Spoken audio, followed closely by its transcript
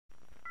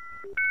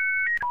Do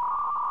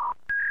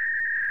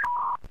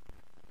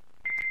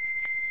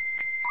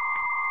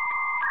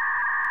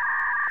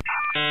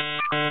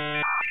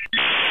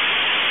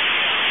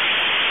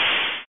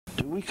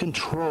we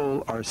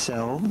control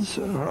ourselves,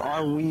 or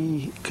are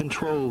we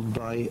controlled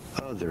by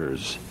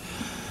others?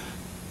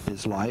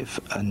 Is life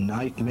a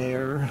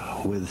nightmare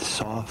with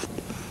soft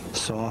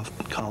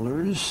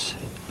colors,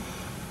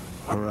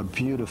 or a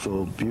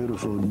beautiful,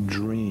 beautiful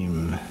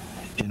dream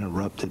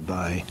interrupted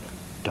by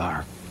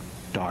dark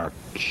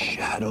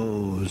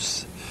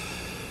shadows?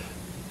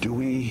 Do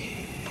we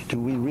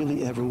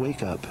really ever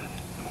wake up?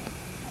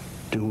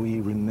 Do we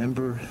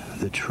remember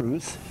the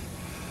truth,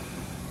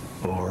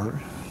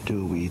 or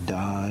do we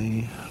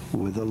die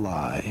with a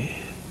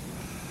lie?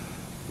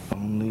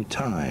 Only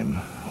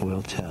time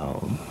will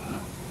tell.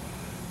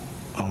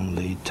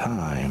 Only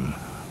time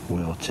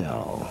will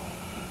tell.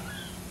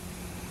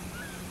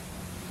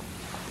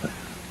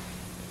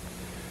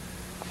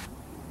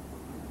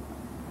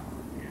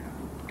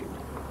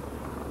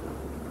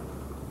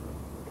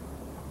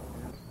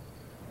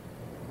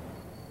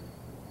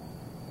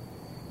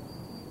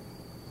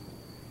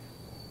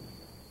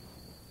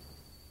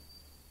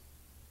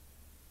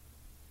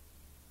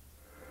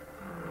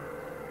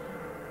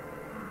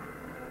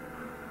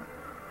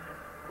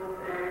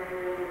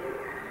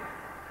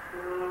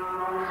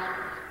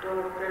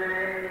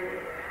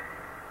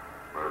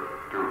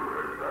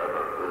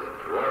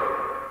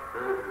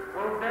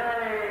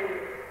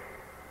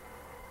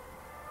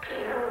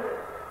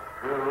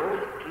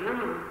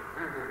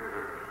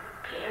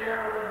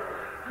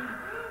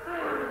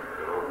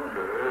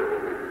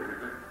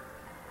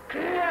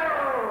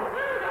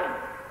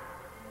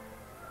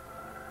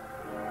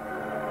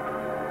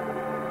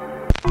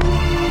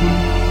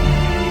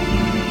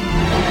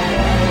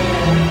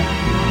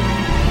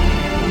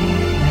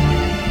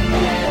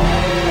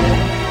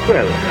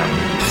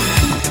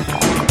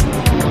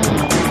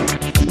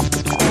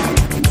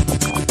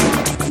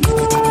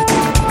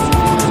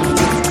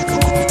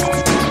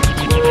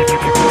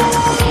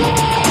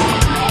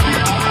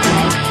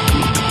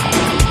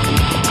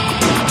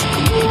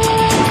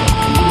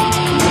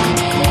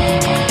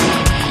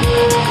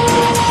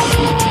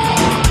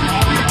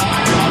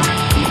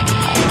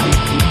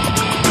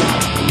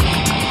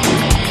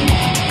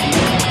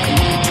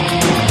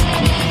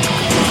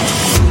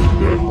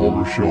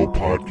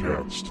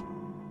 Podcast.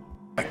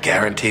 A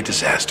guaranteed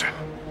disaster.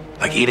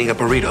 Like eating a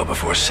burrito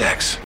before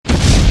sex.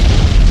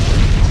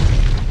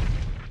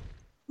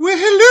 Well,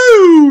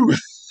 hello!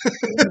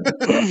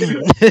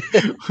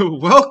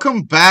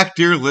 Welcome back,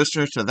 dear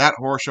listeners, to That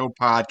Horror Show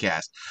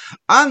Podcast.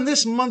 On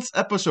this month's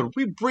episode,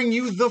 we bring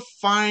you the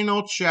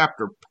final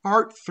chapter,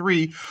 part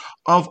 3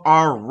 of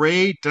our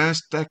Ray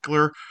Dennis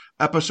Steckler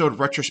episode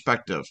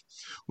retrospective.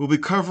 We'll be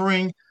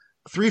covering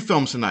 3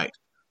 films tonight.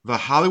 The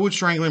Hollywood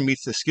Strangler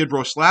meets the Skid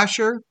Row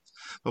Slasher,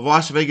 the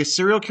Las Vegas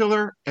Serial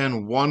Killer,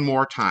 and One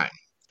More Time.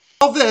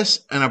 All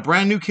this and a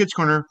brand new Kids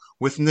Corner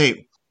with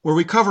Nate, where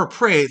we cover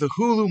Prey, the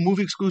Hulu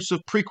movie-exclusive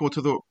prequel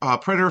to the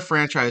Predator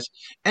franchise,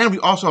 and we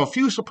also have a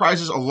few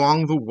surprises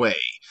along the way.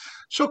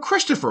 So,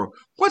 Christopher,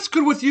 what's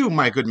good with you,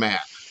 my good man?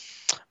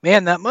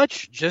 Man, not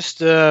much. Just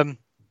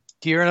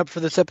gearing up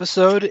for this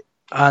episode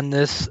on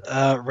this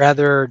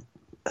rather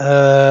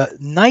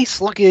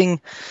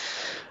nice-looking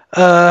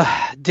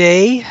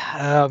day.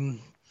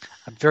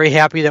 I'm very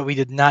happy that we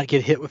did not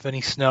get hit with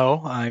any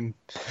snow. I'm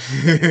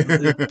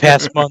the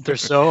past month or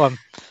so.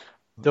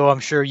 Though I'm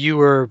sure you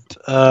were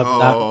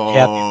not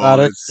happy about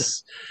it.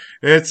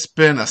 It's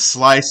been a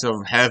slice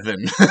of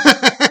heaven.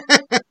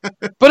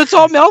 But it's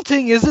all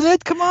melting, isn't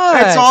it? Come on.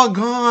 It's all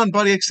gone,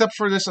 buddy, except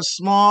for this a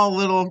small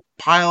little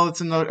pile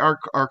that's in our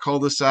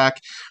cul-de-sac,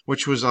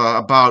 which was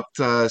about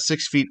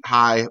 6 feet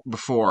high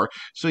before.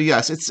 So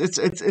yes,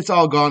 it's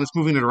all gone. It's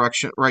moving in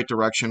the right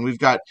direction. We're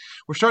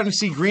starting to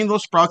see green little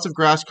sprouts of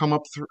grass come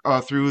up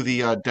through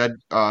the dead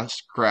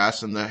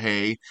grass and the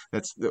hay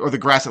or the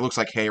grass that looks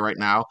like hay right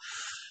now.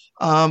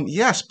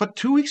 Yes, but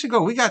 2 weeks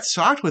ago we got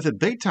socked with it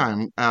big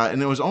time,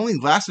 and it was only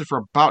lasted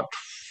for about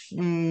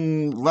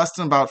less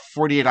than about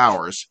 48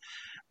 hours.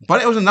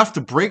 But it was enough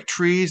to break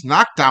trees,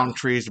 knock down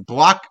trees,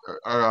 block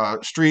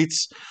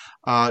streets,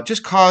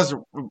 just cause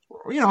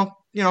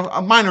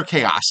a minor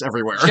chaos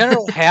everywhere.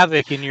 General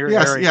havoc in your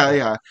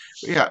area.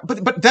 Yeah.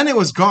 But then it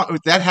was gone.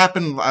 That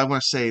happened. I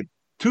want to say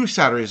two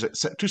Saturdays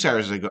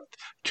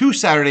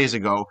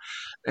ago,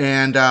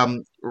 and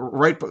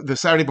right the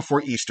Saturday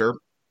before Easter,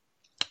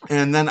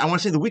 and then I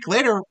want to say the week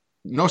later,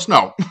 no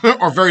snow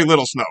or very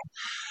little snow.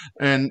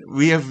 And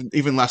we have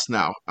even less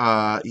now.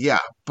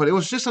 But it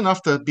was just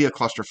enough to be a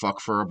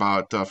clusterfuck for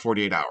about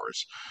 48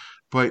 hours.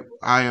 But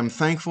I am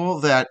thankful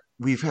that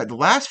we've had the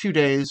last few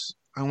days,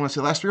 I want to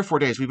say last 3 or 4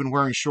 days, we've been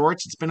wearing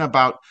shorts. It's been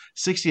about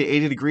 60 to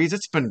 80 degrees.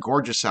 It's been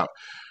gorgeous out.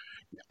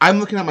 I'm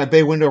looking at my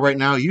bay window right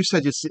now. You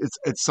said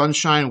it's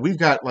sunshine. We've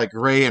got like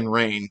gray and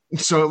rain,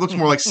 so it looks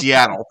more like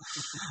Seattle.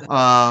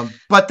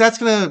 But that's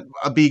going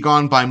to be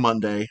gone by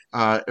Monday.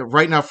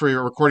 Right now, for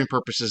your recording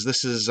purposes,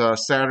 this is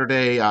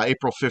Saturday,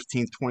 April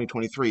 15th,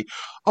 2023.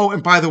 Oh,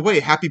 and by the way,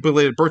 happy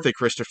belated birthday,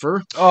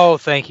 Christopher. Oh,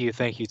 thank you,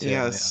 Tim.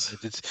 Yes.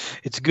 Yeah,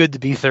 it's good to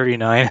be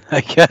 39,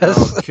 I guess.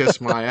 Oh, kiss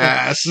my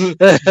ass.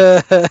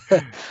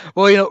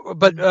 Well,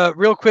 but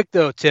real quick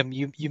though, Tim,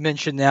 you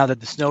mentioned now that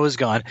the snow is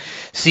gone.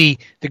 See,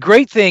 the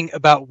great thing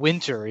about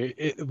winter,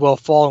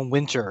 fall and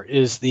winter,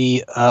 is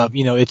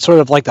it's sort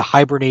of like the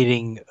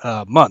hibernating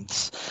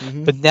months.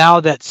 Mm-hmm. But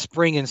now that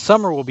spring and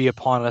summer will be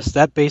upon us,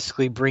 that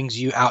basically brings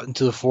you out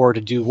into the forest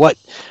to do what?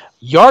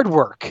 Yard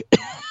work.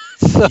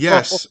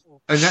 Yes.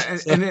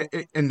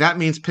 And that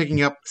means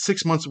picking up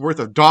 6 months worth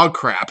of dog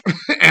crap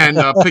and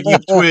picking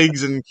up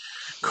twigs and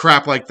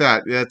crap like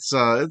that. It's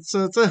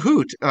a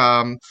hoot.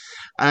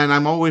 And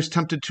I'm always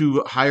tempted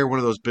to hire one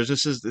of those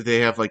businesses that they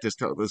have like this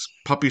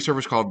puppy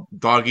service called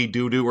Doggy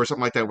Doo Doo or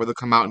something like that, where they'll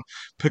come out and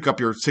pick up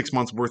your 6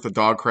 months worth of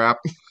dog crap.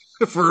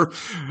 You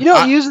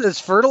don't use it as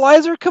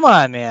fertilizer? Come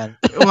on, man.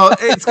 Well,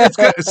 it's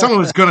some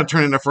of it's going to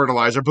turn into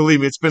fertilizer.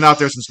 Believe me, it's been out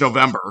there since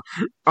November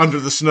under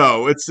the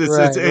snow.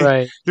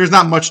 Right. There's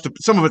not much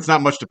some of it's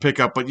not much to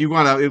pick up, but you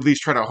want to at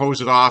least try to hose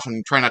it off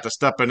and try not to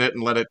step in it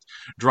and let it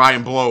dry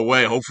and blow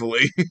away,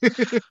 hopefully.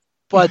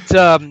 But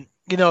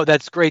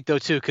that's great though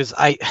too, because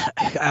I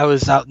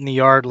was out in the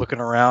yard looking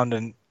around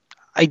and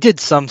I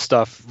did some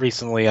stuff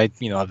recently. I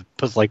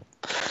put like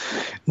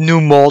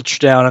new mulch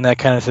down and that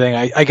kind of thing.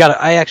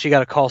 I actually got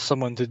to call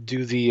someone to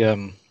do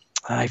the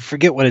I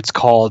forget what it's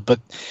called,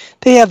 but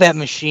they have that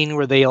machine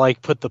where they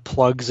like put the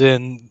plugs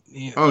in.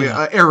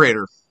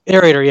 Aerator.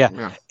 Aerator,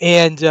 yeah.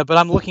 And but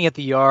I'm looking at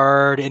the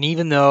yard, and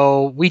even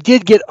though we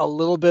did get a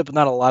little bit, but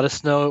not a lot of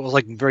snow, it was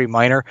like very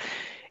minor.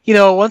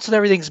 Once when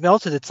everything's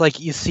melted, it's like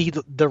you see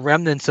the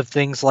remnants of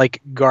things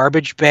like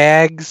garbage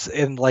bags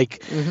and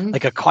like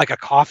a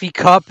coffee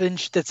cup and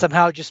that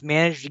somehow just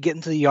managed to get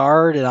into the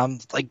yard. And I'm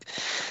like,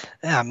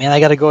 man, I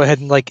got to go ahead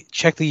and like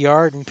check the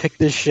yard and pick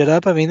this shit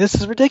up. I mean, this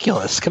is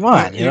ridiculous. Come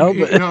on,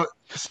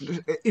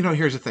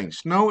 Here's the thing.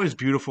 Snow is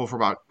beautiful for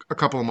about a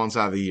couple of months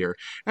out of the year.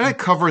 And it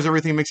covers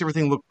everything, makes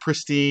everything look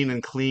pristine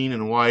and clean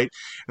and white.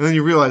 And then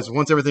you realize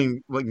once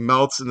everything like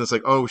melts and it's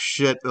like, oh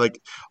shit, like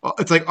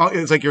it's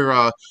like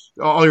your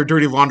all your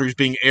dirty laundry is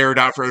being aired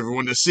out for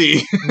everyone to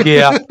see.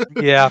 Yeah.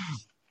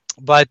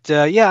 But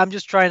I'm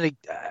just trying to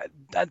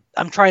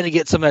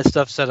get some of that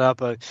stuff set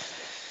up,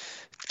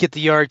 get the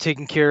yard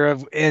taken care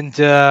of, and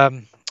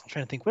I'm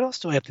trying to think, what else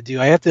do I have to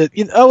do? I have to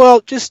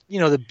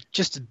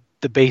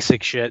the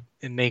basic shit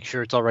and make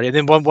sure it's all ready. And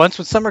then once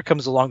when summer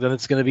comes along, then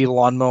it's going to be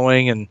lawn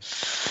mowing and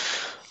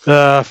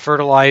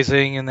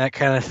fertilizing and that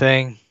kind of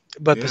thing.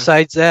 But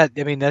besides that,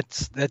 I mean,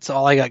 that's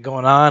all I got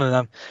going on,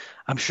 and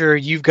I'm sure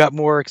you've got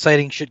more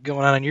exciting shit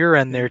going on your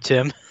end there,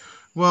 Tim.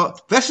 Well,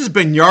 this has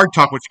been Yard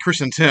Talk with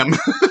Chris and Tim.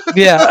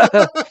 Yeah.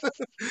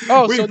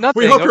 So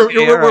nothing.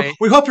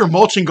 We hope your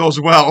mulching goes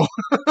well.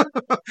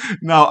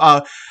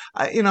 No,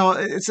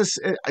 it's just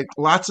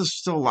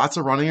lots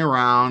of running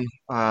around.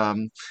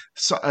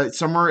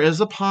 Summer is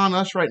upon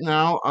us right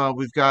now.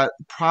 We've got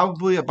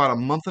probably about a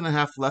month and a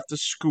half left of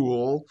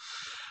school.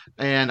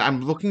 And I'm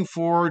looking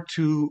forward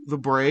to the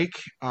break,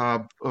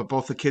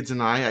 both the kids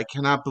and I. I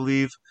cannot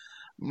believe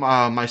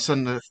my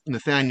son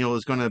Nathaniel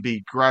is going to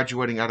be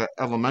graduating out of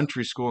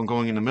elementary school and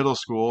going into middle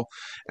school.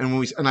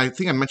 And I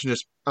think I mentioned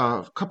this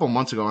a couple of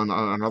months ago on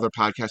another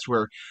podcast,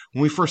 where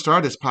when we first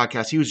started this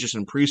podcast, he was just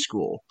in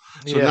preschool.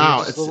 So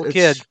now it's a little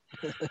kid.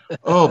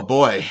 Oh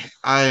boy,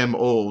 I am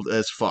old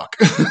as fuck.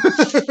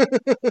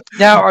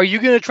 Now, are you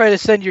going to try to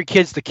send your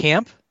kids to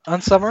camp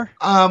on summer?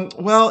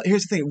 Well,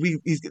 here's the thing.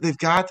 They've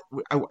got.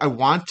 I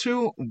want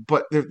to,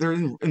 but they're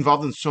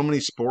involved in so many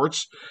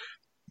sports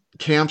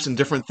camps and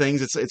different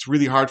things. It's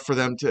really hard for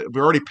them to.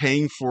 We're already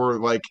paying for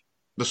like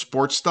the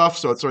sports stuff,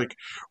 so it's like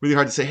really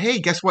hard to say, hey,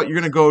 guess what? You're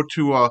going to go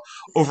to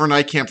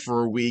overnight camp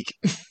for a week.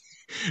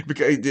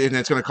 Because and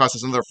it's going to cost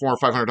us another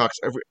 $400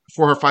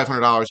 or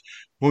 $500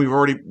 when we've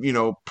already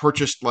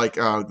purchased like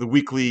the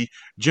weekly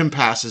gym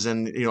passes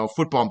and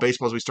football and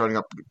baseball as we starting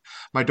up.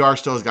 My daughter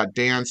still has got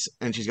dance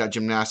and she's got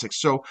gymnastics,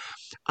 so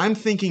I'm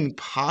thinking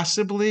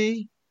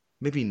possibly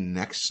maybe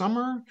next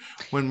summer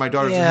when my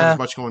daughter doesn't have as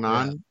much going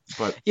on.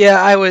 But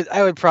I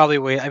would probably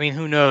wait. I mean,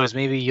 who knows?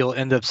 Maybe you'll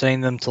end up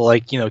sending them to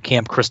like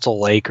Camp Crystal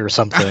Lake or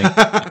something.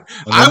 I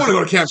want to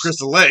go to Camp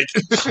Crystal Lake.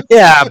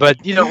 Yeah,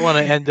 but you don't want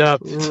to end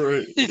up.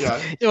 Right,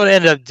 yeah. You don't want to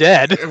end up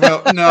dead.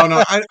 Well,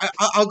 no.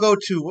 I'll go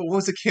to what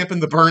was the camp in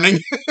the burning?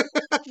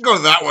 Go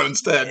to that one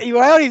instead. I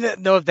don't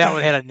even know if that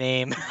one had a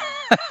name.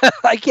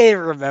 I can't even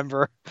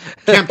remember.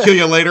 Camp Kill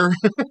You Later.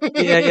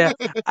 Yeah.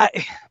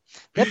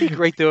 That'd be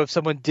great though if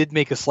someone did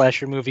make a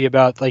slasher movie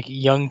about like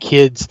young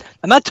kids.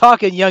 I'm not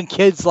talking young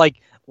kids like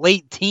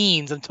late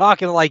teens. I'm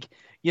talking like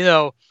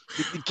the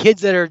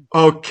kids that are.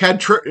 Oh,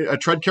 tread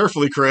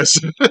carefully, Chris.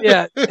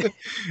 Yeah,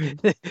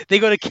 they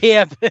go to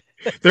camp.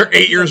 They're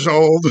 8 years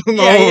old.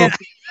 Yeah.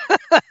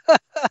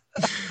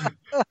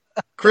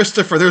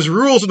 Christopher, there's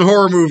rules in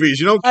horror movies.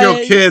 You don't kill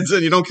kids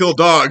and you don't kill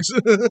dogs.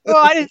 Well,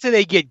 I didn't say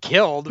they get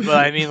killed,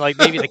 but I mean, like,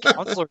 maybe the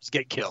counselors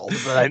get killed.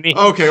 But I mean,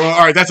 okay, well,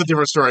 all right, that's a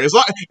different story. As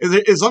long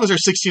as they're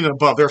 16 and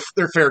above, they're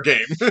fair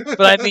game.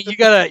 but I mean, you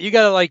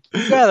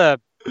gotta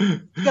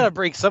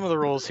break some of the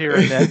rules here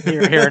and there,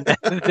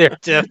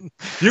 Tim.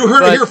 You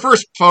heard it here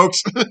first,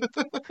 folks.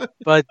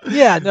 But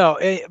yeah, no,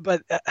 yeah,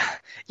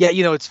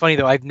 it's funny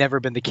though. I've never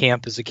been to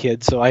camp as a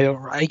kid, so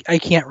I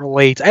can't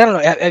relate. I don't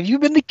know. Have you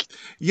been to?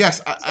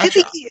 Yes, I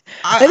think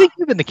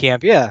you've been to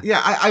camp. Yeah,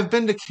 yeah, I've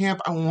been to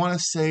camp. I want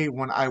to say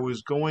when I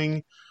was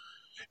going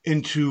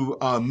into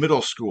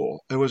middle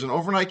school. It was an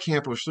overnight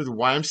camp. It was through the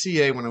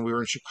YMCA when we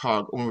were in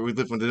Chicago, when we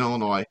lived in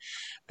Illinois,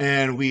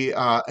 and we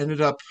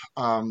ended up.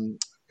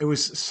 It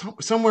was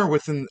somewhere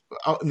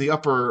out in the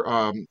upper,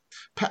 a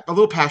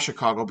little past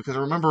Chicago, because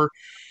I remember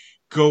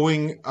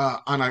going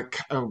on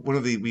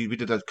we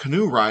did a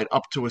canoe ride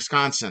up to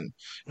Wisconsin,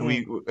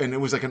 and and it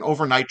was like an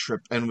overnight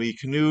trip, and we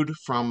canoed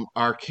from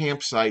our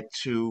campsite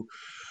to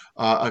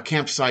a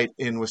campsite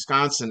in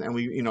Wisconsin, and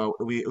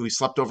we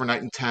slept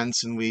overnight in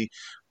tents, and we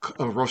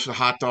roasted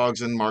hot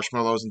dogs and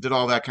marshmallows and did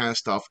all that kind of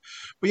stuff.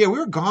 But yeah, we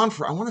were gone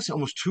for, I want to say,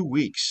 almost 2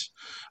 weeks.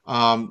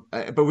 But most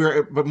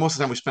of the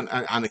time we spent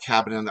on the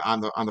cabin and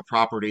on the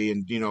property,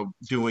 and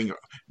doing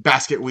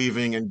basket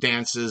weaving and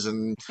dances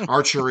and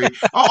archery,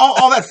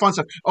 all that fun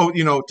stuff. Oh,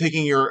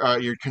 taking your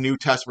canoe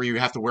test where you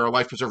have to wear a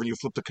life preserver and you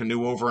flip the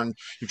canoe over and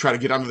you try to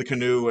get under the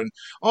canoe, and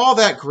all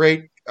that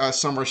great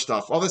summer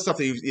stuff, all this stuff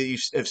that you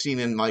have seen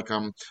in like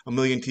a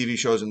million TV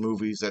shows and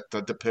movies that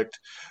depict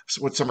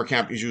what summer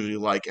camp is usually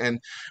like. And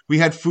we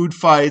had food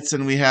fights,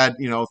 and we had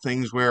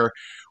things where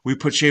we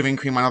put shaving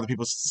cream on other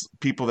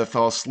people that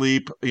fell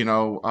asleep, in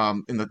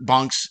the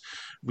bunks.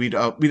 We'd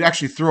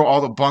actually throw all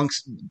the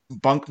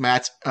bunk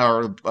mats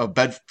or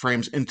bed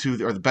frames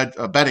or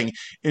the bedding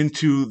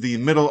into the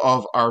middle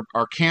of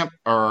our camp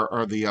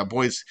or the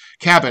boys'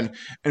 cabin,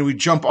 and we'd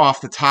jump off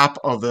the top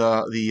of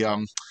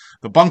the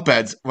bunk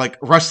beds like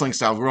wrestling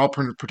style. We were all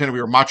pretending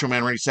we were Macho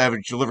Man Randy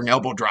Savage delivering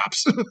elbow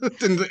drops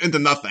into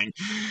nothing.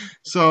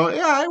 So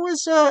yeah, it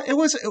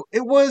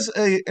was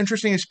a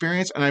interesting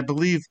experience, and I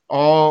believe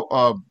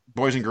all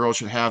boys and girls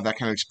should have that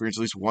kind of experience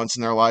at least once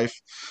in their life.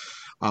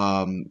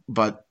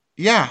 But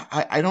yeah,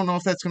 I don't know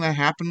if that's going to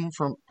happen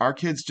from our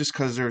kids just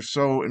because they're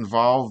so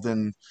involved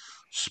in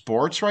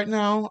sports right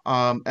now,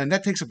 and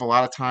that takes up a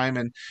lot of time,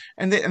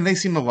 and they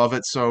seem to love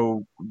it.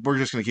 So we're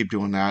just going to keep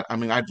doing that. I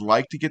mean, I'd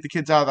like to get the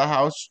kids out of the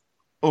house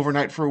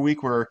overnight for a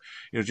week where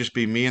just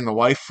be me and the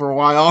wife for a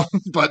while,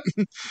 but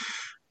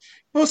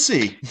we'll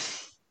see.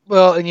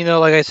 Well, and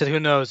like I said, who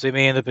knows? They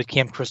may end up at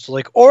Camp Crystal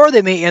Lake, or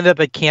they may end up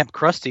at Camp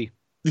Krusty.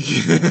 We're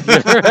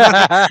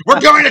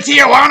going to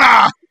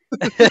Tijuana.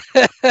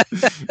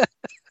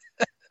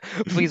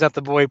 Please not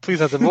the boy.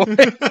 Please not the boy.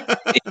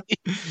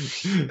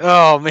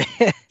 Oh man.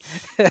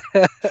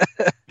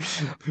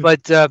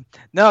 But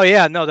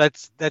no,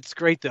 that's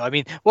great though. I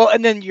mean, well,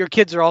 and then your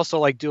kids are also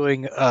like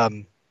doing are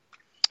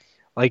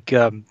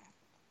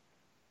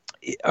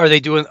they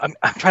doing? I'm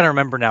trying to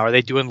remember now. Are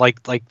they doing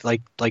like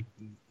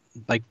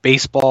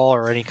baseball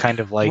or any kind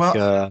of like?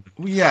 Well,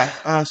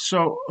 yeah.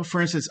 So,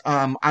 for instance,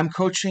 I'm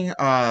coaching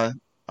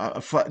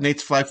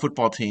Nate's flag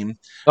football team.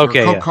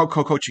 Okay.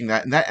 Co-coaching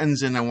that, and that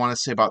ends in, I want to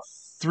say, about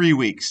 3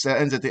 weeks. That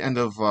ends at the end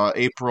of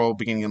April,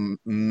 beginning of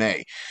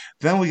May.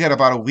 Then we got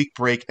about a week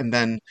break, and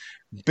then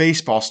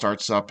baseball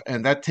starts up,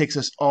 and that takes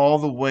us all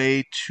the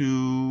way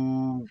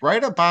to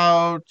right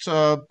about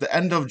the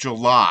end of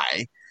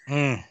July.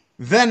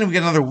 Then we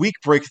get another week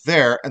break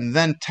there, and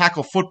then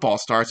tackle football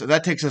starts, and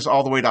that takes us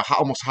all the way to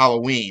almost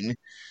Halloween.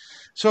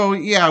 So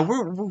yeah,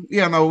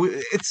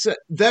 it's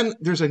then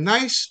there's a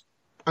nice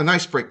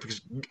break,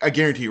 because I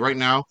guarantee you right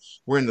now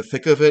we're in the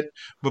thick of it.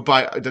 But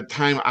by the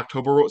time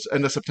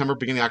end of September,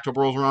 beginning of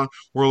October rolls around,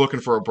 we're looking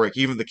for a break.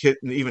 Even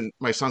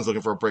my son's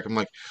looking for a break. I'm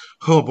like,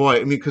 oh boy.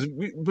 I mean, because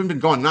we've been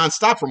going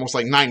nonstop for almost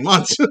like 9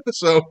 months.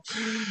 So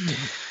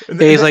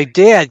he's like,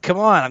 Dad, come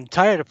on, I'm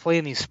tired of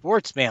playing these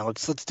sports, man.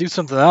 Let's do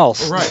something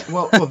else. Right.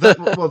 Well,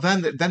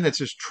 then it's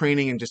just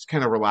training and just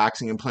kind of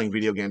relaxing and playing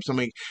video games. So, I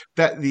mean,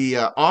 that the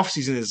off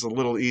season is a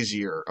little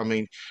easier. I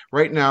mean,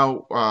 right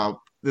now.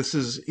 This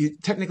is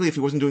technically, if he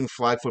wasn't doing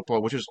flag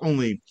football, which is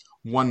only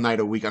one night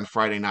a week on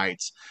Friday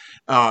nights,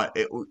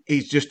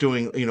 he's just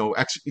doing,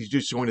 he's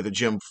just going to the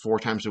gym 4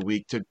 times a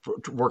week to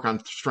work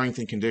on strength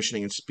and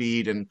conditioning and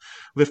speed and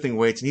lifting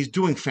weights, and he's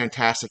doing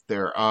fantastic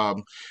there.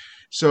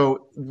 So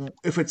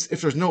if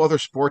there's no other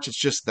sports, it's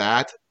just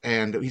that,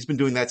 and he's been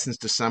doing that since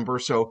December.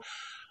 So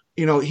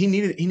he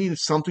needed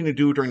something to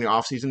do during the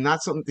off season,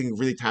 not something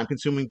really time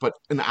consuming, but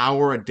an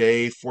hour a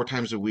day, 4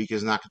 times a week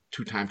is not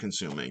too time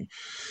consuming.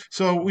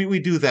 So we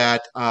do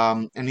that,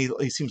 and he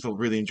seems to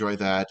really enjoy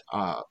that.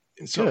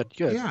 So,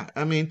 good. Yeah,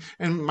 I mean,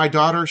 and my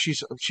daughter,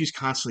 she's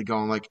constantly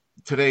going, like,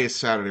 today is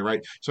Saturday, right?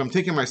 So I'm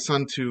taking my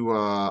son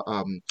to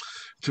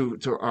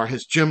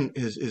his gym,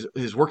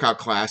 his workout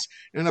class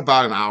in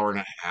about an hour and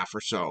a half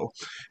or so,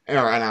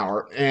 or an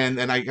hour, and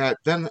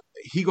then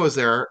he goes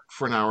there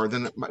for an hour.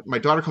 Then my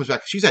daughter comes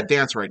back. She's at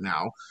dance right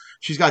now,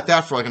 She's got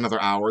that for like another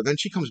hour. Then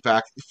she comes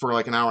back for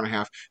like an hour and a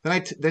half. Then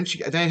I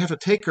have to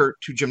take her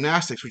to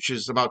gymnastics, which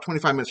is about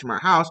 25 minutes from our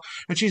house,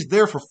 and she's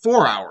there for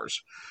 4 hours.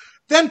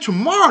 Then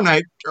tomorrow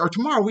we have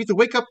to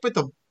wake up with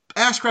the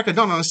ass crack of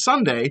dawn on a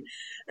Sunday,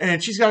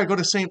 and she's got to go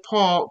to St.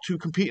 Paul to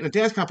compete in a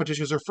dance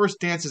competition because her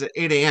first dance is at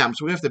 8 a.m.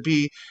 So we have to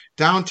be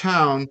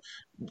downtown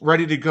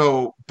ready to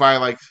go by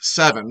like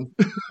 7.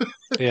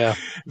 Yeah.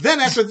 Then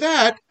after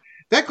that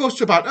goes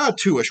to about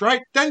 2ish,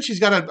 right? Then she's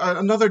got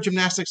another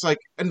gymnastics like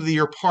end of the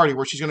year party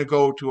where she's going to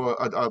go to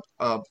a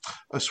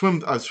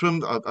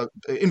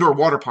indoor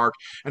water park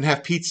and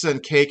have pizza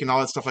and cake and all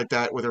that stuff like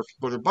that with her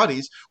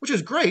buddies, which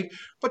is great.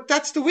 But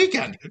that's the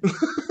weekend.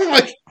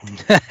 like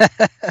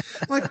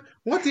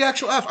what the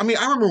actual F? I mean,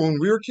 I remember when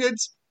we were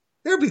kids,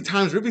 there'd be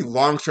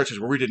long stretches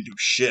where we didn't do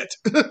shit.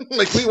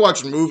 Like we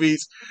watched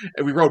movies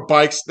and we rode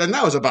bikes. Then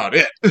that was about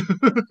it.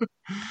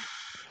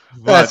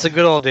 That's the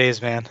good old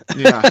days, man.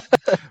 Yeah.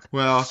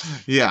 Well,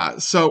 yeah.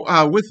 So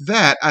with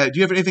that, do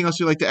you have anything else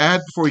you'd like to add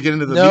before we get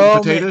into the meat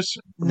and potatoes?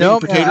 No,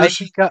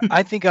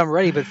 I think I'm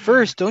ready. But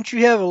first, don't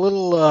you have a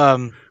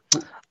little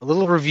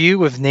review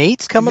with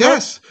Nate's coming up?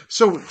 Yes.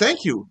 So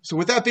thank you. So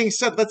with that being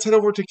said, let's head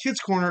over to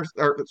Kids Corner.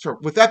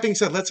 With that being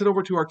said, let's head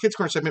over to our Kids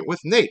Corner segment with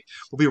Nate.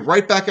 We'll be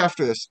right back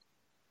after this.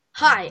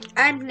 Hi,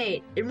 I'm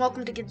Nate, and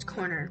welcome to Kids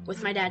Corner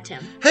with my dad,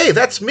 Tim. Hey,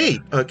 that's me.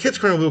 Kids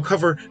Corner will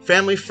cover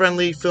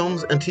family-friendly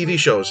films and TV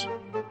shows.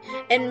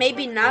 And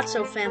maybe not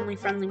so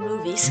family-friendly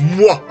movies.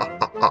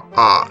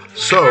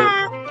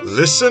 So,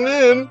 listen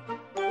in.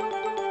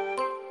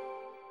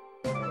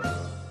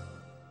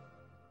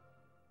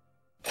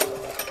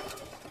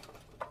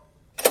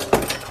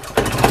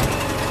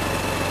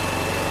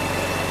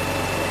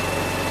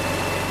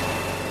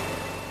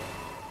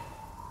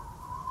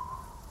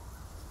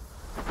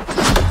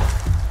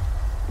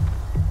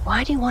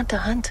 Why do you want to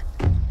hunt?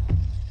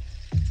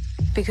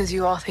 Because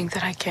you all think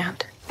that I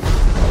can't.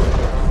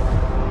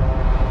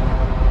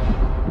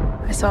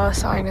 I saw a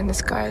sign in the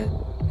sky.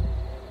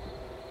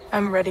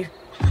 I'm ready.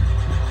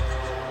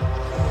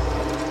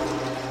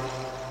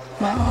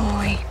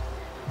 Maui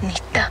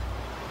Nita.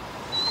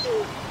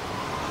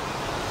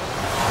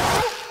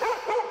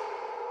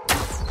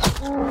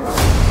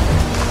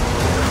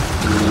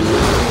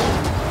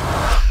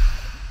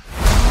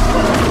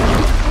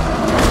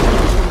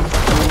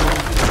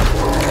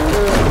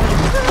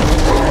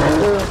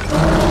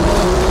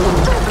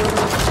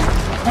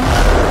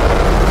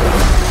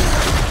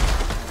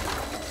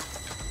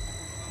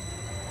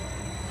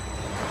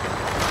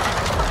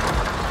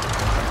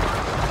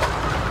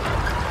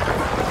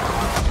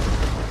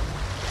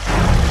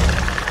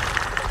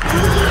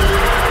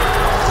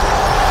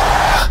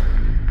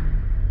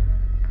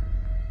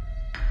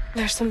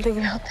 There's something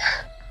out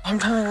there. I'm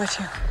coming with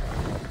you.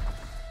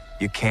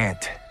 You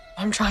can't.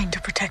 I'm trying to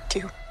protect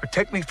you.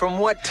 Protect me from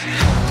what?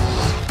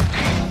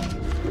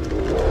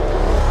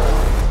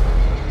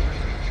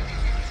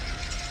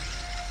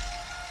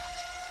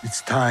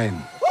 It's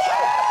time.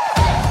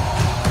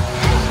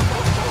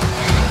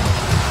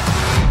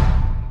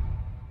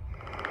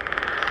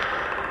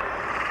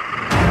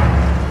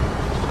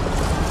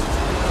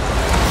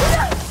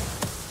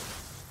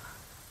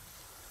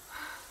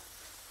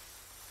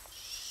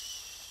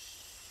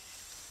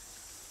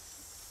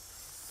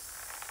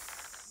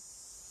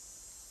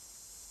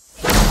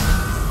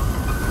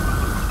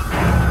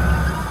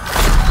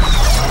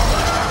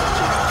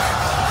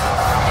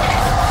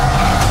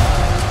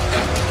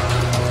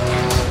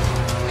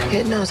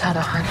 It knows how to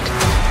hunt.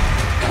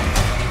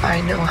 I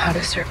know how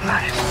to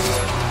survive.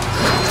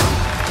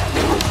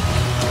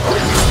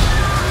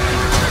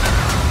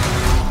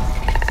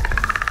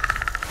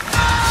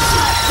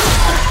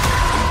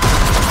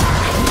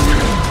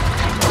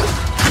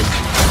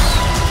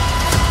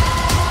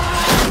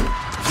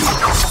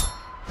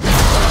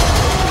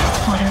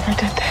 Whatever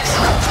did this,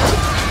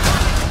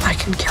 I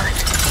can kill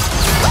it.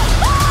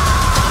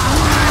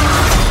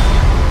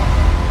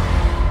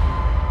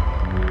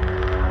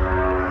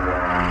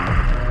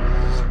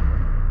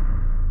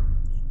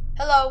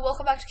 Hello,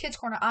 welcome back to Kids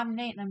Corner. I'm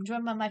Nate, and I'm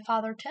joined by my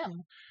father,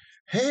 Tim.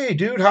 Hey,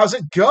 dude, how's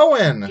it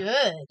going?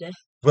 Good.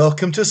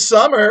 Welcome to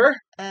summer.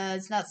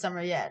 It's not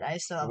summer yet. I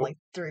still have like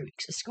 3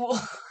 weeks of school.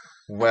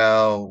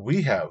 Well,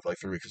 we have like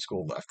 3 weeks of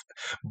school left.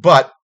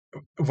 But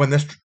when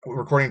this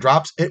recording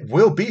drops, it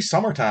will be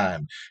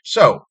summertime.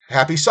 So,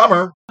 happy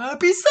summer.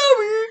 Happy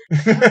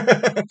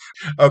summer!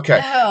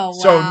 Okay. Oh,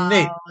 So, wow.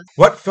 Nate,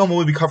 what film will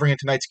we be covering in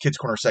tonight's Kids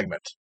Corner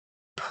segment?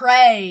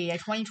 Prey, a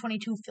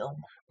 2022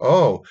 film.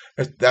 Oh,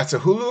 that's a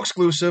Hulu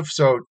exclusive.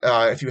 So,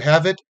 if you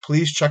have it,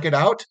 please check it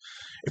out.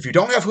 If you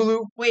don't have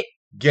Hulu, Wait,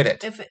 get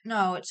it.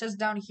 it says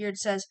down here, it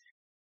says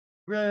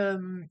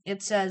Hulu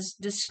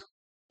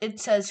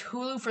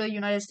for the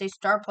United States,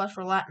 Star Plus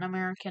for Latin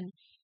America,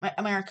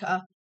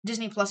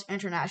 Disney Plus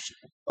International.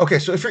 Okay,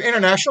 so if you're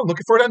international,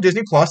 looking for it on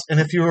Disney Plus, and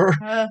if you're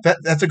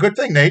that's a good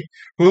thing, Nate.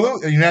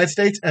 Hulu, the United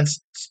States, and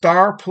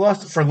Star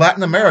Plus for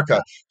Latin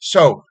America.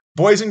 So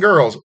boys and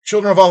girls,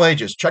 children of all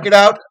ages, check it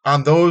out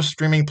on those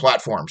streaming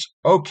platforms.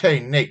 Okay,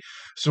 Nate.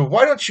 So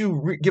why don't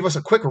you give us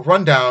a quick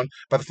rundown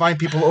by the fine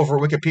people over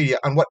at Wikipedia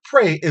on what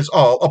Prey is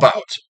all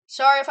about?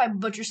 Sorry if I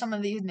butcher some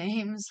of these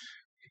names.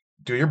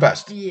 Do your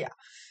best. Yeah.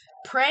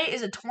 Prey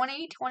is a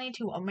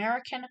 2022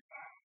 American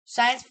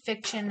science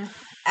fiction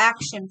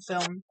action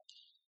film.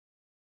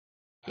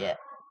 Yeah.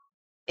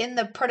 In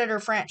the Predator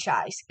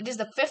franchise. It is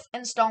the 5th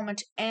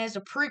installment and is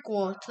a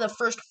prequel to the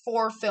first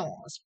 4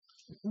 films,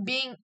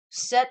 being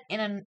set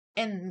in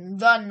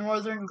the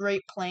Northern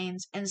Great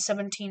Plains in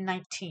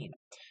 1719.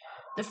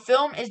 The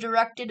film is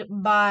directed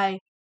by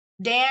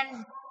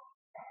Dan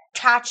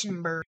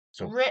Trachtenberg,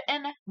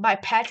 written by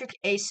Patrick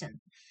Asen.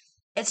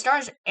 It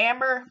stars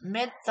Amber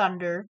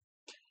Mid-Thunder,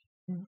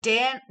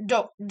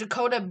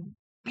 Dakota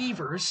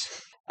Beavers,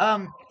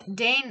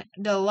 Dane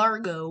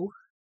DeLargo,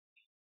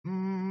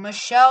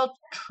 Michelle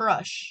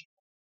Thrush,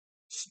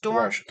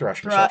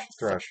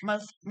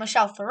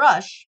 Michelle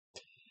Thrush,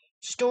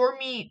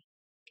 Stormy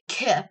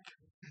Kip,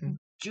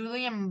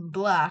 Julian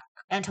Black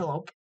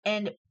Antelope,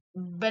 and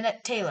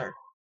Bennett Taylor.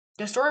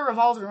 The story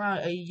revolves around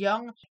a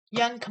young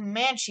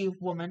Comanche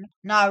woman,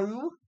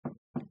 Naru,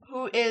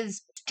 who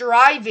is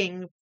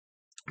striving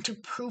to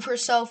prove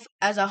herself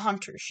as a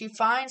hunter. She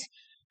finds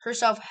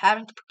herself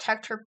having to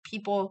protect her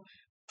people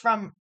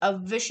from a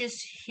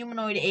vicious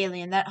humanoid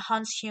alien that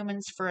hunts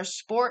humans for a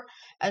sport,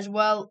 as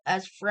well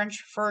as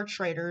French fur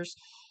traders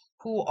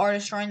who are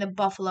destroying the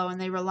buffalo,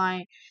 and they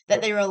rely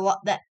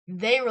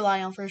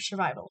on for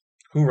survival.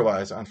 Who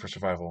relies on for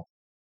survival?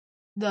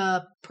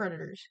 The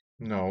predators.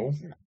 No.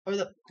 Or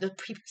the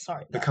people.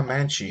 Sorry. The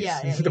Comanches.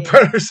 Yeah. The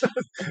predators.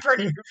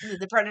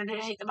 The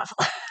predators hate the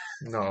buffalo.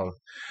 No.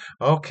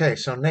 Okay,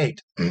 so Nate,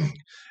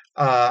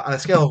 on a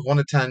scale of 1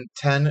 to 10,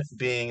 10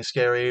 being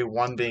scary,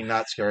 1 being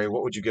not scary,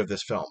 what would you give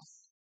this film?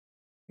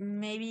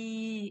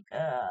 Maybe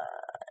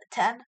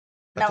 10.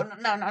 No,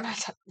 not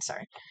 10.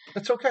 Sorry.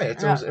 It's okay.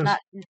 It was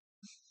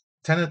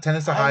 10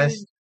 is the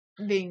highest.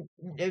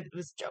 It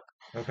was a joke.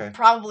 Okay.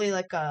 Probably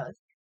like a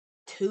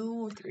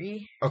 2 or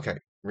 3. Okay.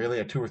 Really?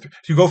 A 2 or 3?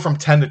 So you go from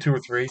 10 to 2 or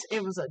 3?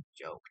 It was a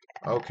joke.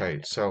 Yeah. Okay.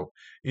 So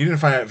you didn't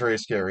find it very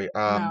scary.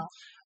 No.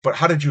 But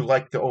how did you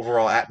like the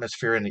overall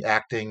atmosphere and the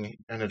acting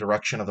and the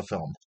direction of the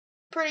film?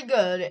 Pretty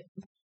good.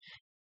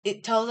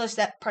 It tells us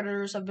that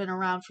predators have been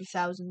around for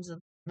thousands of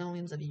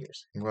millions of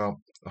years. Well,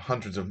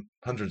 hundreds of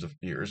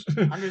years.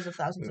 Hundreds of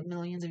thousands of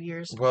millions of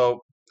years.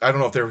 Well, I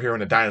don't know if they were here when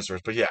the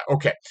dinosaurs, but yeah,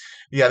 okay.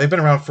 Yeah, they've been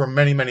around for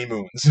many, many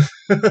moons.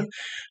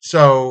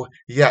 So,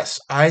 yes,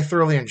 I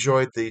thoroughly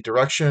enjoyed the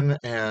direction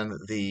and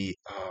the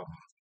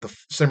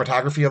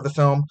cinematography of the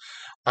film.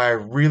 I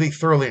really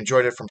thoroughly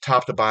enjoyed it from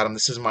top to bottom.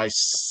 This is my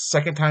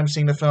second time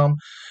seeing the film,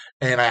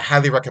 and I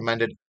highly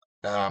recommend it.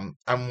 I'm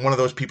one of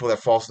those people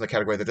that falls in the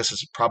category that this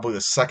is probably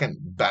the second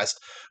best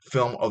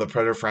film of the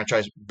Predator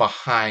franchise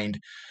behind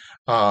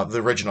the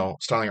original,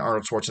 starring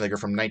Arnold Schwarzenegger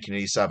from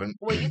 1987.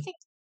 Wait, you think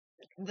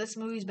this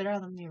movie's better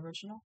than the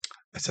original?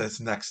 I said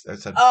it's next. I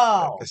said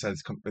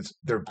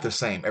they're the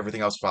same.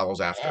 Everything else follows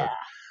after. Yeah.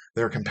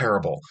 They're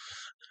comparable.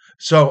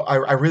 So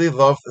I really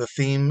love the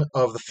theme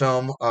of the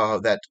film,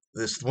 that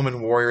this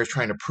woman warrior is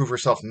trying to prove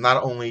herself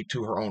not only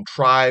to her own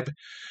tribe,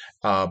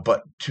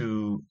 but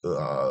to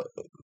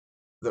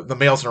the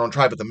males in her own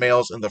tribe, but the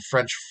males and the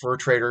French fur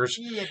traders.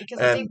 Yeah, because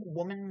I think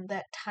women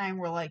that time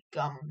were like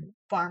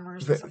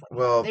farmers and stuff like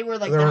that. They were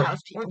like the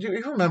house people.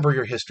 You remember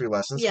your history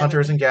lessons, Yeah,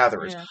 hunters and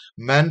gatherers. Yeah.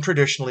 Men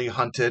traditionally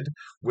hunted,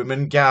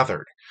 women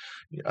gathered.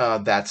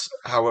 That's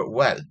how it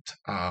went.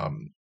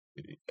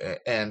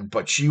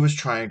 But she was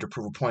trying to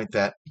prove a point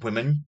that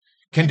women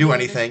can do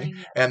anything,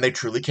 and they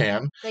truly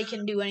can. They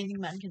can do anything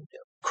men can do.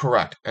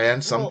 Correct,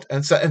 and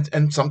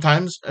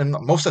sometimes, and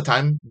most of the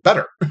time,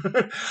 better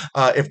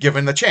if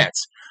given the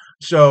chance.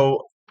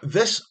 So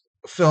this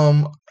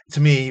film, to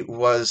me,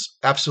 was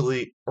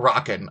absolutely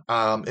rocking.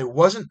 It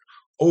wasn't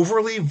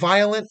overly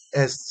violent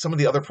as some of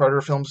the other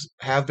Predator films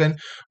have been,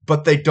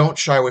 but they don't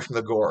shy away from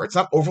the gore. It's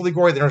not overly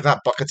gory. There's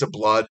not buckets of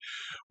blood,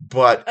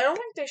 but I don't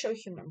think they show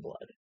human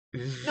blood.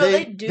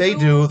 They do.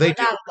 Not a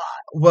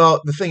lot.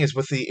 Well, the thing is,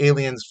 with the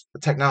aliens'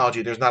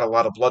 technology, there's not a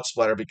lot of blood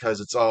splatter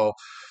because it's all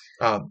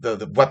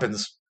the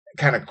weapons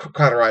kind of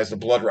cauterize the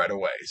blood right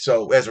away.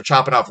 So as they're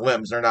chopping off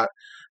limbs, they're not,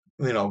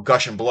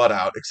 gushing blood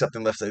out, except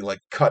unless they like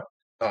cut,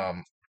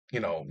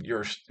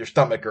 your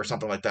stomach or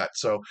something like that.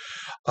 So,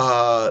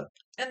 and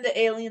the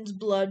alien's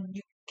blood,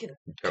 you can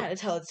kind of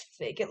tell it's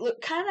fake. It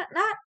look kind of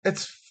not.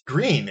 It's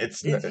green. It's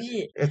supposed to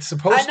be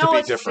different. I know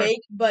it's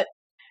fake, but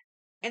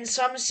in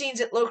some scenes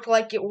it looked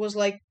like it was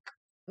like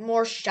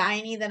more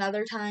shiny than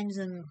other times,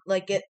 and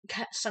like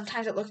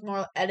sometimes it looked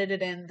more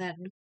edited in than.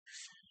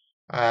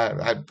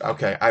 I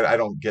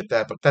don't get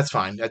that, but that's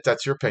fine.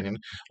 That's your opinion,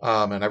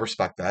 and I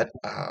respect that.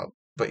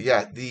 But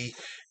yeah, the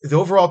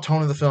overall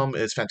tone of the film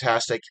is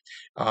fantastic.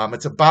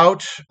 It's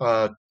about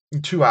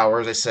 2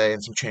 hours, I say,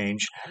 and some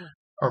change,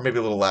 or maybe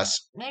a little less.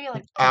 Maybe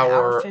like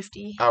hour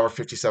 50. Hour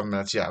 57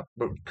 minutes, yeah,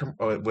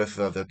 with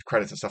the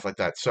credits and stuff like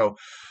that. So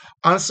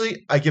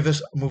honestly, I give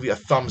this movie a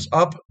thumbs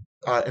up.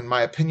 In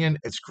my opinion,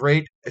 it's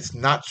great. It's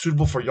not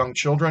suitable for young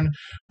children,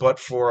 but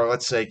for,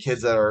 let's say,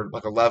 kids that are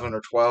like 11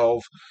 or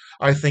 12,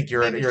 I think Maybe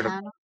you're in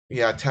 10.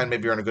 yeah, 10,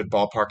 maybe you're in a good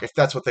ballpark if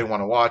that's what they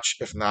want to watch.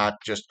 If not,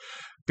 just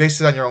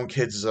base it on your own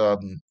kids' uh,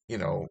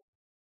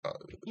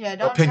 Yeah,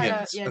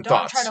 opinions and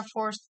don't try thoughts. to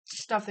force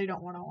stuff they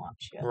don't want to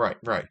watch. Yeah. Right,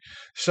 right.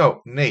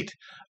 So, Nate,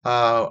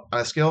 on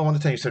a scale of 1 to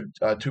 10, you said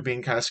 2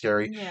 being kind of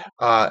scary.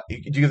 Yeah. Do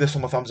you give this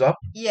film a thumbs up?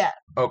 Yeah.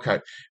 Okay,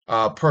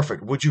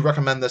 perfect. Would you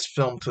recommend this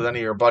film to any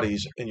of your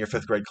buddies in your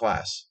 5th grade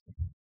class?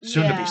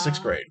 Soon to be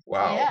 6th grade.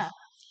 Wow. Yeah.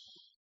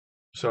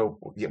 So,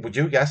 would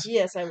you? Yes?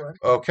 Yes, I would.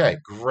 Okay,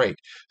 great.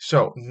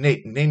 So,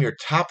 Nate, name your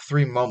top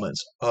 3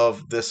 moments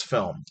of this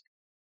film.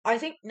 I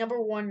think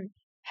number 1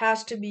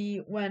 has to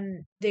be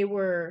when the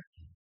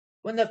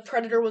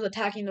Predator was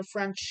attacking the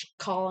French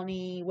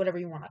colony, whatever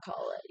you want to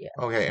call it.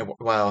 Yeah. Okay, and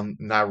while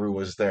Naru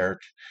was there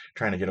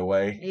trying to get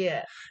away.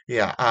 Yeah.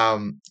 Yeah.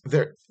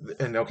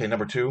 Okay,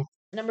 number 2.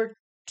 Number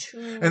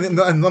 2. And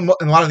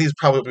a lot of these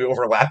probably be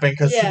overlapping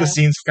because Yeah. the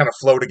scenes kind of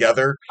flow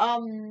together.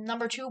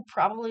 Number 2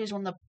 probably is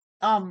when the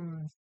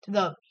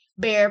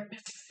bear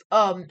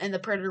and the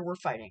Predator were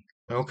fighting.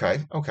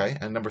 Okay.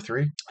 And number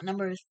 3?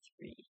 Number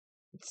 3,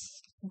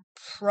 it's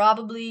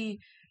probably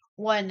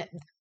when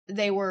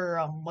they were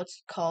what's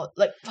it called,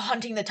 like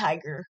hunting the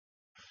tiger.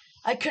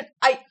 I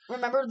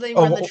remember they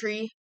were in the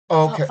tree.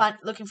 Okay.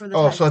 Looking for the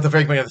tiger. So at the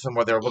very beginning of the film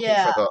where they're looking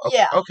for the...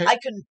 Yeah. Okay. I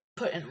couldn't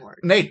put in words.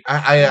 Nate,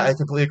 I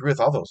completely agree with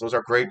all those. Those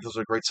are great. Those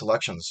are great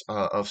selections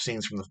of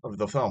scenes from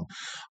the film.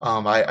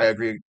 I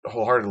agree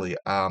wholeheartedly.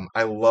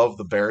 I love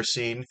the bear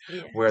scene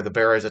where the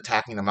bear is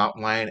attacking the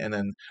mountain lion, and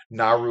then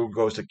Naru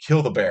goes to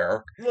kill the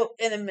bear. Well,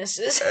 and then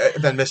misses.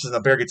 Then misses, and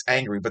the bear gets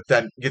angry, but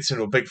then gets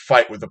into a big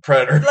fight with the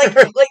predator.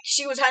 like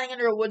she was hiding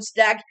under a wood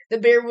stack. The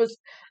bear was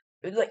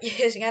like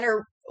hissing at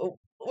her.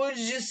 Was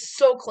just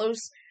so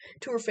close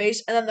to her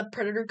face, and then the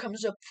predator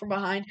comes up from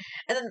behind,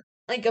 and then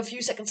like a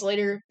few seconds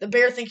later, the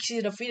bear thinks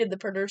he defeated the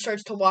predator,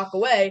 starts to walk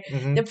away.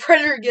 Mhm. The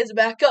predator gets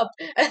back up,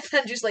 and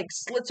then just like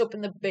slits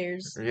open the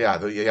bear's. Yeah,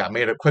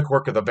 made a quick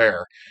work of the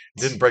bear.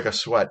 Didn't break a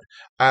sweat.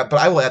 But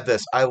I will add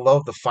this: I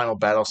love the final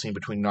battle scene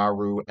between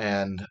Naru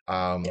and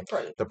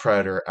the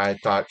predator. I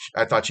thought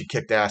she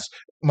kicked ass,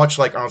 much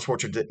like Arnold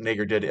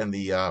Schwarzenegger did in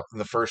the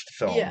first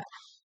film. Yeah.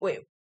 Wait,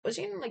 was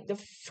he in like the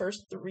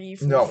first 3?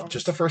 No, films?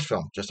 just the first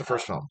film. Just the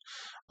first film.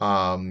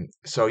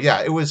 So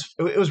yeah, it was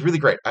really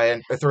great.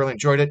 I thoroughly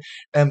enjoyed it,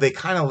 and they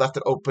kind of left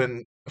it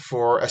open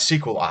for a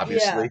sequel,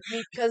 obviously.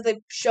 Yeah, because they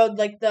showed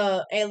like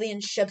the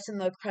alien ships in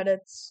the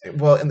credits.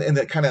 Well, in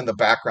the kind of in the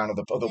background of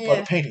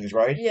the paintings,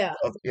 right? Yeah.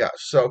 Yeah.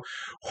 So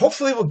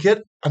hopefully we'll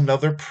get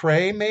another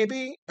Prey.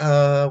 Maybe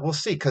we'll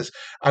see, because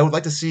I would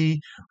like to see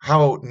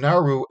how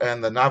Naru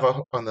and the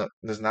Navajo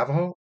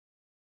Navajo.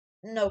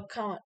 No,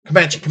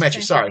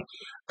 Comanche. Sorry,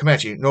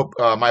 Comanche. No,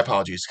 my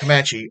apologies.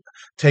 Comanche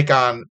take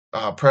on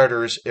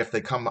predators if they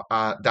come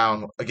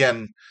down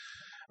again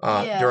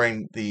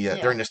during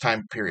this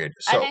time period.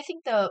 So and I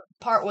think the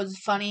part was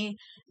funny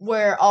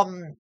where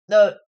when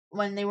the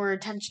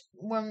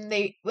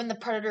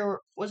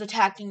predator was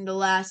attacking the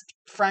last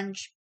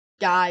French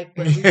guy,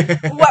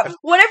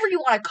 whatever you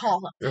want to call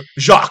him,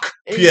 Jacques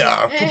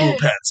Pierre Poupou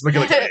Pets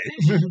McGillicuddy.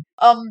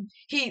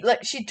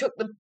 she took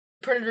the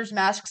predator's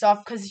masks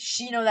off because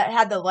she that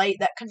had the light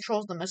that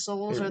controls the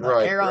missiles or the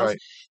arrows. Right.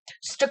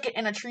 Stuck it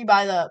in a tree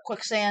by the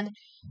quicksand,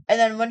 and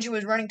then when she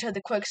was running to the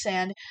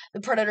quicksand,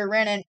 the predator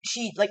ran and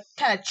she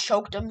kind of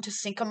choked him to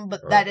sink him, but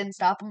that didn't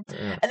stop him.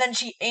 Yeah. And then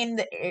he aimed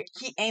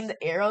the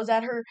arrows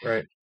at her.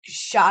 Right.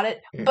 Shot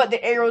it, but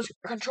the arrows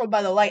were controlled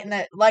by the light, and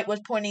that light was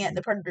pointing at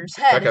the predator's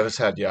head. Back at his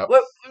head, yeah.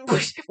 When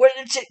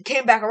it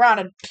came back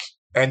around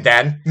and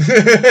then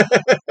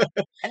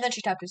and then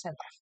she tapped his head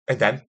off.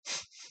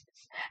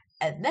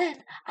 And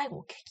then I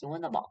will kick you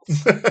in the balls.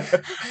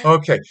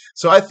 Okay,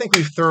 so I think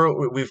we've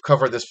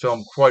covered this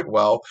film quite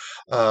well.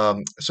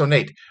 So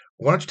Nate,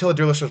 why don't you tell the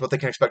dear listeners what they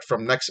can expect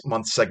from next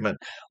month's segment?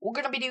 We're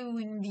going to be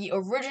doing the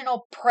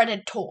original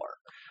Predator.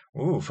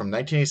 Ooh, from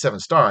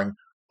 1987, starring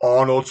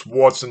Arnold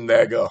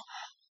Schwarzenegger.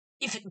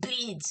 If it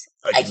bleeds,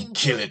 I can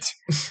kill it.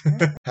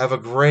 Have a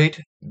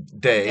great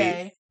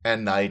day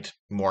and night,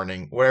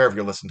 morning, wherever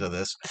you listen to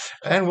this,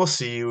 and we'll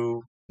see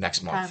you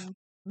next month.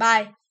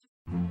 Bye.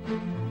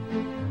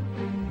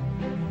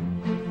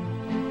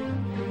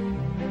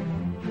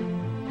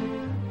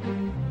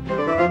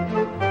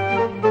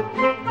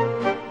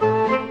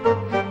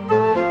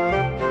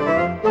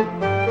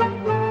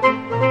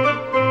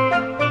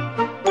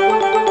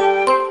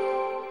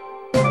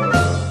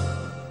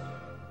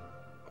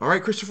 All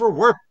right, Christopher,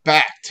 we're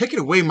back. Take it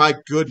away, my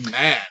good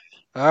man.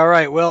 All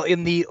right. Well,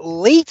 in the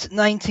late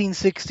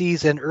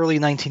 1960s and early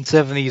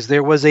 1970s,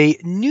 there was a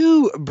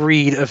new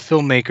breed of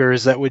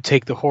filmmakers that would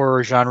take the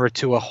horror genre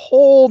to a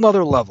whole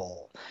nother level.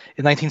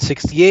 In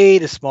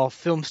 1968, a small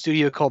film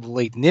studio called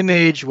Latent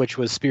Image, which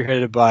was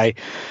spearheaded by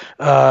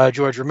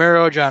George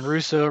Romero, John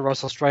Russo,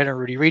 Russell Strider, and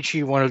Rudy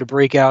Ricci, wanted to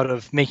break out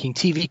of making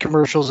TV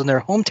commercials in their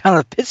hometown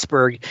of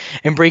Pittsburgh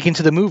and break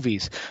into the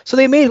movies. So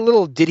they made a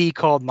little ditty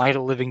called Night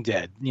of the Living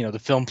Dead. The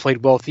film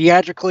played well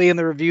theatrically, and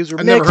the reviews were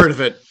mixed. I never heard of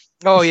it.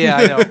 Oh yeah,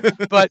 I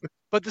know.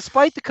 But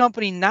despite the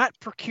company not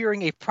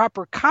procuring a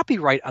proper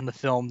copyright on the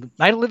film,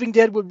 Night of the Living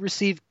Dead would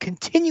receive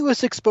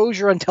continuous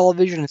exposure on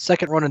television and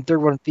second run and third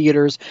run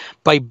theaters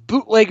by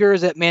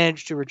bootleggers that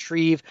managed to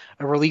retrieve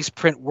a release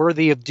print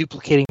worthy of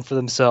duplicating for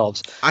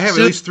themselves. I have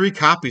at least 3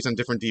 copies on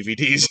different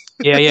DVDs.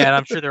 Yeah, and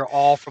I'm sure they're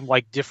all from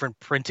like different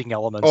printing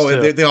elements. Oh,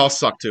 too. they all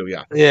suck too.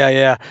 Yeah.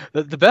 Yeah.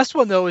 The best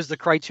one though is the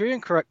Criterion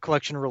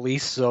Collection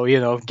release, so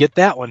get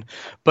that one.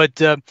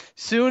 But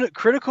soon,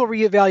 critical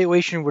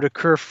reevaluation would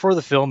occur for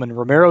the film, and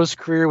Romero's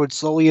career would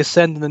slowly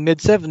ascend in the mid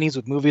 '70s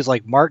with movies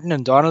like Martin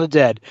and Dawn of the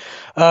Dead.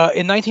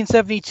 In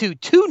 1972,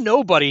 two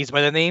nobodies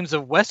by the names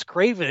of Wes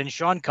Craven and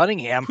Sean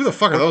Cunningham. Who the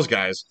fuck are those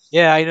guys?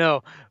 Yeah, I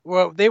know.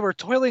 Well, they were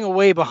toiling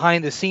away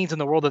behind the scenes in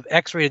the world of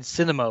X-rated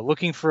cinema,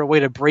 looking for a way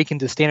to break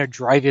into standard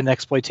drive-in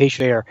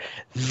exploitation fare.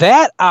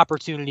 That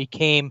opportunity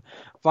came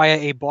via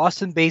a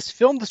Boston-based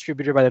film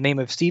distributor by the name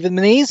of Stephen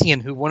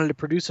Manassian, who wanted to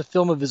produce a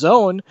film of his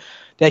own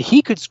that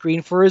he could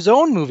screen for his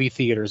own movie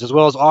theaters, as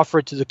well as offer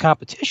it to the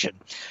competition.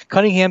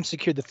 Cunningham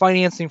secured the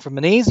financing from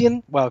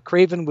Manassian, while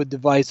Craven would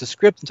devise the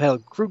script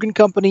entitled Krug and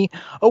Company,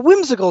 a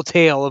whimsical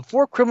tale of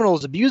 4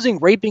 criminals abusing,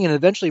 raping, and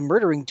eventually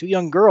murdering 2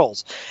 young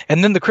girls,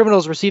 and then the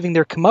criminals receiving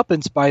their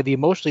comeuppance by the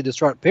emotionally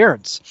distraught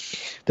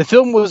parents. The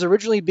film was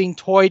originally being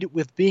toyed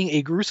with being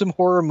a gruesome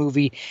horror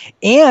movie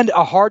and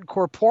a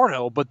hardcore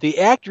porno, but the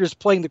actors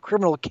playing the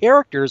criminal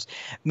characters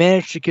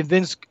managed to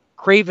convince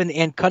Craven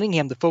and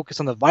Cunningham to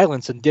focus on the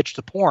violence and ditch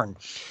the porn.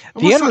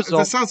 The end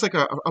result. That sounds like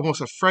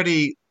almost a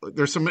Freddy.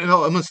 There's some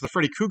elements of the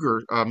Freddy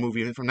Krueger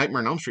movie from Nightmare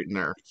on Elm Street in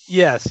there.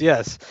 Yes.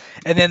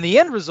 And then the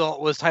end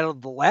result was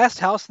titled The Last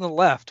House on the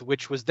Left,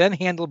 which was then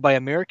handled by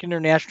American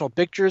International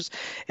Pictures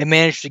and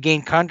managed to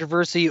gain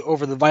controversy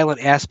over the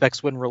violent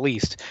aspects when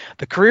released.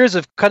 The careers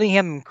of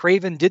Cunningham and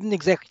Craven didn't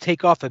exactly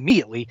take off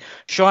immediately.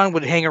 Sean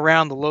would hang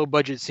around the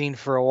low-budget scene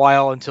for a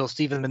while until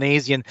Stephen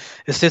Manassian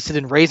assisted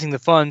in raising the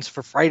funds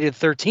for Friday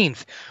the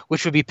 13th,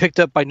 which would be picked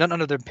up by none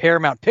other than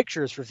Paramount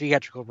Pictures for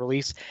theatrical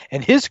release,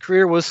 and his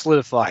career was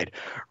solidified.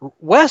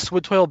 Wes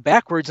would toil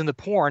backwards into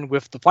porn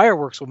with The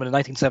Fireworks Woman in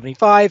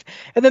 1975,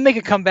 and then make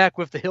a comeback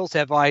with The Hills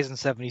Have Eyes in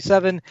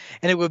 1977,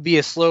 and it would be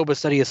a slow but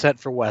steady ascent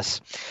for Wes.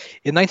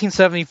 In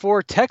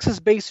 1974,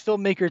 Texas-based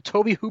filmmaker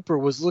Tobe Hooper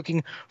was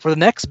looking for the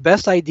next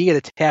best idea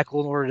to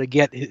tackle in order to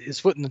get his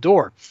foot in the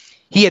door.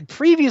 He had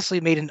previously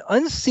made an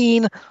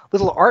unseen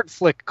little art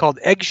flick called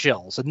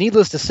Eggshells, and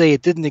needless to say,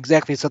 it didn't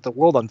exactly set the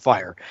world on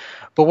fire.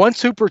 But once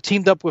Hooper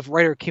teamed up with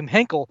writer Kim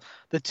Henkel,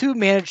 the two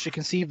managed to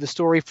conceive the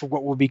story for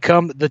what would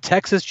become the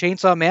Texas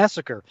Chainsaw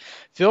Massacre,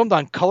 filmed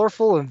on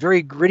colorful and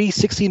very gritty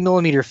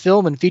 60mm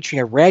film and featuring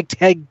a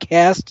ragtag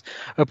cast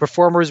of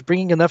performers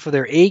bringing enough of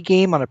their A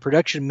game on a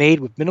production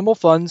made with minimal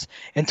funds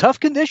and tough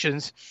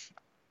conditions.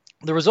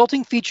 The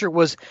resulting feature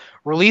was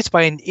released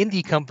by an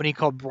indie company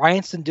called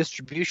Bryanston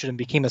Distribution and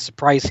became a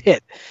surprise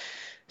hit.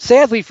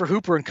 Sadly for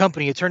Hooper and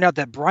company, it turned out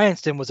that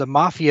Bryanston was a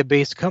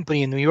mafia-based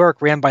company in New York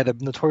ran by the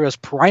notorious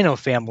Perino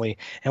family,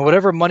 and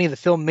whatever money the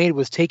film made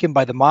was taken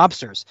by the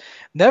mobsters.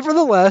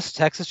 Nevertheless,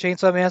 Texas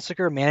Chainsaw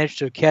Massacre managed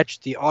to catch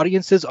the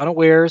audiences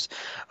unawares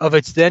of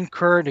its then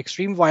current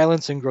extreme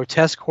violence and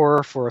grotesque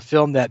horror for a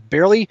film that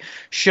barely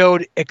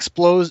showed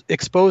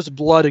exposed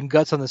blood and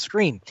guts on the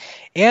screen.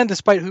 And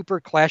despite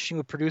Hooper clashing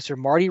with producer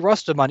Marty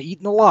Rustum on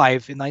Eaten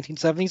Alive in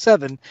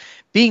 1977,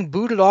 being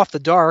booted off the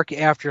dark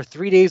after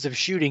 3 days of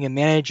shooting and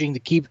managing to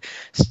keep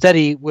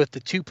steady with the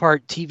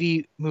 2-part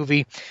TV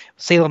movie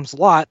Salem's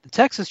Lot, the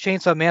Texas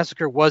Chainsaw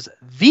Massacre was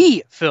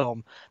the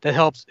film that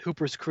helped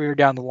Hooper's career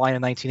down the line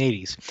in the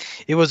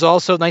 1980s. It was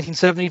also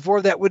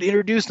 1974 that would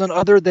introduce none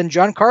other than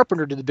John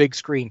Carpenter to the big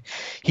screen.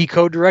 He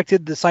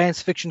co-directed the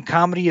science fiction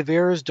comedy of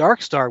errors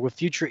Dark Star with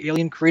future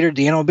Alien creator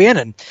Dan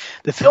O'Bannon.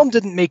 The film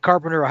didn't make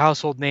Carpenter a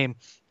household name,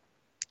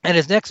 and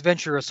his next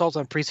venture, Assault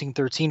on Precinct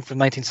 13 from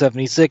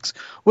 1976,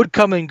 would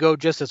come and go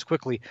just as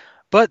quickly.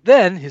 But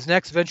then, his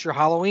next venture,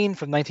 Halloween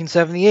from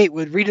 1978,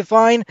 would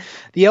redefine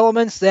the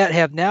elements that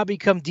have now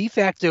become de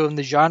facto in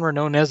the genre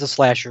known as the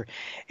slasher.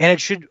 And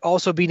it should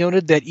also be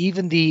noted that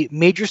even the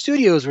major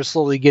studios were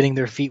slowly getting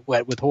their feet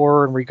wet with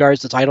horror in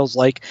regards to titles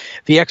like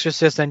The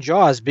Exorcist and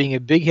Jaws being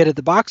a big hit at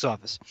the box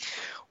office.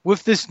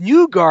 With this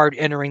new guard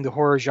entering the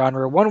horror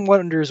genre, one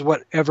wonders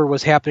whatever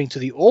was happening to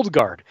the old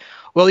guard.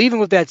 Well, even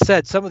with that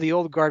said, some of the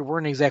old guard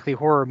weren't exactly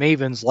horror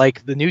mavens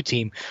like the new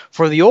team.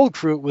 For the old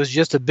crew, it was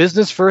just a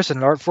business first and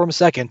an art form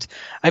second.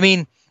 I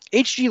mean,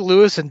 H.G.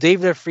 Lewis and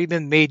David F.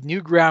 Friedman made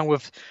new ground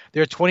with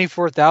their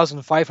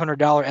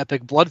 $24,500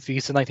 epic Blood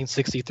Feast in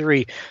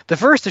 1963, the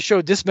first to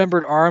show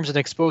dismembered arms and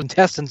exposed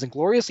intestines in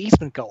glorious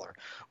Eastman color,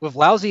 with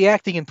lousy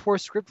acting and poor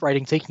script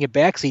writing taking a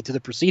backseat to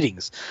the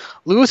proceedings.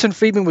 Lewis and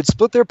Friedman would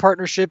split their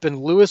partnership,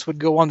 and Lewis would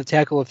go on to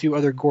tackle a few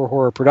other gore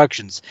horror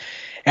productions.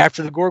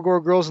 After the Gore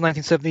Girls in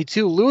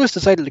 1972, Lewis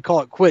decided to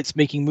call it quits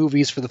making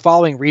movies for the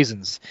following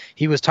reasons.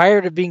 He was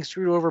tired of being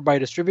screwed over by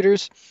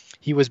distributors,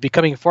 he was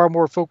becoming far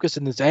more focused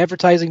in his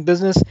advertising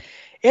business,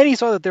 and he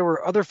saw that there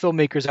were other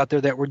filmmakers out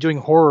there that were doing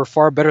horror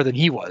far better than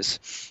he was.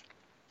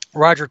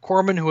 Roger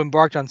Corman, who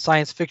embarked on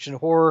science fiction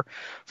horror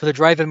for the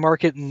drive-in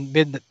market in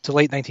mid to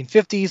late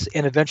 1950s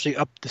and eventually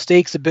upped the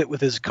stakes a bit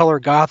with his color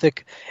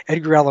gothic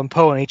Edgar Allan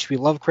Poe and H.P.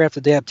 Lovecraft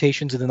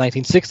adaptations in the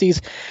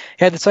 1960s,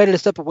 had decided to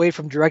step away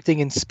from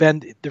directing and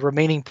spend the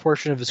remaining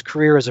portion of his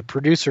career as a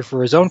producer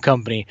for his own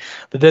company,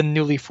 the then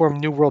newly formed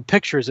New World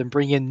Pictures, and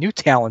bring in new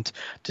talent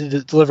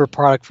to deliver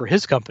product for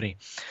his company.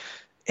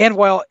 And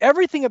while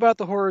everything about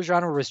the horror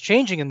genre was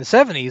changing in the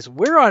 70s,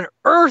 where on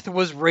earth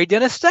was Ray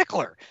Dennis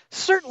Steckler?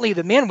 Certainly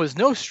the man was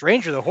no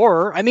stranger to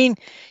horror. I mean,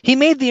 he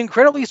made the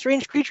incredibly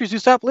strange creatures who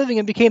stopped living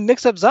and became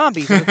mixed-up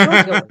zombies and the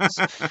thrill killers.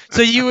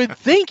 So you would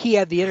think he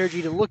had the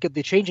energy to look at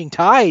the changing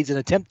tides and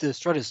attempt to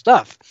strut his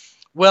stuff.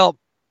 Well,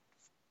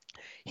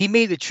 he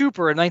made The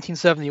Trooper in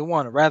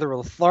 1971, a rather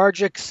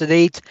lethargic,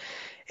 sedate,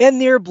 and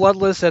near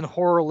bloodless and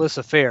horrorless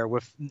affair,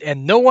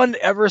 and no one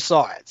ever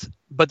saw it.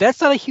 But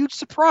that's not a huge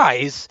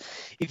surprise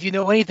if you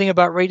know anything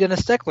about Ray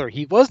Dennis Steckler.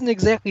 He wasn't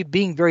exactly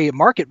being very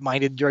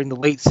market-minded during the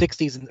late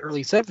 60s and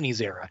early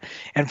 70s era.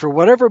 And for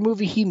whatever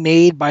movie he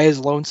made by his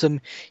lonesome,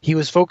 he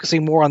was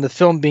focusing more on the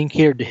film being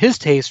catered to his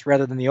taste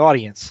rather than the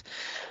audience.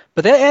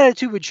 But that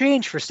attitude would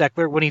change for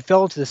Steckler when he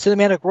fell into the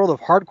cinematic world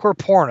of hardcore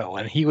porno,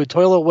 and he would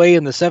toil away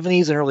in the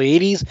 70s and early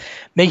 80s,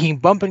 making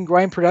bump and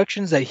grind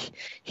productions that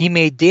he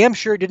made damn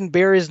sure didn't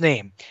bear his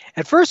name.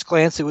 At first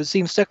glance, it would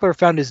seem Steckler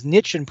found his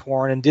niche in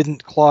porn and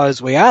didn't claw his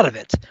way out of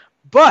it.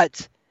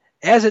 But,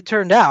 as it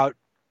turned out,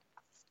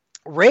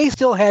 Ray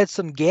still had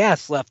some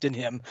gas left in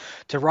him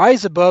to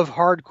rise above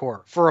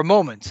hardcore for a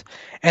moment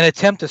and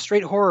attempt a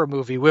straight horror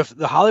movie with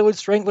The Hollywood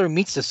Strangler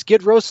Meets the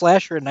Skid Row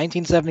Slasher in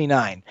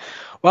 1979.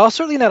 While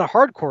certainly not a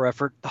hardcore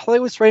effort, The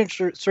Hollywood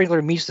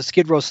Strangler Meets the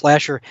Skid Row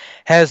Slasher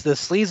has the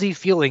sleazy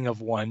feeling of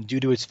one due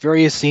to its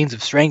various scenes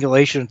of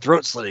strangulation and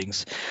throat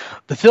slittings.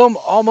 The film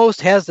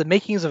almost has the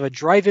makings of a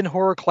drive-in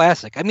horror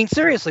classic. I mean,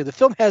 seriously, the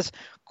film has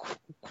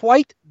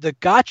quite the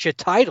gotcha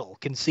title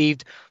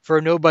conceived for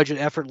a no-budget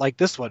effort like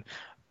this one.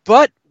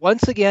 But,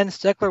 once again,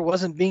 Steckler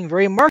wasn't being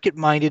very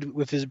market-minded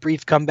with his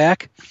brief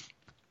comeback.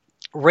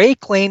 Ray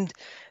claimed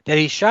that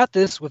he shot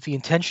this with the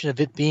intention of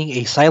it being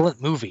a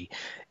silent movie.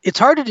 It's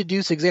hard to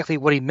deduce exactly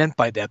what he meant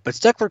by that, but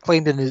Steckler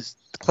claimed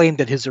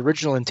that his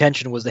original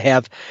intention was to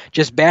have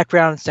just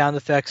background sound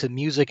effects and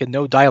music and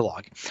no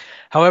dialogue.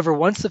 However,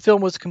 once the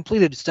film was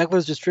completed,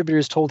 Steckler's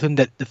distributors told him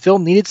that the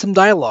film needed some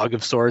dialogue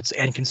of sorts,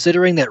 and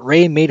considering that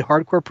Ray made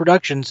hardcore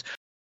productions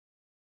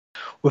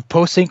with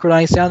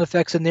post-synchronized sound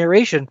effects and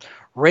narration,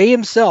 Ray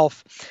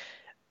himself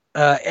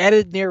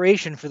added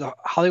narration for the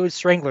Hollywood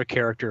Strangler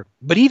character.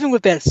 But even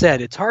with that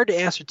said, it's hard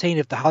to ascertain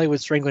if the Hollywood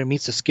Strangler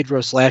Meets the Skid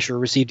Row Slasher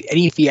received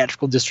any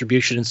theatrical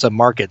distribution in some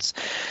markets.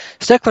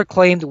 Steckler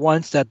claimed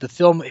once when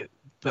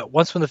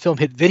the film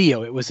hit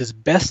video, it was his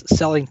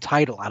best-selling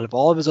title out of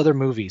all of his other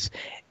movies.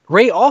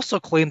 Ray also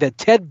claimed that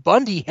Ted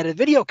Bundy had a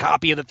video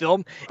copy of the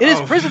film in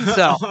his prison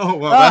cell. Oh,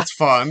 well, that's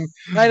fun.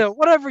 I know.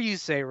 Whatever you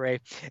say,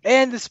 Ray.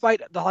 And despite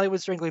The Hollywood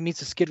Strangler Meets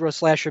the Skid Row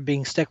Slasher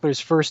being Steckler's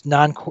first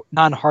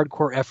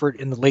non-hardcore effort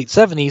in the late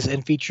 70s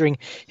and featuring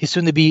his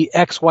soon-to-be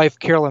ex-wife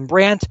Carolyn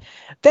Brandt,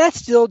 that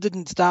still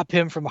didn't stop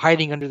him from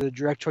hiding under the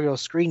directorial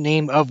screen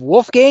name of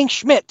Wolfgang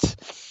Schmidt.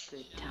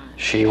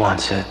 She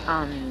wants it.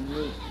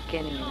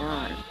 Getting it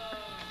on.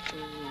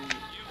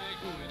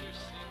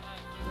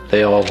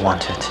 They all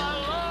want it.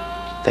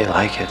 They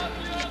like it.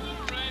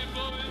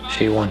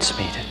 She wants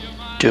me to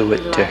do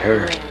it to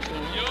her.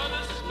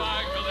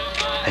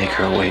 Make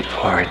her wait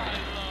for it.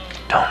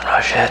 Don't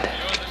rush it.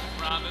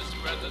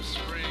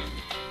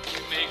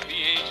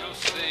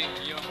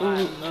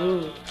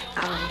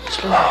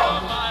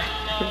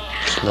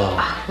 Slow.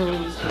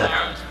 Let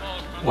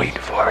her wait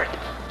for it.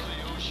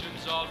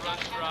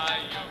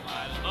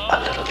 A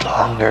little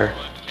longer.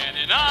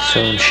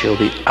 Soon she'll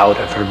be out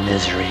of her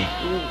misery.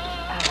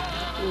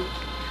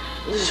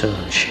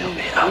 Soon she'll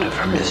be out of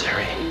her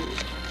misery.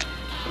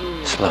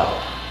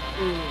 Slow.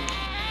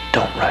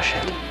 Don't rush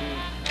it.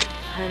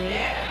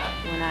 Yeah.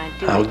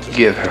 I'll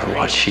give her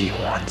what she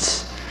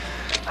wants.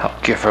 I'll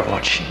give her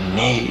what she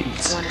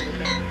needs. What are you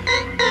doing?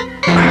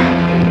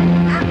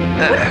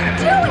 Let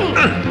go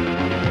of me!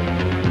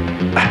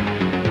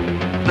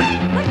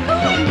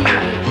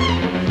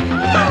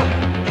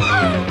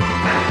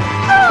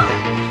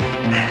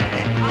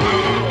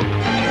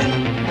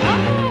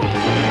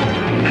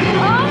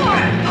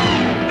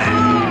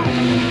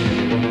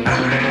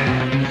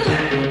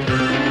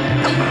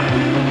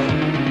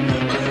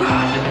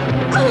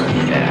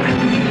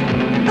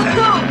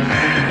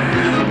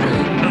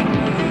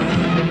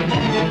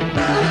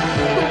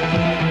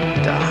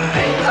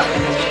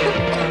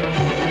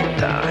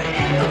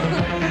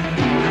 Die.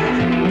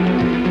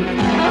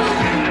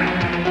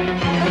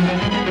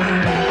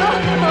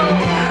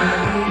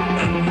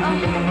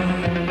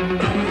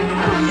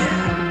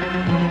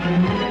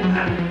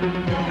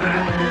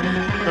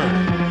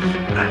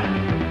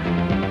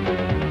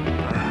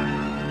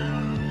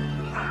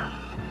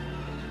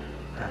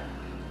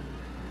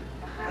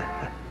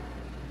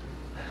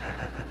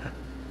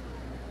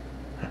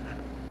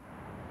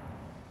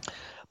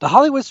 The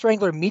Hollywood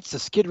Strangler meets the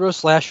Skid Row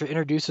slasher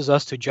introduces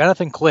us to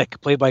Jonathan Click,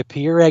 played by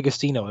Pierre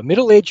Agostino, a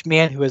middle-aged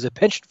man who has a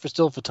penchant for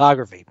still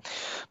photography.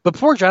 But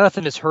poor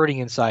Jonathan is hurting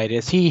inside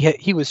as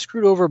he was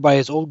screwed over by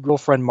his old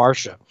girlfriend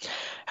Marcia.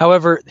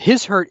 However,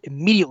 his hurt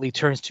immediately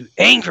turns to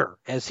anger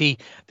as he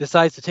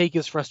decides to take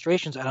his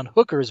frustrations out on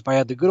hookers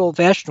via the good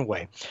old-fashioned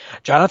way.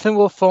 Jonathan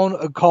will phone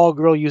a call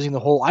girl using the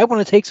whole "I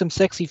want to take some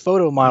sexy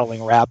photo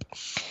modeling" rap.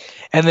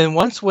 And then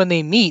when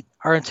they meet,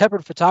 our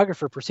intrepid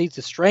photographer proceeds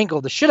to strangle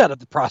the shit out of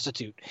the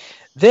prostitute.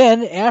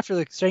 Then, after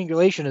the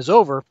strangulation is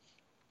over,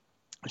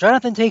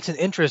 Jonathan takes an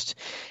interest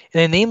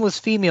in a nameless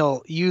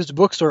female used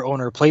bookstore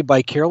owner played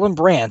by Carolyn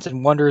Brandt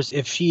and wonders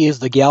if she is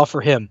the gal for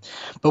him.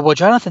 But what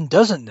Jonathan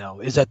doesn't know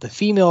is that the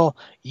female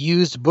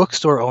used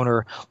bookstore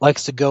owner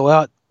likes to go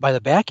out by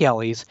the back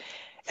alleys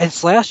and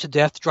slash to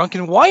death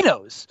drunken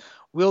winos.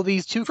 Will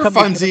these two For come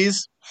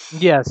funsies.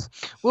 Yes.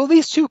 Will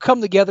these two come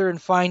together and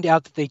find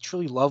out that they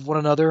truly love one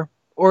another?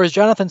 Or is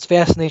Jonathan's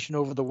fascination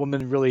over the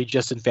woman really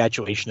just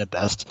infatuation at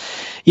best?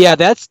 Yeah,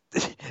 that's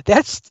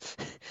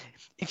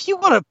if you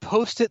want a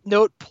post-it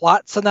note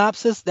plot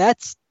synopsis,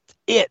 that's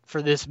it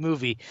for this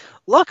movie.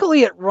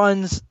 Luckily, it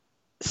runs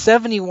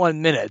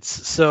 71 minutes,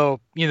 so,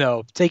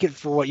 take it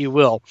for what you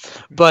will.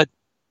 But,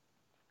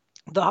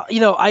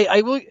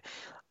 I will,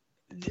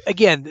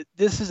 again,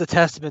 this is a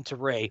testament to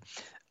Ray.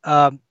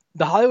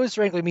 The Hollywood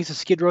Strangler meets a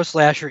Skid Row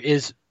slasher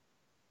is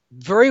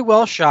very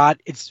well shot.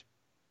 It's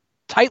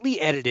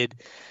tightly edited,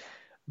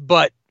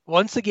 but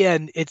once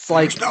again, it's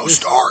like There's no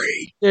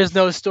story. There's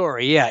no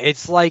story. Yeah,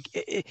 it's like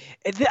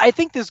I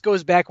think this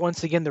goes back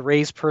once again to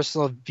Ray's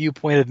personal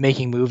viewpoint of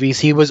making movies.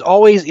 He was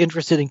always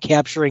interested in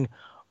capturing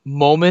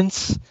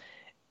moments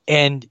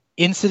and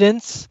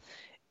incidents,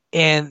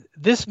 and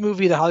this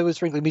movie, The Hollywood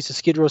Strangler meets a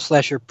Skid Row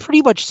slasher,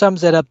 pretty much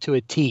sums that up to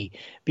a T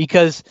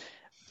because.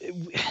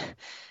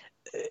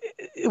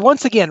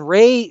 Once again,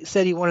 Ray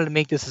said he wanted to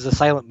make this as a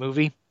silent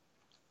movie,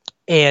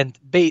 and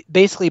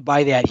basically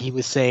by that he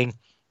was saying,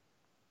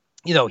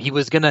 he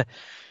was gonna,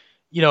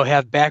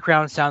 have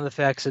background sound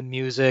effects and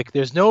music.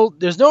 There's no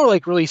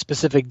like really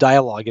specific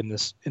dialogue in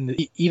this,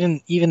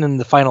 even in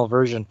the final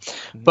version,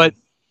 but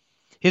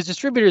his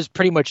distributors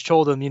pretty much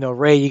told him,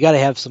 Ray, you got to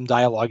have some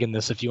dialogue in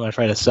this if you want to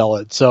try to sell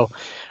it. So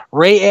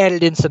Ray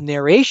added in some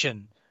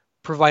narration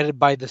provided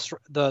by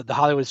the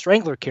Hollywood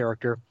Strangler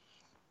character,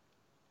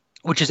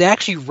 which is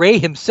actually Ray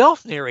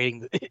himself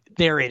narrating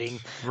the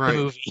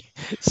movie.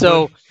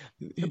 So,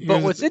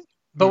 but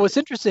what's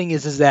interesting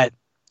is that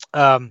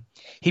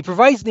he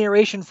provides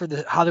narration for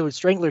the Hollywood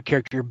Strangler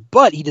character,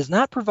 but he does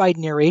not provide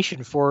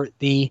narration for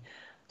the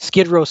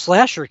Skid Row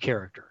slasher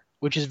character,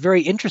 which is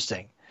very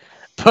interesting.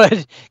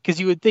 But because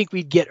you would think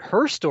we'd get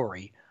her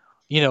story,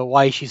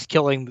 why she's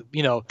killing,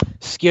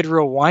 Skid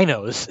Row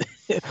winos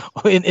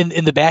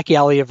in the back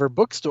alley of her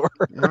bookstore.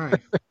 Right.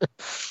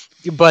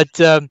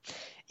 But.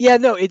 Yeah,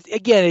 no,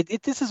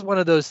 this is one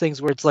of those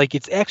things where it's like,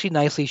 it's actually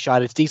nicely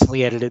shot. It's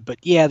decently edited, but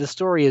yeah, the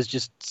story is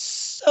just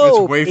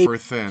so... It's wafer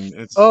thin.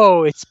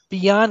 It's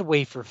beyond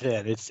wafer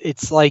thin.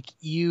 It's like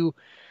you...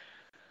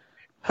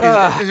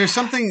 Is there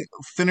something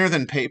thinner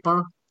than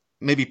paper?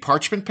 Maybe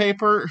parchment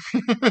paper?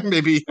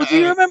 Maybe... Well, do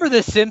you remember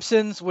The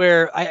Simpsons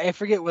where, I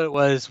forget what it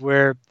was,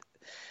 where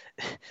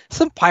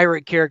some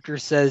pirate character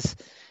says,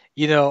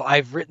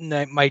 I've written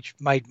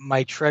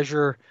my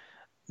treasure...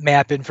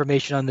 map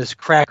information on this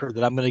cracker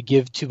that I'm going to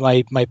give to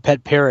my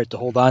pet parrot to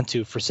hold on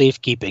to for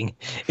safekeeping.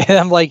 And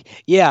I'm like,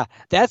 yeah,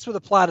 that's where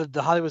the plot of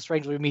The Hollywood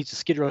Strangler meets a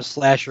Skid Row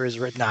slasher is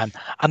written on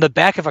the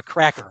back of a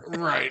cracker.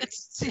 Right.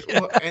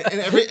 Well,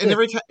 and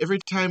every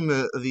time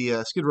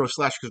the Skid Row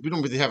slasher, because we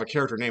don't really have a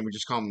character name, we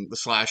just call him the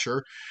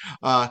slasher.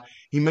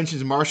 He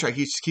mentions Marcia.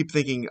 He just keep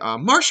thinking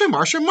Marcia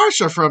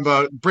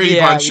from Brady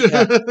Bunch.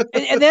 Yeah.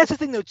 and that's the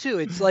thing though too.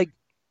 It's like,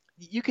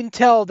 you can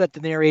tell that the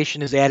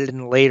narration is added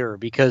in later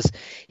because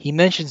he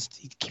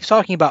keeps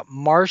talking about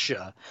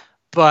Marcia,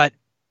 but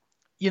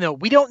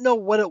we don't know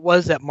what it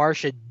was that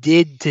Marcia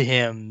did to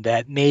him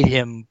that made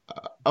him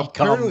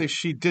apparently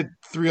she did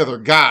 3 other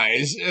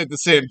guys at the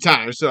same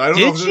time. So I don't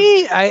know. Did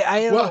she?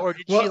 I don't know. Or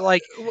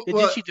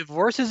did she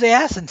divorce his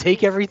ass and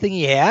take everything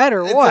he had,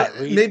 or what?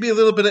 Maybe a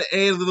little bit of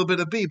A, a little bit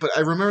of B. But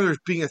I remember there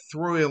being a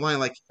throwaway line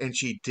like, and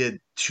she did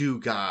 2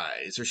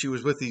 guys, or she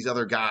was with these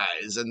other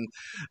guys, and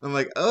I'm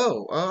like,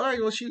 oh, all right.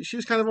 Well, she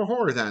was kind of a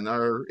whore then,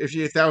 or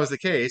if that was the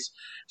case,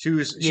 she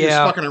was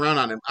fucking around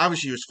on him.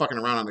 Obviously, she was fucking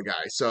around on the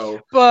guy. So,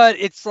 but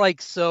it's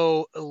like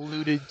so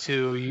alluded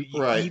to,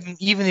 right?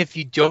 Even if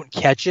you don't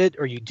catch it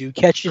or you do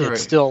catch it,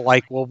 it's still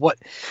like, well,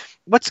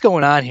 what's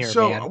going on here,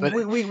 so man? But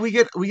we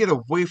get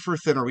a wafer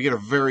thin, or we get a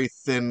very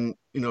thin,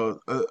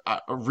 a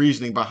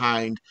reasoning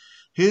behind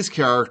his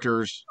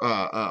character's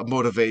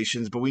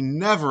motivations, but we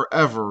never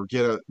ever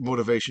get a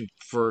motivation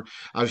for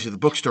obviously the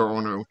bookstore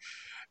owner.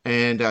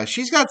 And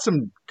she's got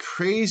some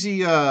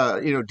crazy,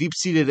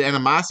 deep-seated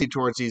animosity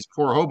towards these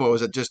poor hobos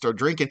that just are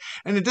drinking.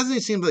 And it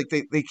doesn't seem like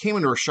they came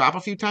into her shop a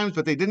few times,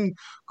 but they didn't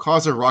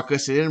cause a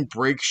ruckus. They didn't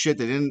break shit.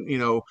 They didn't,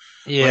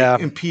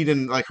 like, impede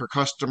in like her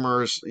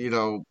customers,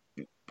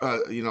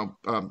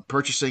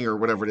 purchasing or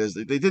whatever it is.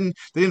 They didn't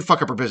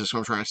fuck up her business. What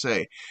I'm trying to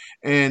say,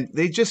 and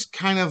they just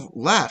kind of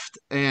left.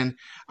 And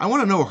I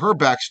want to know her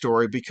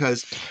backstory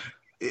because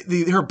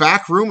her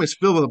back room is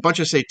filled with a bunch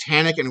of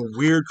satanic and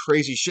weird,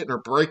 crazy shit in her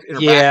back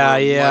room.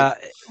 Yeah.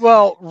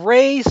 Well,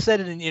 Ray said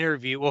in an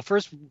interview. Well,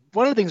 first,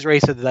 one of the things Ray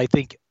said that I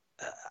think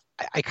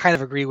I kind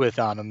of agree with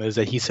on him is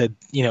that he said,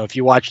 if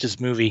you watch this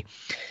movie,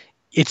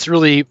 it's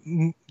really,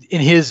 in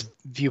his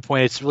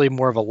viewpoint, it's really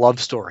more of a love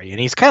story, and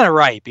he's kind of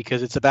right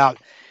because it's about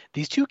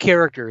these two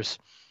characters,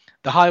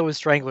 the Hollywood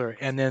Strangler,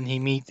 and then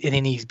he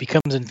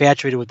becomes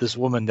infatuated with this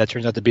woman that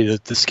turns out to be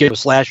the scarecrow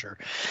slasher,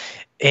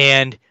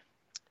 and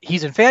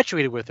he's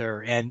infatuated with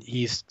her, and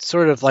he's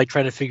sort of like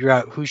trying to figure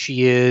out who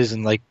she is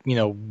and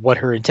what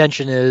her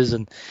intention is,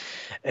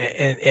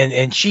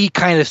 and she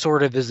kind of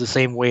sort of is the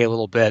same way a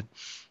little bit.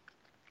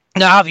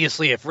 Now,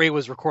 obviously, if Ray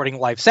was recording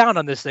live sound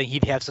on this thing,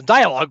 he'd have some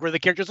dialogue where the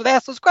characters would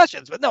ask those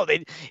questions, but no,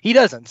 he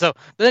doesn't. So,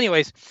 but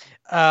anyways,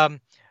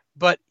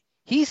 but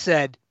he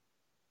said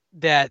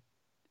that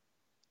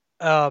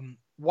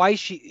why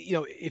she,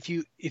 if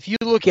you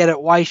look at it,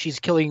 why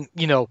she's killing,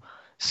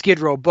 Skid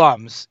Row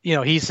bums,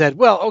 he said,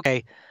 well,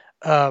 okay,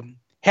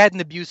 had an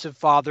abusive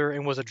father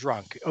and was a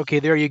drunk. Okay,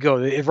 there you go.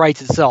 It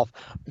writes itself.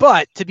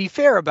 But to be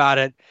fair about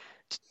it,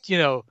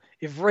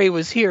 if Ray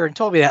was here and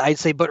told me that, I'd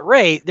say, but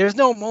Ray, there's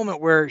no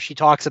moment where she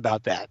talks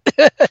about that.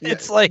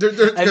 It's like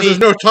there's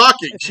no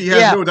talking. She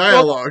has no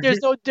dialogue.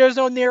 Well, there's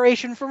no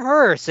narration from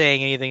her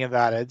saying anything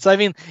about it. So I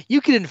mean,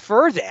 you can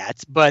infer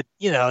that, but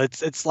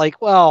it's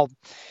like, well,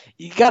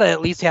 you got to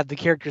at least have the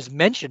characters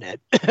mention it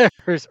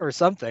or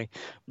something.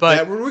 But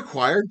that would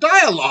require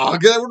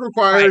dialogue. That would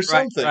require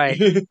something.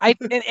 Right.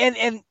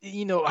 And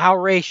how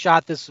Ray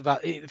shot this.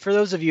 For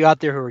those of you out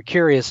there who are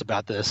curious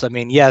about this, I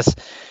mean, yes,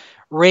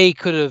 Ray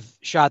could have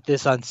shot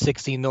this on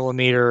 16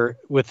 millimeter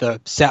with a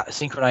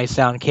synchronized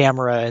sound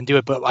camera and do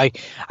it, but I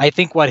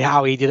think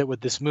how he did it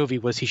with this movie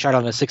was he shot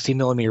on a 16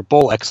 millimeter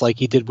Bolex like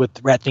he did with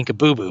Rat Think a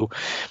Boo Boo.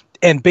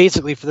 And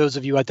basically, for those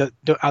of you out there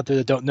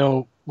that don't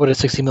know what a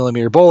 60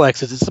 millimeter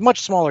Bolex is, it's a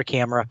much smaller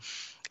camera.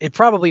 It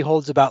probably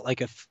holds about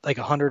like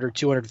 100 or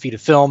 200 feet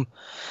of film,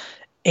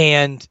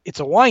 and it's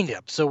a wind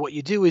up. So what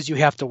you do is you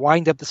have to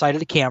wind up the side of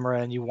the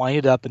camera, and you wind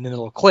it up, and then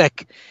it'll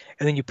click,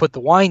 and then you put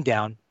the wind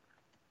down.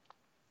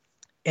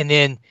 And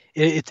then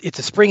it's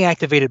a spring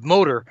activated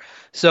motor,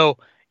 so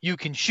you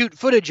can shoot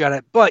footage on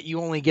it, but you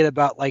only get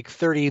about like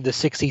 30 to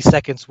 60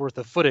 seconds worth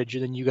of footage,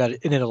 and then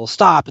then it'll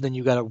stop, and then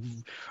you got to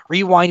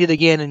rewind it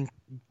again, and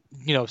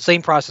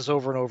same process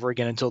over and over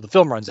again until the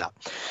film runs out.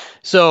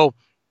 So,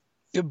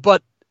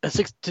 but a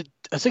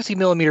 60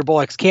 millimeter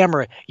Bolex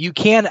camera, you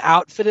can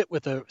outfit it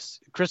with a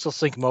crystal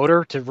sync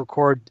motor to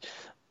record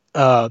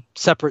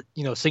separate,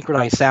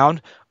 synchronized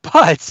sound.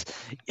 But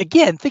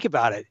again, think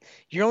about it.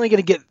 You're only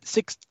going to get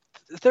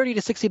 30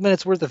 to 60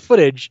 minutes worth of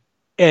footage,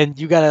 and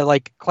you got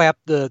to clap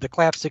the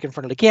clap stick in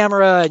front of the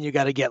camera, and you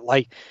got to get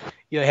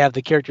have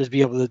the characters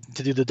be able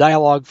to do the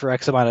dialogue for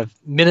X amount of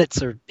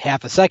minutes or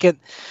half a second.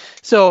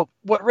 So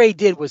what Ray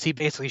did was he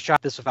basically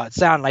shot this without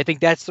sound, and I think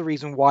that's the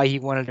reason why he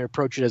wanted to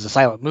approach it as a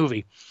silent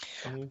movie.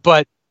 Mm-hmm.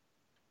 But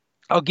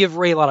I'll give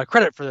Ray a lot of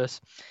credit for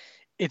this.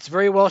 It's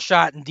very well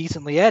shot and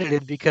decently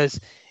edited, because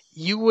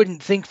you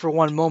wouldn't think for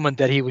one moment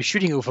that he was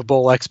shooting with a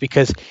Bolex,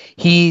 because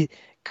he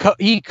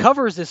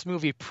covers this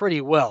movie pretty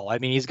well. I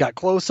mean, he's got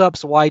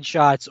close-ups, wide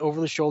shots,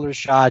 over-the-shoulder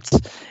shots,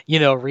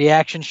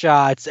 reaction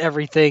shots,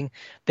 everything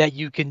that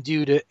you can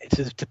do to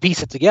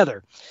piece it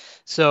together.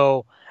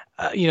 So,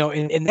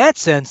 in that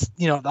sense,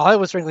 the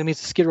Hollywood Strangler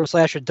meets the Skid Row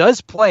Slasher does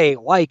play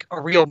like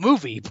a real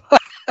movie,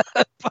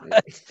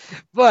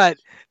 but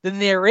the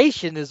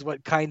narration is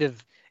what kind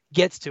of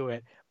gets to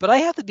it. But I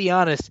have to be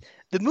honest,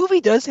 the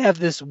movie does have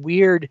this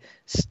weird,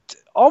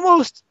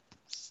 almost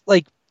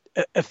like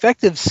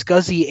effective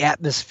scuzzy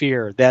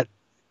atmosphere that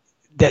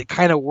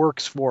kind of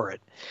works for it,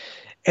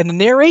 and the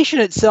narration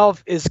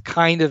itself is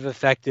kind of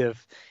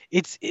effective.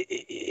 It's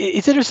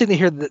interesting to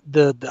hear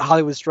the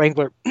Hollywood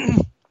Strangler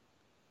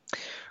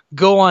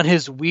go on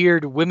his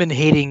weird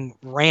women-hating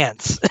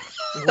rants.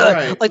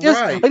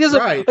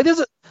 There's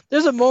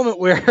a moment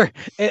where,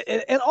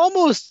 and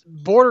almost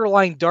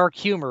borderline dark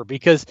humor,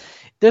 because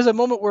there's a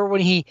moment where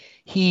when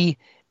he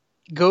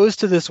goes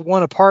to this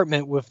one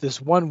apartment with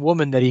this one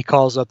woman that he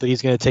calls up that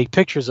he's going to take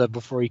pictures of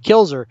before he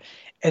kills her.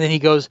 And then he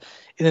goes,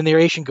 and the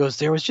narration goes,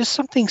 there was just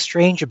something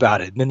strange about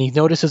it. And then he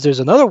notices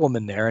there's another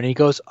woman there, and he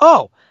goes,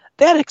 oh,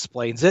 that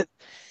explains it.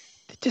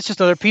 It's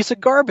just another piece of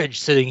garbage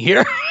sitting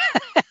here.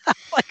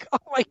 Like, oh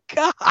my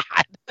God.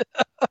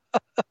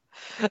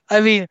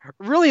 I mean,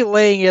 really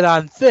laying it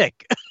on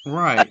thick.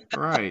 Right.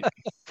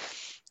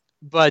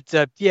 But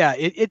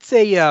it's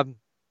a,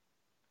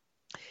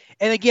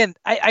 and again,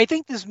 I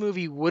think this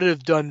movie would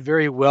have done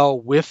very well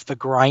with the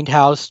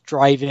Grindhouse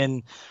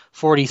drive-in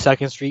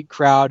 42nd Street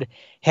crowd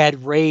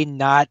had Ray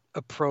not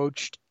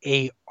approached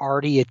a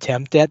arty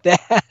attempt at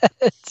that.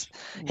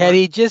 Had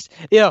he just,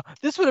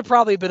 this would have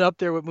probably been up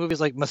there with movies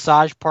like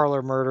Massage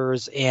Parlor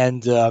Murders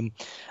and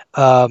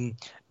Mardi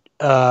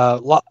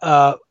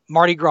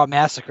Gras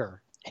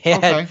Massacre.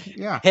 had Okay,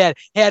 yeah.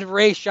 had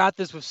Ray shot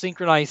this with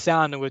synchronized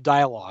sound and with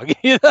dialogue.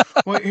 You know?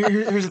 Well,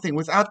 here's the thing: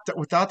 without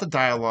the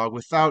dialogue,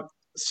 without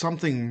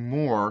something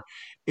more,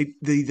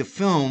 the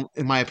film,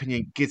 in my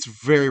opinion, gets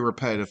very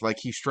repetitive. Like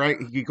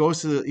he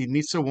goes he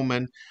meets a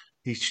woman,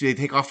 they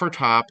take off her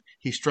top,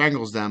 he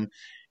strangles them.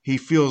 He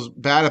feels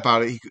bad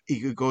about it.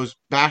 He goes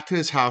back to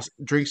his house,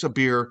 drinks a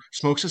beer,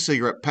 smokes a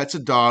cigarette, pets a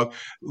dog,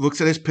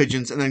 looks at his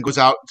pigeons, and then goes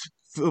out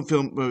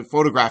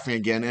photographing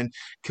again and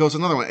kills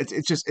another one.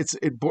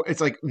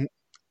 It's like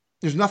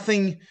there's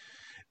nothing.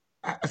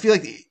 I feel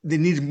like there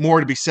needs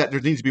more to be said. There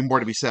needs to be more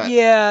to be said.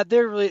 Yeah,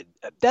 they're really.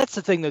 That's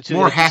the thing, though. Too.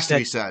 More has to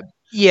be said.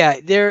 Yeah,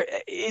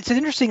 it's an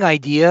interesting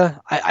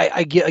idea.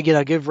 I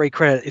give Ray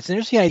credit. It's an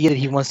interesting idea that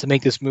he wanted to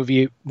make this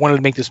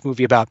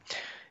movie about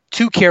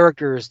two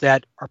characters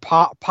that are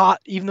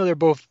even though they're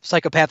both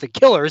psychopathic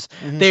killers,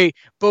 Mhm. they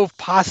both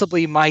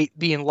possibly might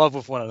be in love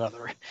with one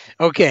another.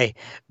 Okay,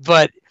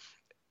 but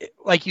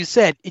like you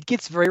said, it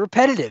gets very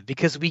repetitive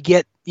because we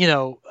get,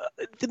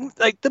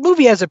 the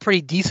movie has a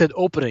pretty decent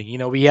opening.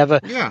 We have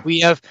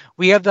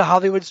the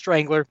Hollywood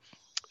Strangler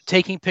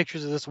taking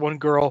pictures of this one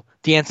girl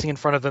dancing in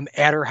front of him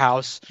at her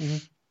house,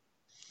 Mhm.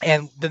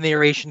 and the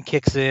narration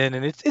kicks in,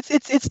 and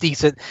it's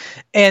decent,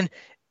 and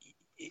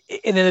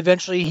then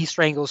eventually he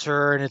strangles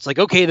her, and it's like,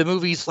 okay, the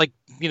movie's like,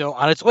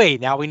 on its way.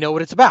 Now we know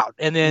what it's about,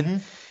 and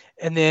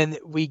then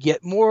we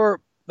get more.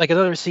 Like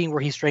another scene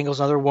where he strangles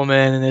another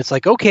woman, and it's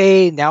like,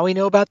 okay, now we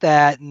know about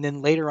that. And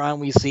then later on,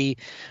 we see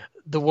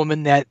the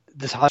woman that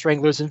this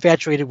strangler is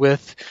infatuated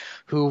with,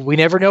 who we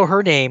never know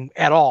her name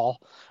at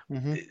all.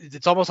 Mhm.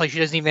 It's almost like she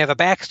doesn't even have a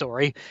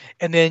backstory.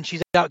 And then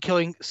she's out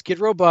killing Skid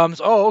Row bums.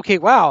 Oh, okay,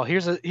 wow,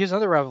 here's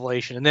another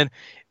revelation. And then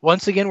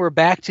once again, we're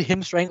back to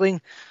him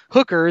strangling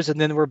hookers, and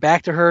then we're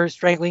back to her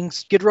strangling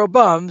Skid Row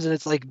bums, and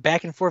it's like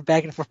back and forth,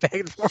 back and forth, back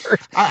and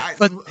forth.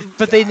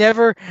 But they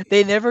never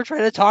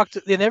try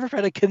to they never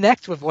try to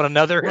connect with one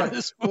another in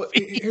this movie. Well,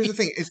 here's the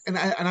thing, and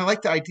I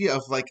like the idea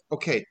of like,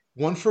 okay,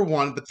 one for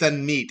one, but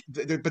then meat.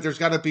 But there's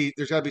got to be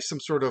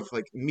some sort of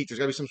like meat. There's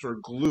got to be some sort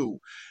of glue.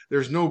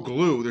 There's no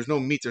glue. There's no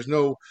meat. There's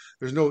no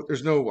Well,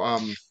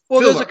 filler.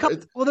 there's a couple.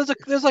 Well,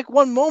 there's like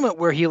one moment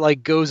where he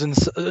like goes in.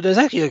 There's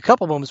actually a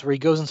couple moments where he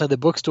goes inside the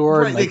bookstore.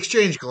 Right, and they like,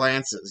 exchange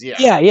glances.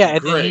 Yeah, yeah,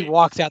 and then great. he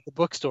walks out the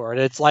bookstore, and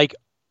it's like,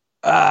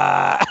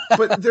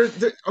 But they're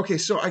okay.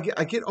 So I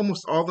get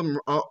almost all them.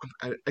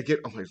 I get.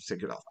 Oh, I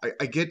take it off.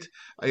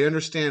 I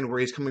understand where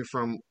he's coming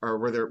from, or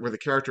where the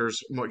characters,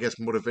 I guess,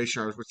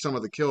 motivation are with some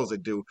of the kills they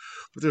do.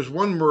 But there's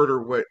one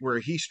murder where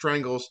he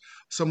strangles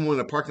someone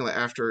in a parking lot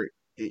after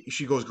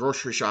she goes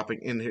grocery shopping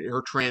in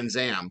her Trans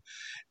Am,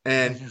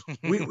 and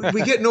we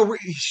get no.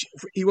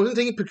 He wasn't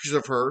taking pictures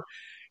of her.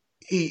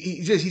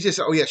 He just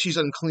oh yeah, she's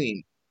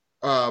unclean.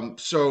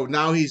 So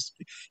now he's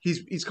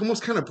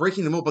almost kind of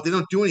breaking the mold, but they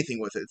don't do anything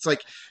with it. It's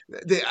like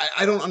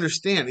I don't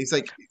understand. He's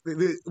like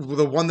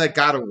the one that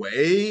got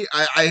away.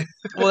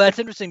 Well, that's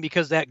interesting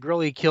because that girl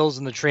he kills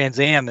in the Trans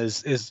Am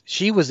is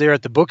she was there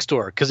at the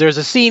bookstore, because there's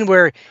a scene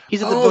where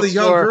he's at the bookstore.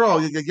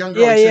 The young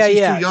girl. Yeah. She's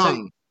too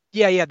young.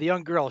 So, the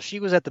young girl.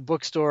 She was at the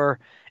bookstore,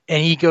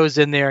 and he goes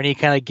in there and he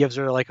kind of gives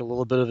her like a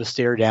little bit of a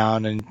stare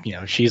down, and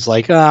she's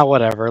like,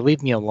 whatever,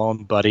 leave me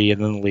alone, buddy,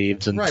 and then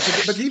leaves. And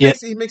right, but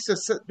he makes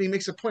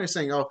a point of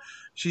saying, oh,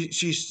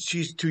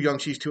 she's too young,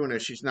 she's too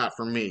innocent, she's not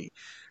for me.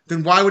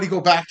 Then why would he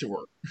go back to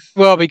her?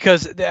 Well,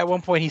 because at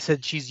one point he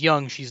said, she's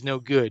young, she's no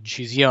good,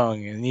 she's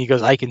young. And he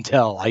goes, I can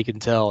tell,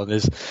 in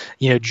this,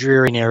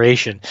 dreary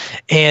narration.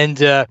 And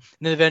then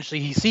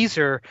eventually he sees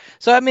her.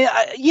 So, I mean,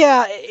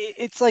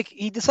 it's like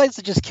he decides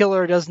to just kill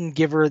her, doesn't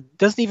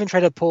even try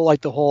to pull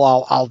like the whole,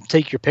 I'll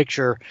take your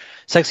picture,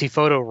 sexy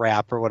photo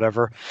rap or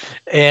whatever.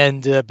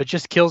 And, but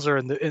just kills her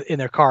in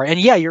their car. And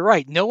yeah, you're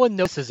right. No one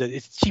notices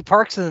it. She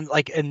parks in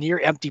like a near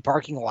empty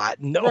parking lot.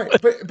 Right,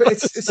 but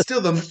it's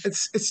still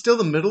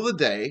the middle of the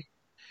day.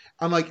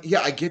 I'm like, yeah,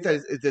 I get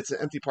that it's an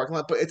empty parking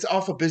lot, but it's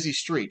off a busy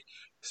street.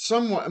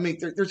 Somewhat, I mean,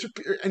 there's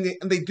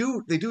they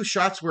do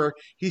shots where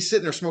he's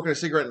sitting there smoking a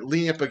cigarette and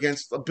leaning up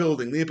against a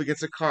building, leaning up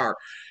against a car.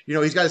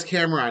 He's got his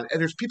camera on,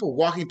 and there's people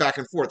walking back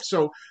and forth.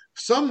 So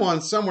someone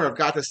somewhere has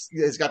got to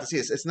see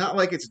this. It's not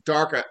like it's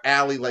dark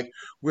alley like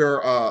where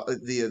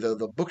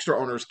the bookstore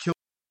owners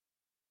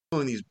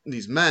killing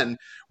these men,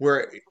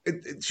 where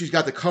she's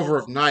got the cover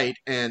of night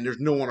and there's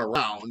no one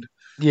around.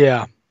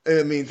 Yeah.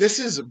 I mean, this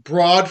is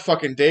broad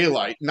fucking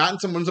daylight, not in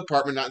someone's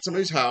apartment, not in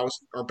somebody's house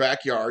or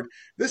backyard.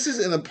 This is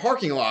in a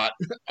parking lot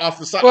off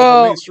the side of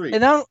the main street.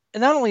 And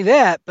not only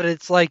that, but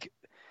it's like,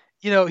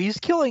 he's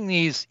killing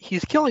these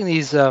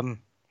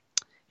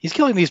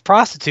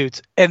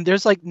prostitutes, and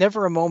there's like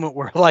never a moment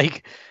where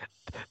like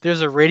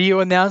there's a radio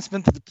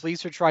announcement that the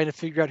police are trying to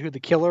figure out who the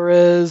killer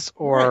is,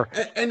 or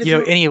right. and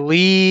any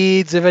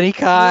leads of any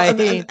kind.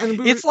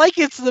 And it's like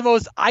it's the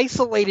most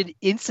isolated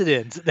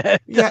incident.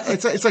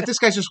 It's like this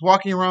guy's just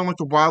walking around with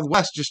the Wild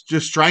West,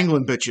 just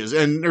strangling bitches,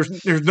 and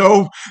there's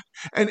no.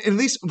 And at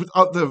least with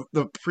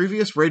the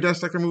previous Ray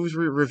Dennis Steckler movies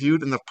we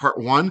reviewed in the part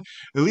one,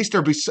 at least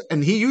there'll be,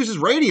 and he uses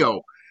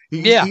radio.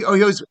 He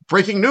was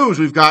breaking news.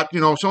 We've got,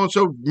 so and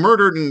so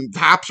murdered, and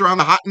cops are on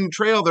the hot end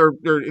trail.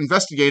 They're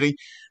investigating.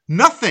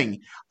 Nothing.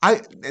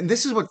 And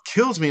this is what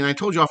kills me. And I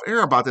told you off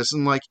air about this.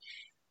 And like,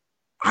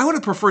 I would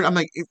have preferred. I'm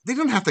like, they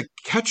don't have to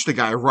catch the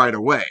guy right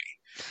away.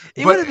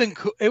 It would have been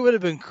cool. It would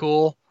have been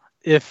cool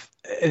if.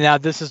 Now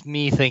this is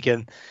me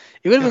thinking.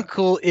 It would have been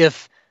cool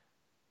if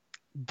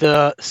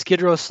the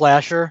Skid Row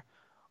slasher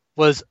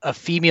was a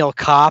female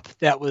cop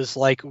that was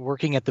like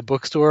working at the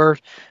bookstore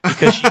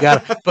because she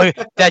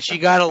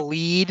got a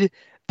lead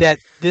that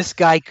this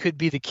guy could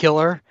be the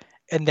killer,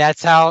 and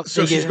that's how.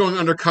 So she's going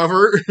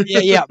undercover.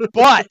 Yeah.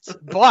 But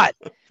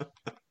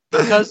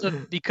because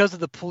of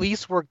the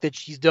police work that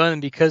she's done,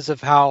 and because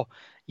of how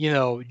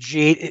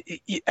Jade.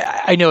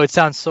 I know it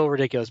sounds so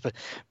ridiculous, but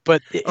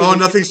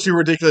nothing's too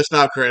ridiculous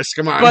now, Chris.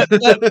 Come on.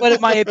 But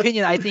in my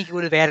opinion, I think it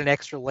would have added an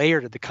extra layer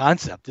to the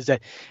concept. Is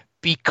that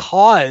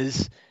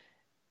because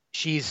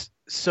she's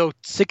so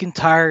sick and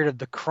tired of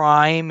the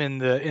crime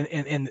and all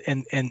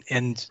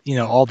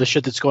the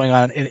shit that's going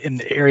on in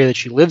the area that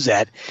she lives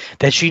at,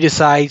 that she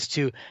decides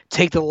to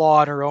take the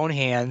law in her own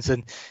hands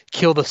and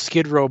kill the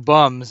Skid Row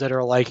bums that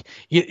are like,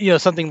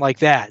 something like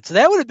that. So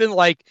that would have been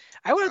like,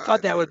 I would have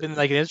thought that would have been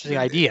like an interesting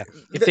idea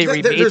if they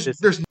remade this.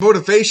 There's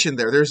motivation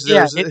there.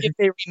 If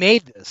they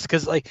remade this,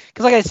 because like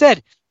I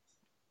said.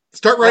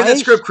 Start writing that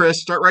script,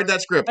 Chris. Start writing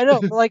that script. I know.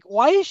 Like,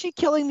 why is she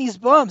killing these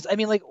bums? I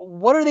mean, like,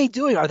 what are they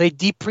doing? Are they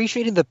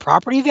depreciating the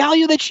property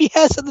value that she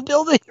has in the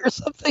building or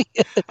something?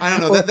 I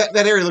don't know.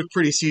 That area looked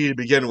pretty seedy to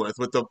begin with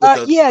the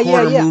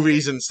porno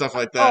movies and stuff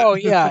like that. Oh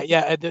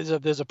yeah.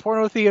 There's a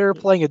porno theater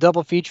playing a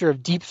double feature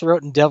of Deep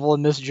Throat and Devil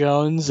and Miss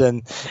Jones,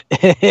 and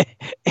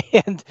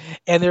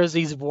there's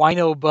these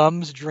wino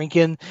bums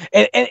drinking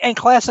and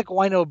classic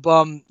wino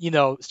bum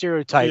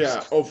stereotypes.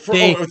 Yeah.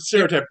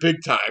 Stereotype big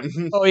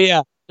time. Oh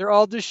yeah. They're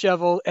all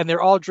disheveled, and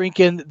they're all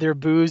drinking their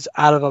booze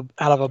out of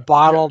a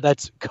bottle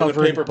that's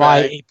covered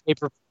by a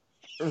paper.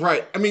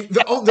 Right. I mean,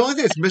 the only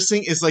thing that's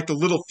missing is like the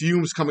little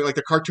fumes coming, like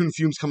the cartoon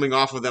fumes coming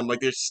off of them, like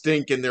they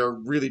stink and they're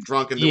really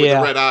drunk and with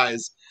the red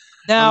eyes.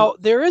 Now,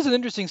 there is an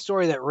interesting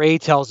story that Ray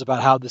tells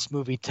about how this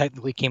movie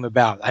technically came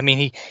about. I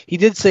mean, he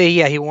did say,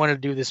 he wanted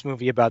to do this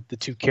movie about the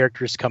two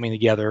characters coming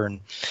together,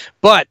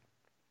 but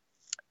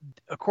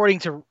according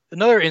to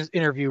another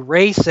interview,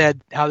 Ray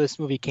said how this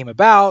movie came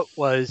about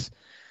was.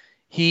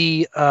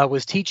 He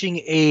was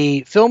teaching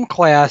a film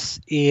class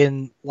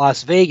in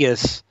Las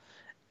Vegas,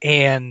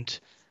 and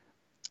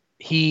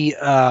he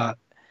told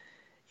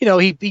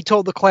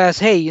the class,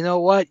 "Hey, you know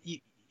what?"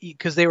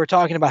 Because they were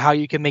talking about how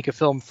you can make a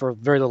film for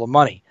very little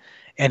money,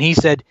 and he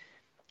said,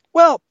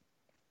 "Well,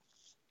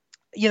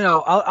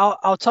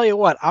 I'll tell you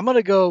what. I'm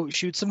gonna go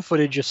shoot some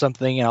footage of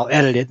something, and I'll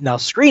edit it, and I'll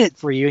screen it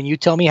for you, and you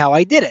tell me how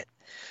I did it."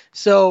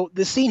 So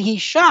the scene he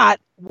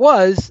shot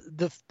was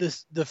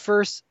the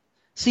first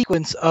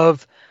sequence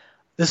of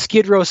the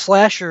Skid Row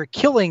slasher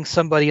killing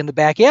somebody in the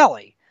back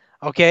alley.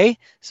 Okay,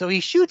 so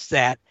he shoots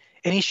that,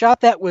 and he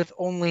shot that with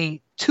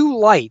only 2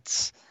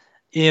 lights,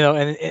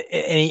 and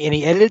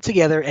he edited it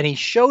together, and he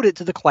showed it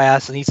to the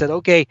class, and he said,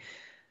 "Okay,"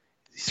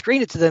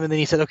 screened it to them, and then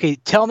he said, "Okay,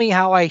 tell me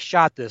how I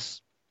shot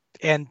this,"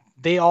 and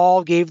they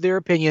all gave their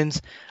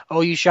opinions. Oh,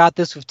 you shot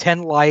this with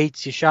 10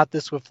 lights. You shot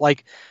this with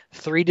like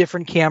 3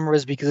 different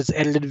cameras because it's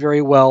edited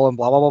very well, and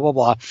blah blah blah blah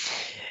blah.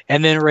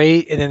 And then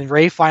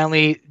Ray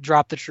finally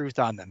dropped the truth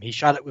on them. He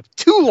shot it with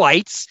 2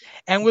 lights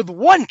and with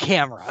 1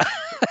 camera.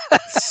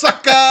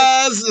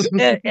 Suckers!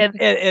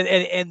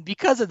 and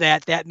because of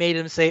that made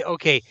him say,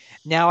 "Okay,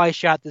 now I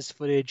shot this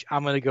footage.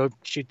 I'm going to go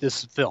shoot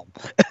this film."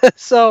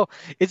 So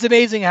it's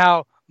amazing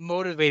how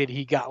motivated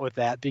he got with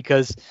that,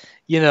 because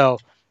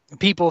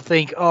people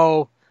think,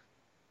 "Oh,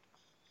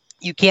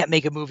 you can't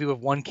make a movie with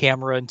 1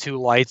 camera and 2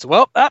 lights."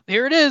 Well,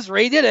 here it is.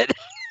 Ray did it.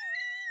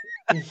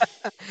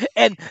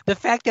 And the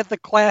fact that the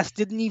class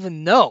didn't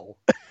even know.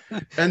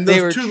 And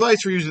those 2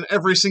 lights were used in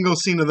every single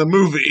scene of the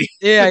movie.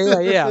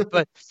 Yeah.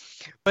 But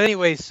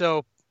anyway,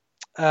 so,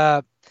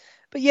 but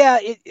yeah,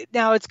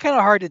 now it's kind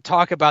of hard to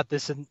talk about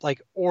this in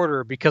like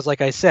order, because like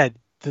I said,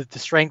 the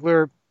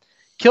Strangler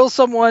kills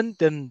someone,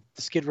 then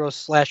the Skid Row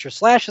slasher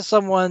slashes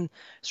someone,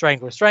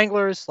 Strangler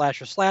stranglers,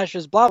 slasher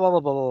slashes, blah, blah, blah,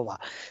 blah, blah, blah.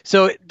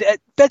 So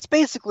that's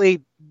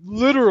basically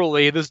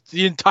literally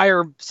the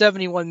entire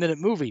 71-minute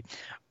movie.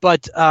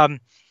 But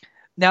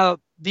now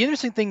the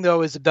interesting thing,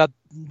 though, is about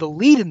the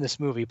lead in this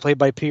movie, played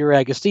by Peter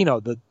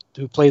Agostino,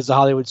 who plays the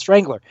Hollywood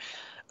Strangler.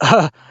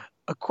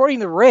 According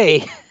to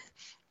Ray,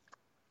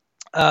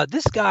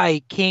 this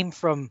guy came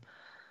from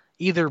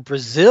either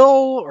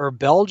Brazil or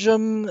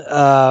Belgium,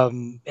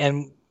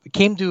 and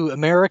came to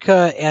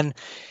America, and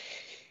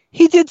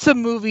he did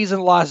some movies in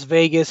Las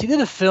Vegas. He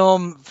did a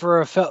film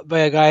by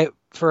a guy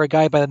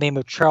by the name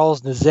of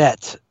Charles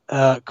Nazette,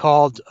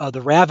 called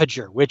The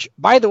Ravager, which,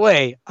 by the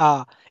way,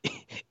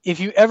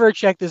 if you ever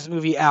check this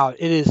movie out,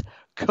 it is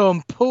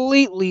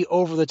completely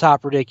over the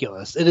top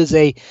ridiculous. It is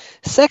a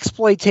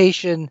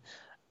sexploitation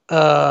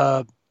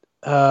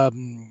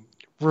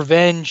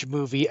revenge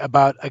movie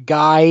about a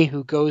guy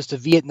who goes to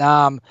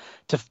Vietnam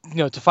to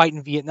fight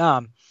in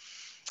Vietnam,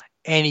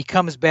 and he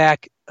comes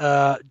back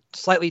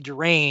slightly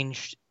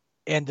deranged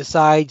and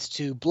decides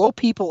to blow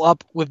people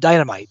up with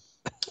dynamite.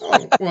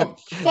 Oh, well,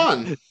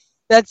 fun.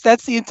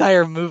 That's the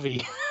entire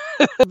movie.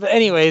 But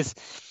anyways,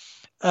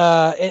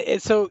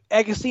 so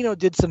Agostino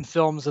did some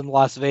films in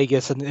Las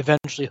Vegas and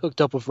eventually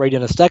hooked up with Ray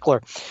Dennis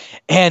Steckler.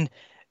 And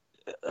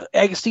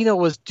Agostino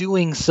was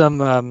doing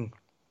some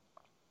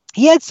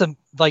he had some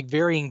like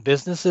varying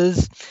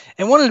businesses,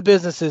 and one of the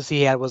businesses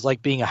he had was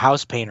like being a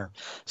house painter.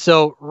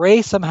 So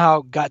Ray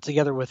somehow got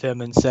together with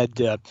him and said,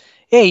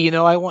 hey,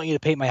 I want you to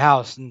paint my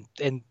house.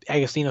 And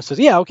Agostino says,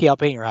 yeah, okay, I'll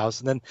paint your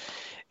house. And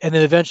then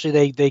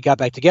eventually they got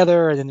back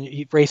together, and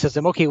then Ray says to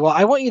him, okay, well,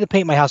 I want you to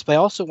paint my house, but I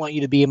also want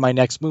you to be in my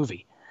next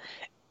movie.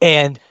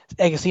 And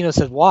Agostino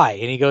said, why?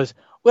 And he goes,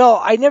 well,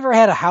 I never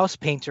had a house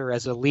painter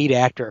as a lead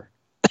actor.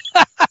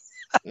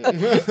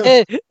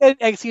 and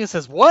Agostino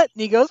says, what?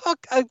 And he goes, oh,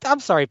 I'm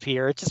sorry,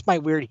 Pierre. It's just my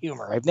weird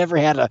humor. I've never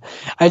had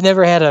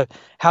a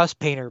house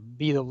painter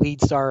be the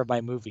lead star of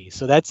my movie.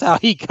 So that's how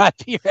he got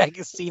Pierre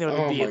Agostino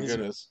to be in this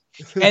goodness.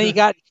 And he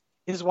got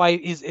his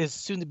wife, his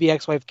soon-to-be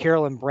ex-wife,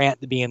 Carolyn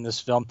Brandt, to be in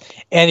this film.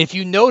 And if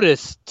you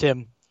notice,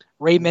 Tim,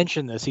 Ray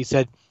mentioned this. He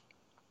said,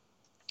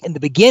 in the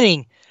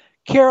beginning,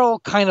 Carol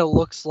kind of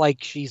looks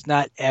like she's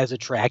not as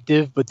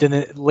attractive, but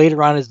then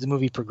later on as the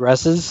movie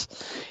progresses,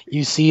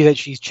 you see that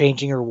she's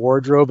changing her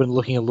wardrobe and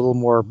looking a little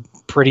more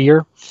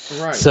prettier.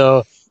 Right.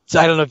 So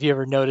I don't know if you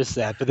ever noticed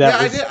that, but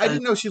I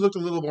didn't know she looked a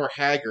little more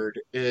haggard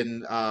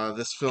in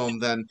this film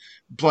than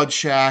Blood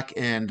Shack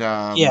and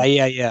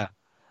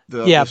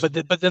yeah.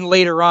 But then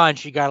later on,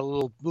 she got a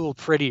little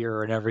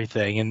prettier and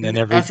everything, and then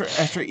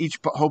after each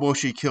hobo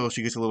she kills,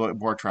 she gets a little bit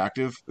more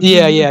attractive.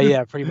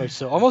 Yeah, pretty much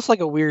so. Almost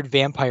like a weird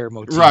vampire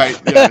motif. Right.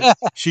 Yeah.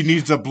 She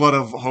needs the blood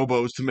of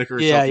hobos to make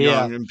herself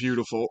young and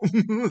beautiful.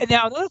 And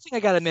now another thing I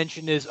got to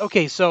mention is,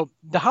 okay, so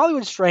the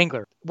Hollywood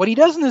Strangler. What he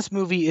does in this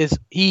movie is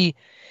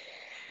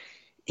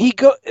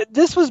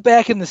this was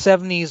back in the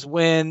 70s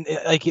when,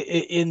 like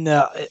in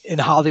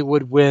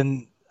Hollywood,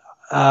 when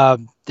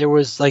there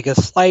was like a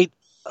slight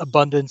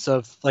abundance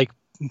of like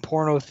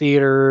porno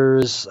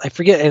theaters. I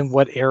forget in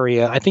what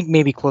area. I think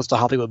maybe close to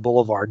Hollywood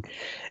Boulevard.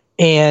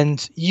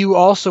 And you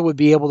also would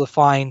be able to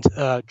find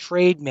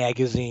trade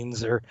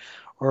magazines or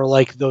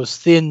like those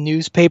thin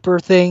newspaper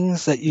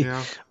things that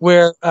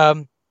where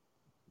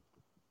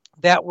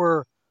that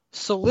were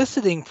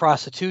soliciting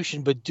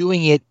prostitution, but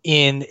doing it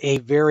in a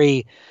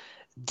very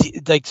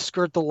like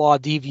skirt the law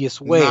devious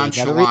way,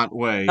 nonchalant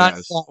way.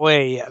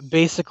 Yeah.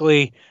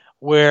 Basically,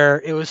 where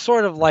it was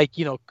sort of like,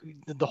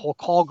 the whole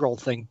call girl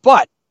thing.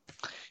 But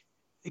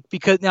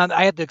because now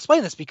I have to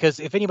explain this, because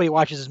if anybody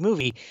watches this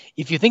movie,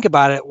 if you think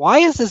about it, why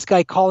is this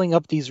guy calling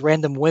up these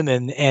random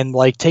women and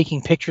like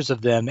taking pictures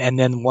of them and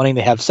then wanting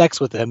to have sex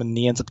with them, and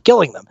he ends up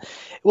killing them?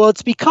 Well,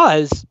 it's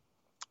because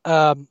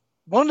one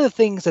of the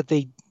things that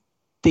they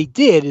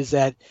did is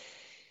that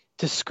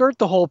to skirt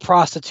the whole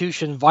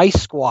prostitution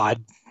vice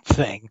squad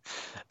thing,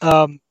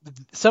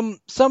 some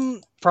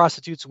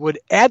prostitutes would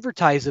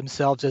advertise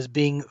themselves as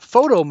being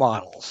photo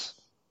models.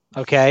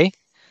 Okay,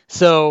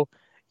 so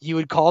you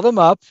would call them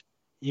up,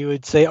 you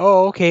would say,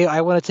 oh, okay,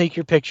 I want to take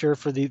your picture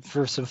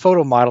for some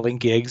photo modeling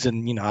gigs,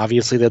 and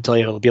obviously they'll tell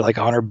you it'll be like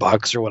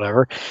 $100 or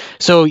whatever.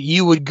 So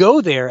you would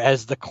go there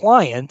as the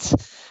client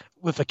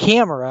with a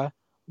camera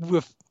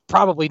with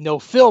probably no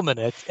film in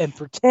it and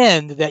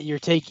pretend that you're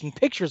taking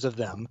pictures of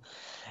them,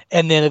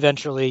 and then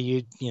eventually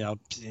you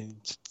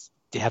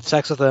have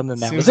sex with them,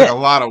 and that was like it. A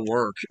lot of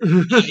work.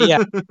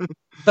 Yeah,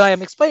 but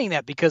I'm explaining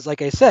that because,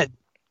 like I said,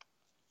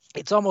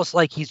 it's almost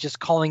like he's just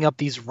calling up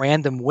these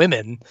random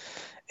women,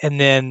 and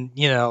then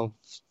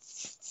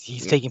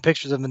he's taking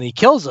pictures of them and he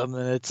kills them,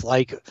 and it's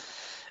like,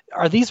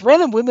 are these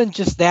random women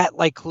just that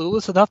like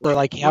clueless enough to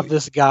like have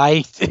this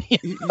guy?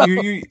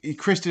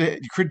 Chris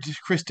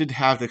did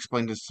have to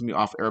explain this to me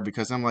off air,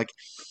 because I'm like,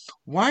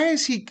 why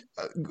is he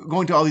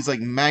going to all these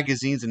like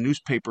magazines and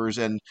newspapers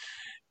and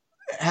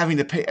having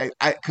to pay?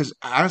 Because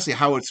honestly,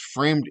 how it's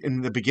framed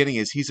in the beginning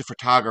is he's a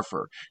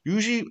photographer.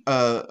 Usually,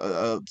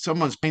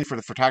 someone's paying for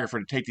the photographer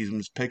to take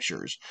these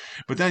pictures,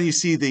 but then you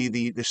see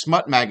the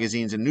smut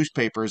magazines and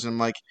newspapers, and I'm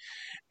like,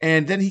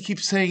 and then he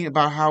keeps saying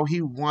about how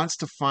he wants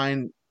to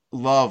find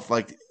love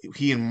like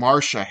he and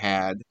Marcia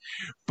had,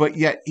 but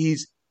yet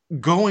he's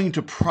going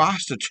to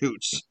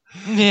prostitutes.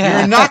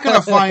 Yeah. You're not going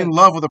to find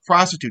love with a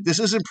prostitute. This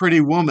isn't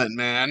Pretty Woman,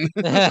 man.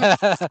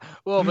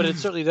 Well, but it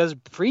certainly does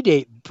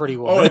predate Pretty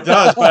Woman. Oh, it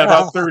does, by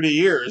about 30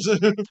 years.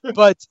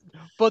 But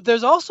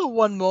there's also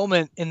one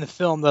moment in the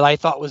film that I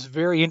thought was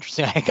very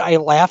interesting. I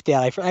laughed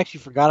at. I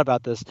actually forgot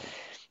about this.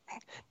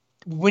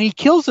 When he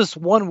kills this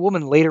one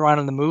woman later on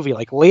in the movie,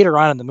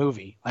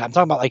 I'm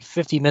talking about like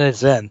 50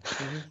 minutes in,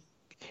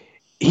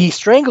 he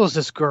strangles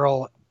this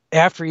girl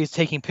after he's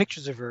taking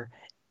pictures of her,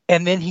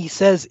 and then he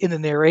says in the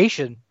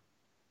narration,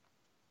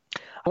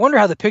 I wonder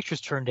how the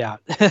pictures turned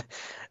out.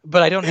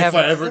 But I don't have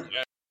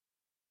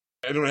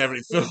I don't have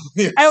any film.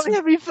 Yes. I don't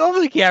have any film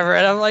in the camera,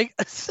 and I'm like,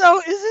 so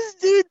is this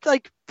dude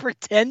like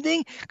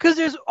pretending? Because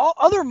there's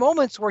other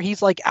moments where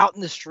he's like out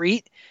in the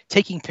street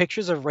taking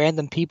pictures of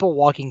random people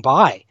walking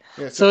by.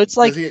 Yeah, so it's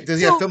like, does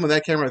he have film with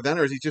that camera then,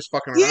 or is he just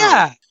fucking around?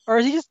 Yeah, or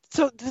is he just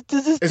does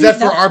this? Is that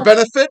for our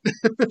benefit?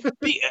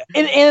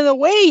 And in a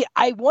way,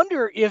 I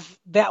wonder if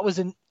that was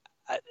an.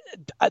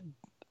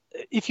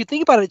 If you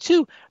think about it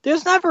too,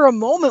 there's never a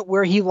moment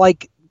where he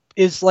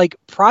is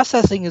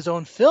processing his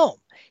own film.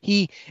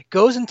 He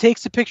goes and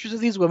takes the pictures of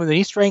these women, then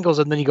he strangles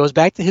them, then he goes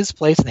back to his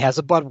place and has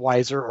a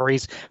Budweiser, or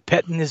he's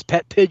petting his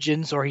pet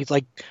pigeons, or he's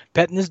like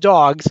petting his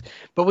dogs,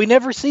 but we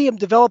never see him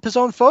develop his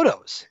own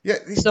photos. Yeah,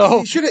 so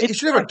he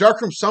should have a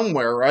darkroom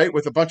somewhere, right,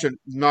 with a bunch of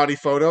naughty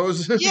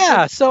photos.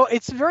 Yeah, so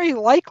it's very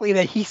likely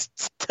that he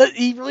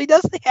really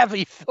doesn't have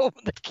any film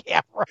in the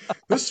camera.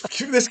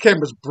 This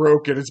camera's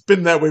broken. It's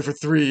been that way for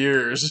 3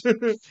 years.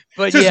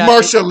 But since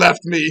Marcia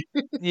left me.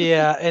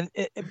 Yeah,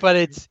 but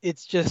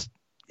it's just,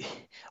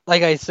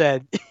 like I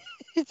said,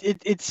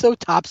 it's so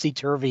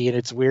topsy-turvy in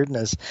its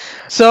weirdness.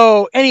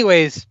 So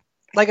anyways,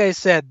 like I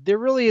said, there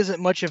really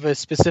isn't much of a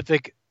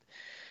specific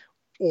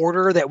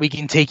order that we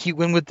can take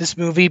you in with this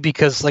movie,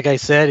 because like I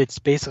said, it's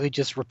basically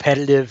just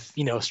repetitive,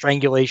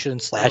 strangulation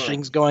and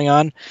slashings going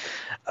on.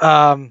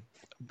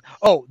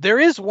 There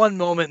is one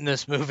moment in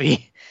this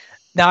movie.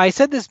 Now, I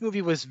said this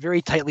movie was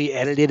very tightly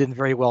edited and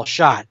very well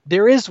shot.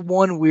 There is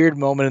one weird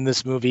moment in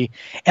this movie,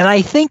 and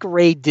I think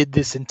Ray did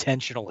this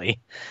intentionally,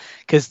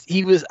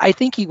 because I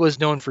think he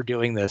was known for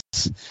doing this.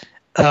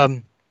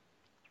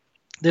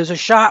 There's a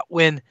shot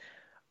when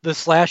the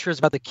slasher is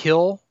about to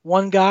kill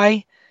one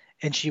guy,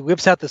 and she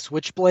whips out the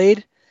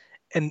switchblade,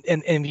 and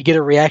you get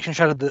a reaction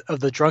shot of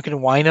the drunken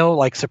wino,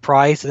 like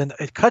surprised, and then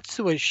it cuts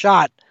to a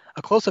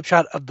close-up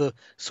shot of the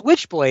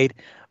switchblade,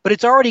 but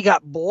it's already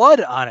got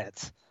blood on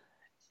it.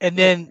 And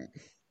then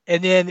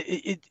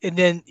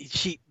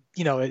she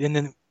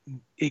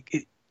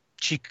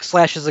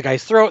slashes the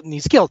guy's throat and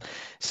he's killed.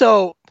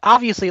 So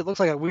obviously it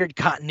looks like a weird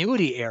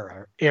continuity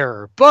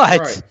error. But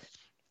right.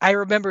 I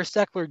remember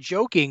Steckler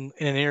joking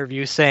in an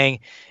interview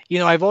saying,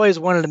 I've always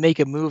wanted to make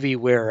a movie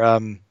where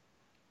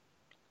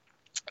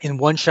in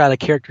one shot a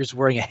character is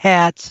wearing a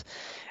hat,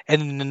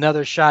 and in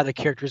another shot the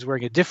character is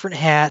wearing a different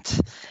hat,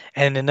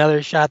 and in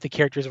another shot the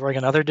character is wearing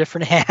another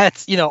different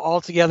hat, all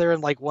together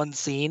in like one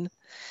scene.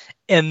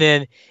 And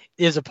then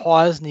there's a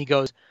pause, and he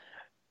goes,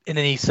 and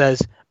then he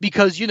says,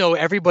 because,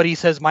 everybody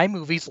says my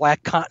movies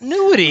lack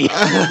continuity.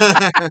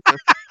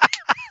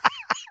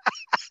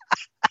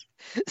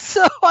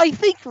 So I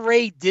think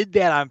Ray did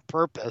that on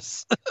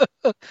purpose,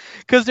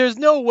 because there's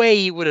no way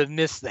he would have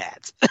missed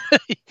that.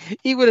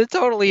 He would have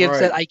totally have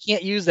said, I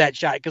can't use that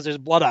shot because there's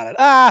blood on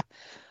it.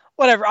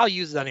 Whatever, I'll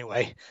use it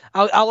anyway.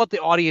 I'll let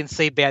the audience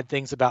say bad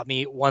things about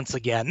me once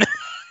again.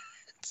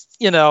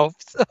 So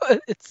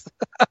it's...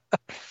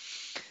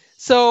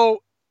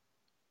 So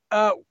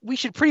we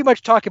should pretty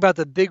much talk about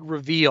the big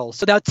reveal.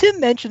 So now Tim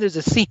mentioned there's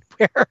a scene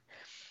where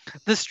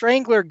the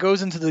Strangler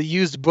goes into the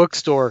used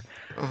bookstore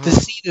to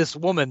see this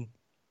woman.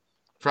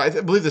 For, I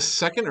believe the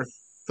second or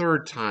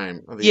third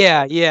time.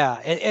 Yeah.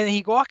 And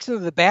he walks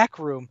into the back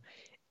room,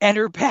 and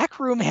her back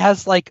room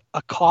has like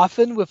a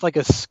coffin with like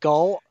a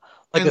skull.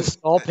 A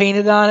skull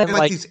painted on it. And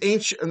like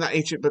these not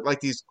ancient, but like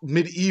these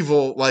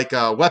medieval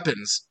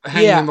weapons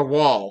hanging on the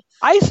wall.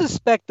 I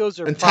suspect those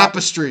are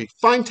tapestry.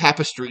 Fine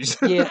tapestries.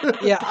 Yeah.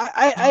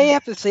 I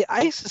have to say,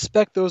 I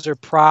suspect those are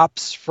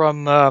props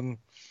from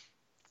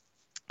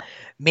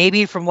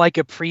maybe from like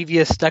a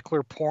previous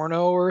Steckler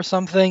porno or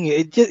something.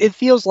 It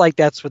feels like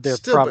that's what they're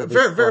probably.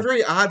 Very, very,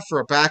 very odd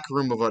for a back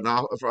room of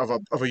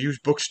a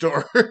used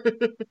bookstore.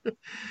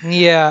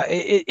 Yeah.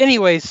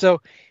 Anyway, so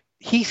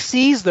he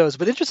sees those,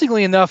 but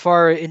interestingly enough,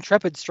 our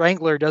intrepid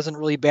strangler doesn't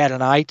really bat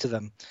an eye to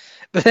them.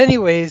 But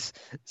anyways,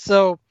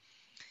 so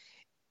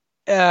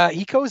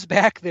he goes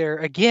back there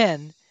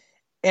again,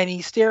 and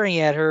he's staring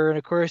at her, and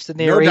of course the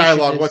narration. No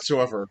dialogue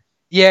whatsoever.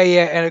 Yeah,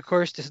 and of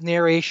course this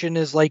narration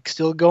is like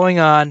still going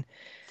on.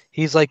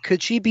 He's like,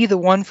 "Could she be the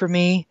one for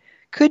me?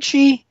 Could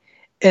she?"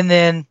 And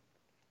then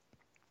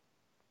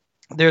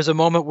there's a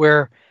moment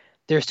where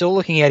they're still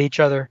looking at each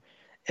other,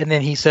 and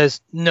then he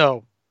says,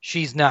 "No,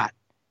 she's not.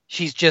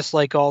 She's just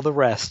like all the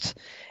rest."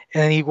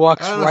 And then he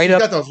walks right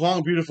up. She's got those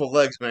long, beautiful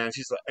legs, man.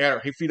 She's like,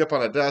 got her feet up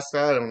on a desk.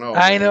 I don't know.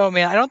 I know,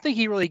 man. I don't think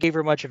he really gave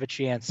her much of a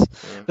chance.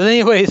 Yeah. But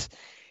anyways,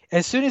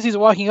 as soon as he's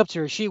walking up to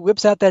her, she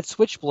whips out that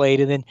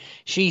switchblade, and then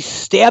she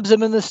stabs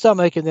him in the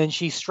stomach, and then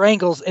she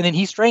strangles, and then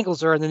he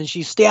strangles her, and then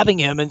she's stabbing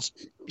him and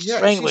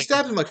strangling. She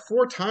stabs him like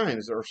 4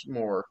 times or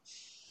more.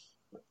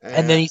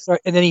 And then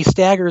he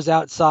staggers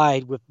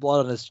outside with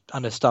blood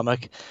on his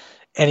stomach.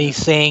 And he's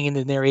saying in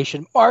the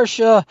narration,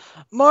 Marcia,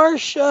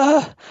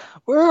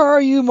 where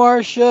are you,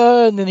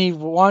 Marcia? And then he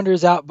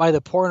wanders out by the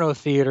porno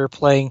theater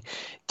playing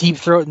Deep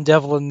Throat and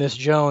Devil and Miss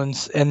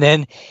Jones. And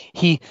then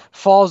he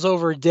falls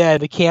over dead.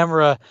 The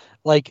camera,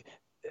 like,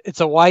 it's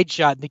a wide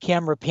shot. And the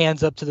camera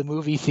pans up to the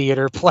movie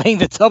theater playing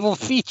the double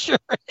feature.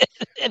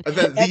 And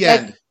then the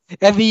end.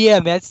 At the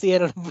end, that's the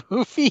end of the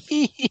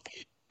movie.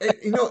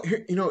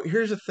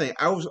 Here's the thing.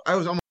 I was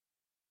almost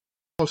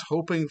was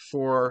hoping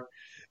for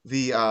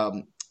the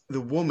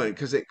woman,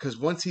 because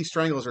once he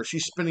strangles her,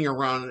 she's spinning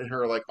around in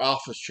her like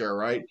office chair,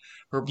 right?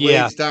 Her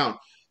Yeah. blades down.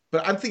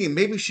 But I'm thinking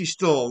maybe she's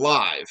still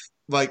alive,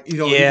 like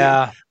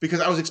Yeah. because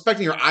I was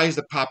expecting her eyes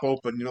to pop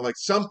open, like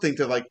something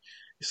to like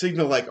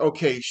signal like,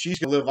 okay, she's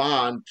gonna live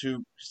on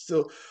to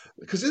still.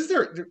 Because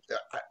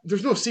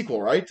there's no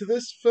sequel, right, to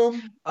this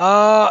film?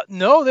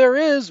 No, there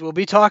is. We'll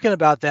be talking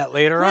about that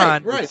later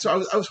on. Right. So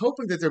I was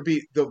hoping that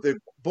they'd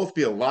both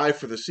be alive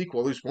for the sequel,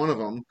 at least one of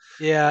them.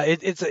 Yeah,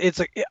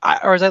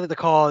 or as I like to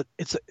call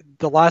it,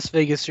 the Las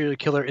Vegas serial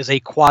killer is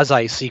a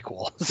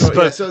quasi-sequel.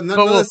 So none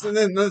of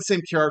the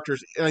same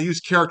characters. And I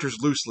use characters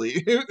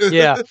loosely.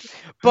 Yeah,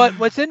 but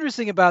what's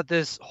interesting about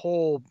this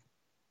whole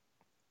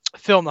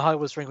film, The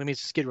Hollywood Strangler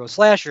Meets the Skid Row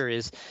Slasher,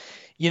 is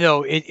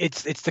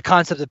it's the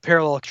concept of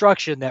parallel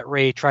construction that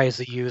Ray tries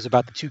to use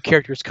about the two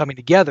characters coming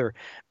together.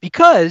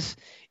 Because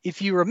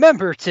if you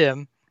remember,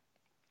 Tim,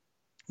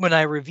 when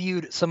I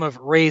reviewed some of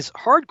Ray's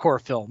hardcore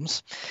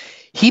films,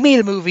 he made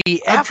a movie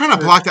I'm trying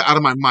to block that out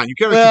of my mind. You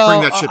gotta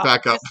bring that shit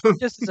back up.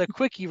 Just as a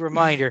quickie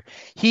reminder,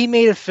 he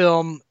made a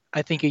film,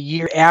 I think, a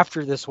year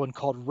after this one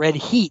called Red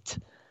Heat,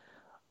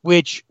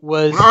 which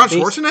was Arnold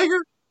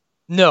Schwarzenegger?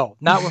 No,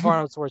 not with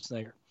Arnold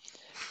Schwarzenegger.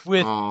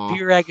 With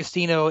Peter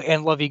Agostino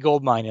and Lovey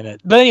Goldmine in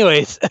it. But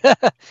anyways,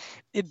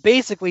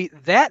 basically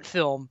that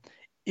film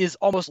is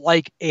almost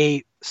like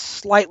a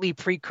slight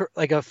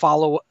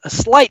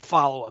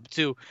follow-up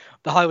to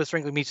The Hollywood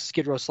Strangler Meets the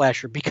Skid Row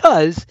Slasher,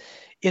 because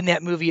in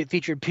that movie it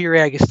featured Peter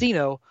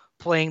Agostino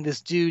playing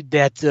this dude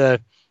that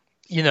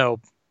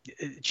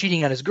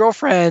cheating on his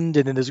girlfriend,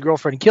 and then his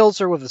girlfriend kills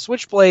her with a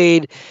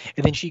switchblade,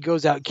 and then she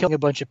goes out killing a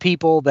bunch of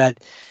people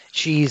that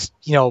she's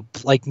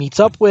meets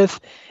up with.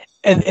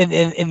 And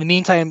in the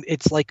meantime,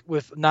 it's like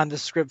with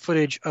non-descript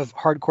footage of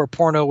hardcore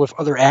porno with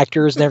other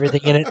actors and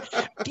everything in it.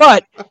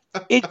 But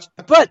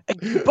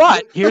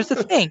here's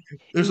the thing: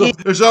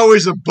 there's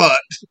always a but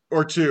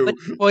or two.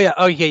 Or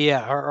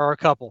a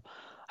couple.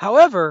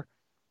 However,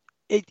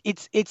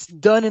 it's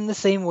done in the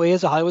same way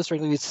as a Hollywood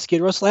Strangler Meets the Skid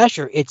Row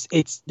Slasher.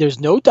 There's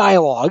no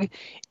dialogue,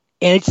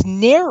 and it's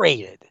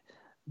narrated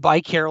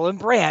by Carolyn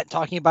Brandt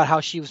talking about how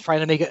she was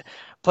trying to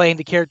playing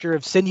the character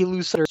of Cindy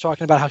Lou Sutter,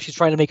 talking about how she's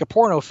trying to make a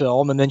porno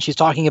film, and then she's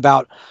talking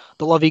about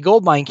the Lovey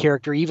Goldmine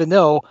character, even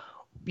though,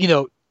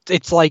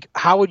 it's like,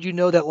 how would you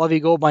know that Lovey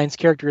Goldmine's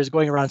character is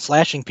going around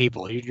slashing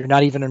people? You're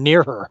not even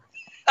near her.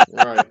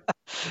 Right.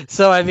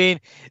 So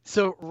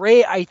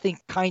Ray, I think,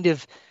 kind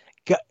of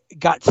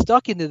got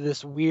stuck into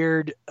this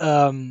weird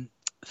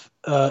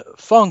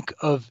funk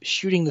of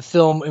shooting the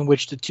film in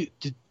which the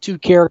two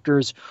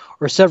characters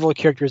or several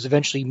characters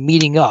eventually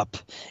meeting up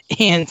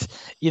and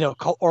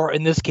or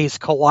in this case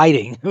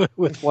colliding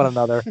with one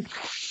another.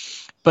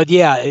 But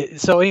yeah,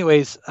 so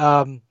anyways,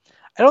 I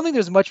don't think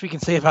there's much we can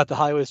say about The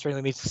Hollywood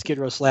Strangler Meets the Skid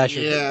Row Slasher.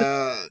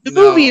 Yeah, the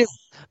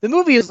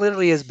movie is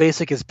literally as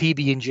basic as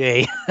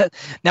PB&J.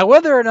 Now,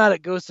 whether or not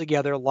it goes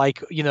together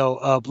like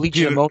bleach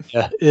and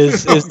ammonia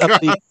is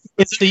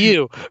it's to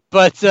you,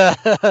 but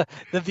the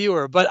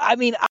viewer. But I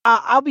mean,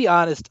 I'll be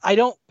honest. I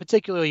don't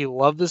particularly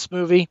love this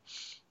movie.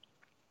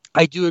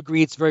 I do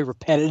agree it's very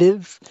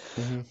repetitive,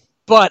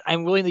 but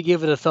I'm willing to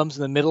give it a thumbs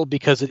in the middle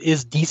because it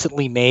is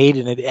decently made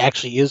and it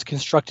actually is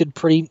constructed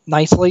pretty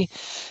nicely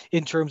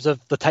in terms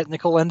of the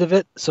technical end of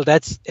it. So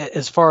that's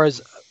as far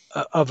as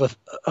of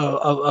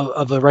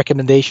a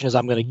recommendation as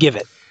I'm going to give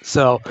it.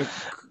 So,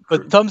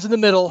 but thumbs in the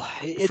middle.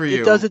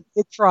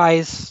 It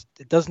tries.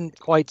 It doesn't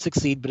quite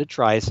succeed, but it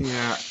tries.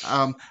 Yeah.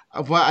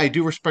 Well, I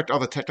do respect all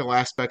the technical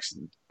aspects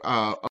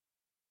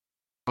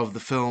of the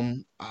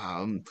film.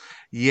 I'm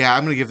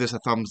going to give this a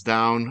thumbs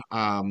down,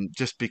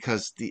 just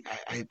because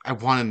I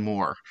wanted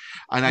more,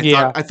 and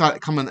I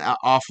thought coming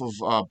off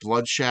of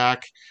Blood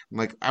Shack,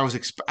 like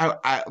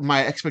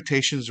my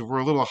expectations were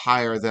a little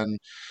higher than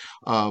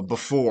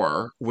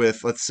before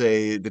with, let's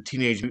say, the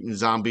Teenage Mutant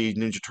Zombie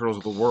Ninja Turtles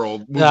of the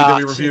World movie that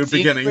we reviewed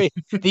beginning.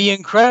 The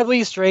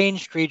incredibly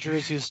strange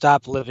creatures who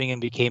stopped living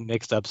and became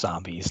mixed up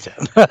zombies,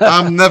 Tim.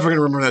 I'm never going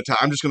to remember that time.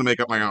 I'm just going to make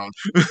up my own.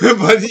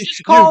 But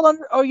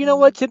you know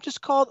what, Tim?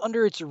 Just call it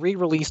under its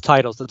re-release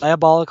titles: The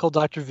Diabolical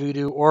Dr.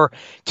 Voodoo or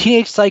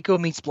Teenage Psycho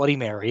Meets Bloody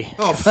Mary.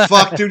 Oh,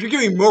 fuck, dude. You're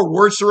giving me more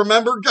words to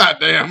remember?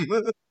 Goddamn.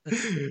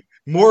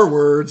 More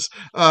words.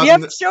 We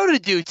have a show to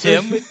do,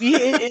 Tim.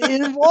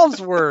 It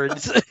involves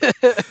words.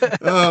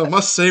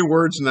 Must say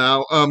words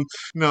now.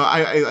 No,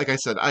 I like I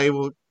said, I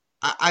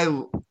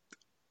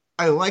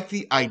like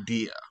the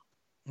idea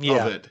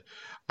of it,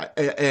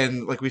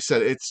 and like we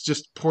said, it's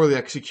just poorly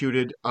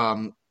executed.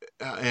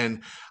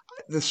 And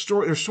the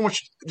story, there's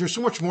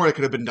so much more that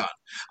could have been done.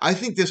 I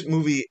think this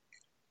movie,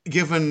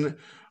 given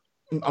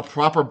a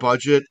proper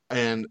budget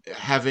and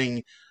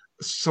having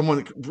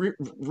someone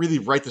really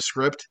write the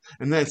script,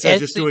 and then instead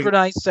of just doing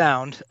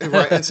sound,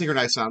 right, and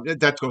synchronized sound,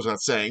 that goes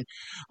without saying.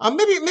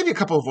 Maybe a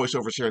couple of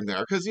voiceovers here and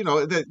there, because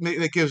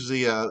that gives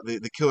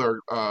the killer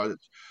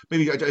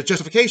maybe a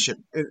justification,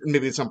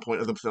 maybe at some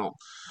point of the film.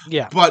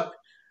 Yeah, but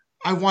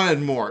I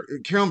wanted more.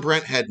 Carolyn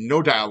Brent had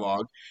no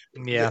dialogue.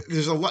 Yeah.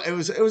 There's a lot. It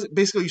was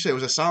basically, you say it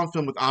was a silent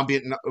film with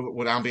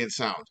ambient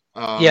sound.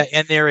 Yeah,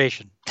 and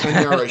narration. And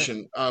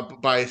narration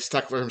by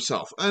Steckler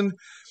himself. And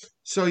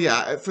so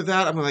yeah, for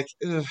that I'm like,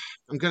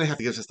 I'm gonna have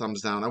to give this a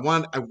thumbs down.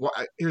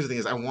 Here's the thing: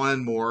 is I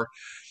wanted more,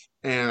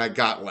 and I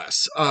got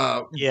less.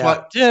 Yeah.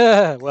 But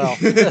Yeah. Well.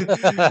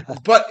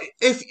 but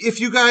if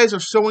you guys are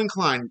so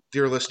inclined,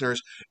 dear listeners,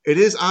 it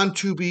is on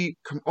Tubi,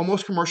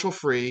 almost commercial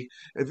free,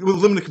 with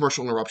limited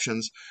commercial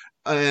interruptions,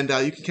 and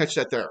you can catch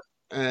that there.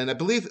 And I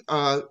believe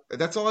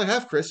that's all I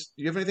have, Chris.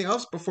 Do you have anything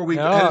else before we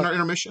head in our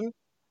intermission?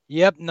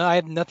 Yep, no, I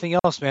have nothing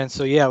else, man.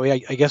 So yeah,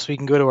 I guess we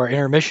can go to our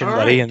intermission, All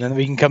buddy, right. and then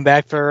we can come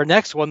back for our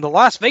next one, the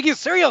Las Vegas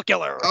serial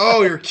killer.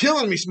 Oh, you're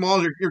killing me,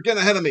 Smalls. You're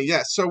getting ahead of me.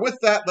 Yes. So with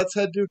that,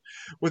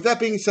 with that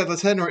being said,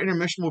 let's head into our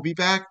intermission. We'll be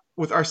back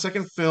with our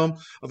second film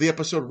of the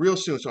episode real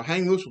soon. So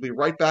hang loose. We'll be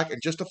right back in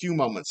just a few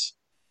moments.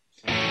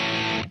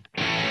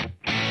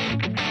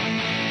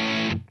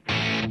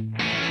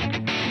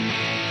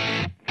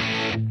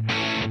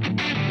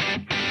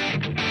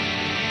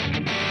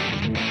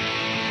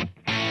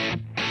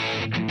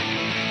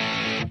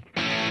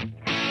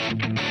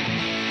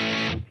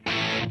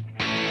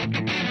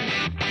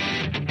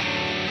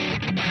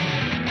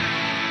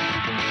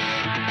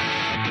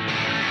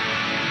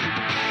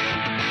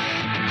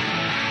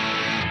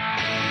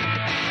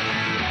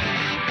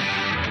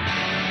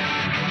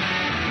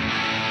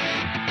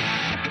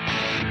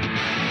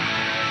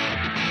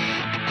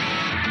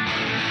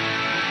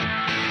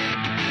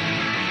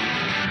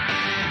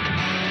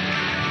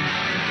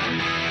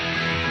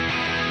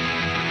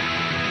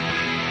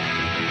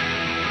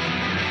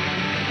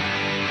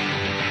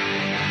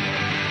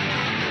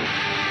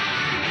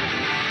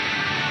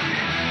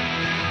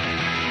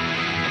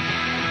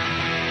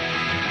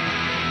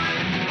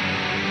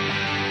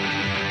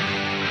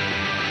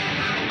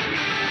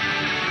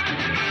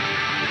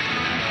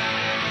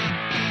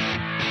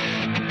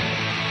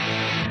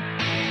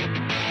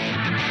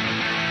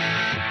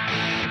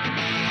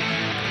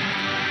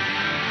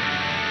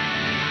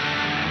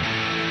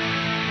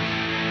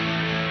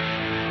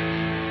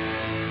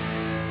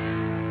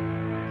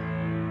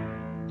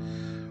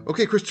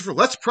 Okay, Christopher,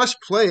 let's press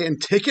play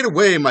and take it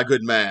away, my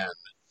good man.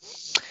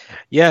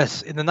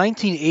 Yes, in the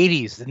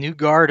 1980s, the new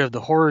guard of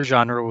the horror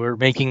genre were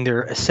making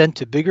their ascent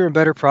to bigger and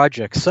better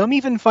projects, some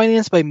even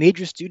financed by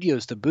major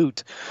studios to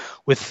boot,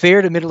 with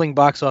fair to middling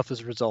box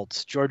office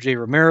results. George A.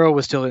 Romero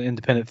was still in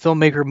independent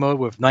filmmaker mode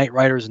with Night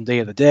Riders and Day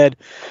of the Dead.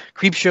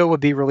 Creepshow would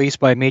be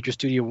released by major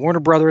studio Warner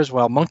Brothers,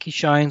 while Monkey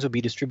Shines would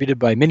be distributed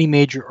by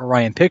mini-major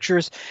Orion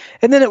Pictures.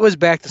 And then it was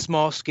back to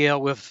small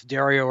scale with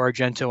Dario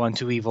Argento on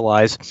Two Evil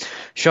Eyes.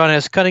 Sean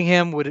S.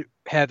 Cunningham would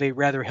have a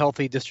rather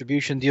healthy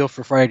distribution deal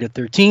for Friday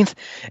the 13th,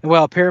 and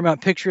while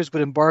Paramount Pictures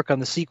would embark on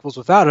the sequels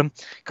without him,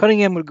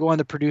 Cunningham would go on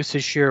to produce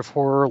his share of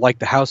horror like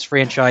the House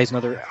franchise and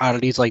other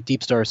oddities like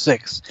Deep Star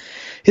 6.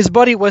 His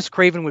buddy Wes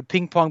Craven would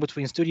ping-pong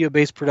between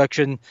studio-based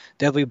production,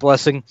 Deadly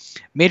Blessing,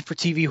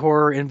 made-for-TV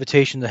horror,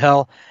 Invitation to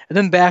Hell, and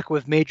then back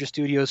with major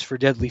studios for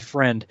Deadly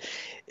Friend.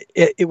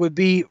 It would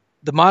be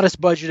the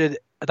modest-budgeted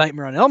A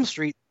Nightmare on Elm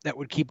Street that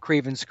would keep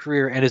Craven's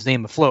career and his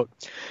name afloat.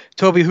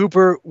 Tobe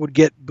Hooper would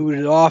get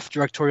booted off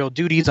directorial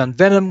duties on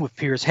Venom, with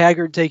Piers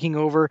Haggard taking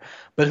over,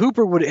 but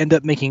Hooper would end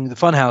up making The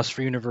Funhouse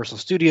for Universal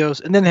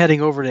Studios and then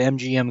heading over to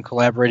MGM,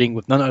 collaborating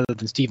with none other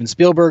than Steven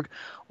Spielberg.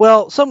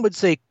 Well, some would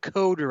say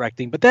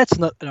co-directing, but that's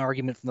not an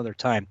argument for another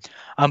time.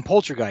 On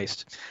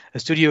Poltergeist, a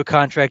studio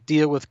contract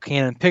deal with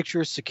Canon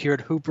Pictures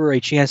secured Hooper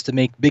a chance to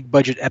make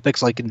big-budget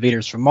epics like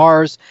Invaders from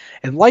Mars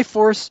and Life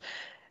Force.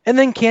 And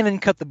then Cannon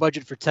cut the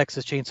budget for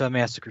Texas Chainsaw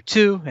Massacre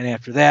 2, and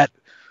after that,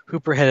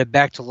 Hooper headed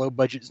back to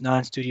low-budget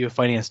non-studio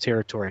finance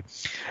territory.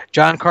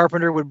 John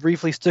Carpenter would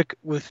briefly stick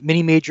with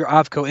mini-major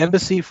Avco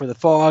Embassy for The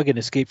Fog and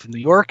Escape from New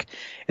York,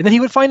 and then he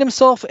would find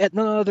himself at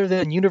none other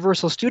than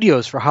Universal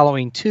Studios for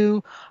Halloween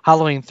 2,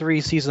 Halloween 3,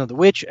 Season of the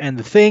Witch, and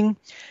The Thing,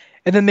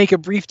 and then make a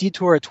brief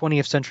detour at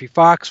 20th Century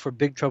Fox for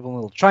Big Trouble in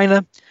Little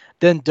China,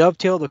 then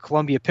dovetail to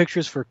Columbia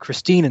Pictures for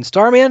Christine and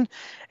Starman,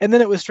 and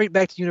then it was straight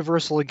back to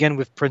Universal again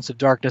with Prince of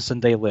Darkness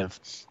and They Live.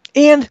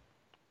 And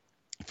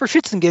for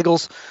shits and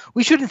giggles,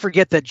 we shouldn't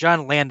forget that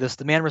John Landis,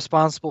 the man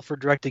responsible for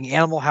directing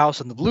Animal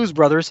House and the Blues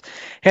Brothers,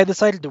 had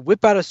decided to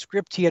whip out a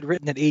script he had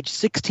written at age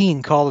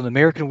 16 called An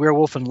American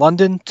Werewolf in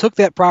London, took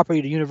that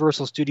property to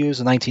Universal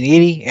Studios in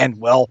 1980, and,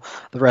 well,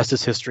 the rest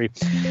is history.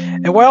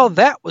 And while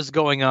that was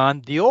going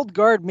on, the old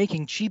guard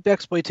making cheap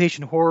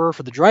exploitation horror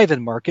for the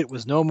drive-in market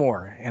was no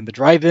more, and the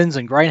drive-ins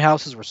and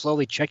grindhouses were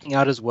slowly checking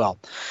out as well.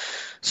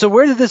 So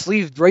where did this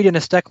leave Ray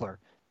Dennis Steckler?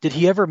 Did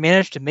he ever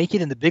manage to make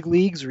it in the big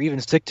leagues or even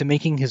stick to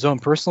making his own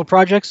personal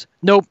projects?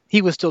 Nope,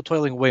 he was still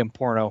toiling away in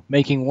porno,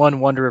 making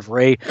one wonder if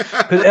Ray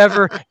could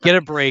ever get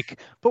a break.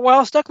 But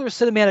while Steckler's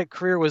cinematic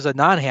career was a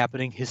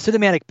non-happening, his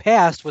cinematic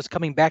past was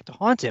coming back to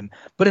haunt him,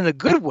 but in a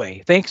good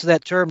way, thanks to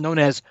that term known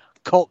as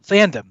cult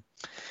fandom.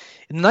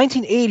 In the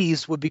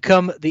 1980s would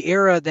become the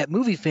era that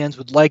movie fans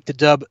would like to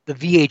dub the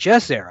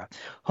VHS era.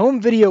 Home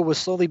video was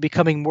slowly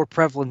becoming more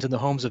prevalent in the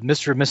homes of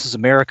Mr. and Mrs.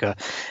 America,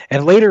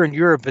 and later in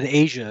Europe and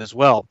Asia as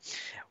well.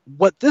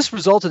 What this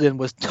resulted in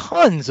was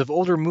tons of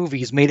older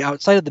movies made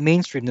outside of the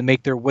mainstream to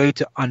make their way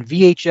on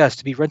VHS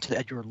to be rented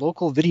at your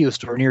local video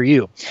store near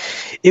you.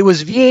 It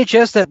was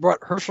VHS that brought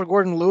Herschel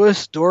Gordon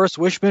Lewis, Doris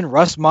Wishman,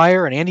 Russ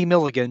Meyer, and Andy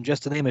Milligan,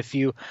 just to name a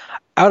few,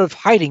 out of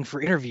hiding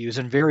for interviews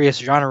in various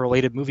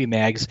genre-related movie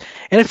mags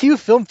and a few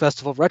film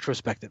festival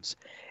retrospectives.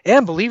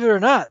 And believe it or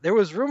not, there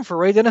was room for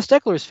Ray Dennis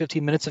Steckler's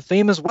 15 Minutes of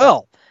Fame as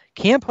well.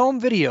 Camp Home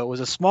Video was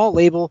a small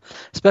label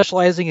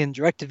specializing in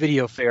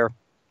direct-to-video fare,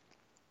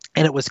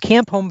 and it was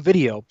Camp Home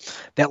Video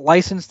that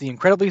licensed The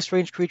Incredibly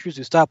Strange Creatures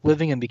Who Stopped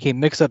Living and Became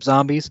Mix-Up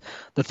Zombies,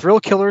 The Thrill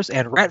Killers,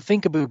 and Rat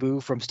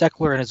Finkaboo from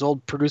Steckler and his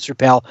old producer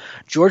pal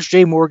George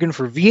J. Morgan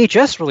for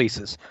VHS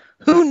releases.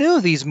 Who knew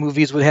these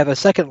movies would have a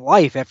second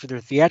life after their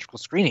theatrical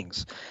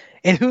screenings?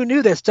 And who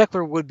knew that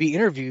Steckler would be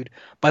interviewed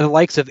by the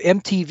likes of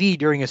MTV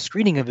during a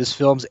screening of his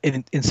films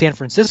in San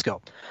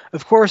Francisco?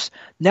 Of course,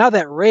 now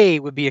that Ray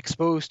would be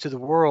exposed to the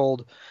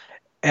world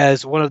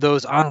as one of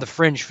those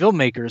on-the-fringe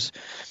filmmakers,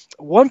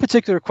 one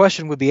particular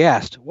question would be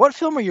asked: what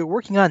film are you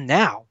working on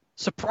now?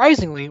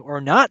 Surprisingly, or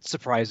not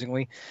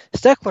surprisingly,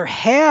 Steckler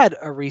had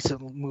a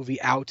recent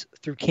movie out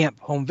through Camp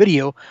Home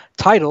Video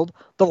titled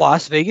The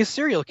Las Vegas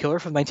Serial Killer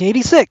from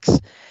 1986,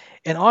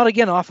 an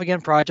on-again, off-again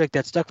project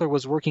that Steckler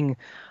was working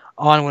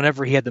on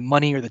whenever he had the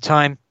money or the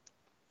time.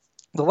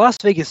 The Las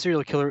Vegas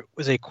Serial Killer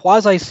was a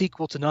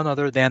quasi-sequel to none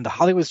other than The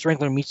Hollywood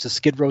Strangler meets the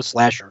Skid Row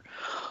Slasher.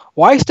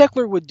 Why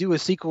Steckler would do a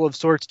sequel of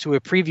sorts to a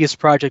previous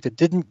project that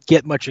didn't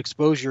get much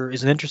exposure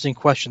is an interesting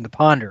question to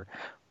ponder.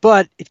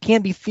 But it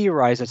can be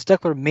theorized that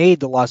Steckler made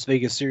the Las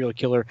Vegas Serial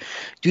Killer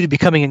due to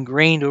becoming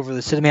ingrained over the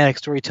cinematic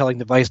storytelling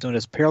device known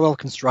as parallel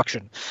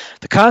construction.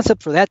 The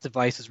concept for that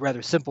device is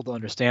rather simple to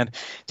understand.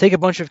 Take a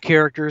bunch of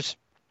characters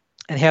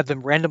and have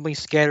them randomly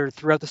scattered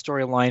throughout the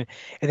storyline,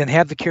 and then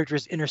have the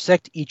characters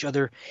intersect each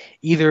other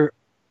either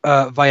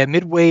via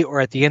midway or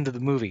at the end of the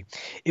movie.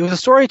 It was a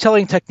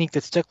storytelling technique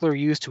that Steckler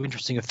used to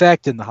interesting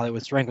effect in The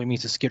Hollywood Strangler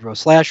meets the Skid Row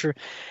Slasher,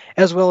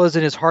 as well as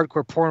in his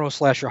hardcore porno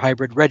slasher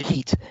hybrid Red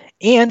Heat.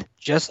 And,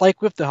 just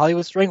like with The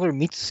Hollywood Strangler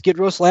meets the Skid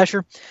Row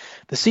Slasher,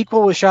 the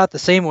sequel was shot the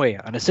same way,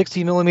 on a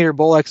 60mm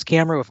Bolex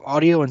camera with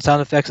audio and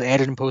sound effects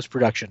added in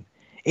post-production.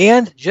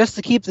 And, just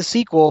to keep the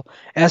sequel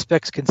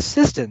aspects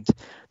consistent,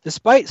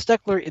 despite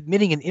Steckler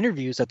admitting in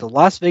interviews that the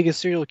Las Vegas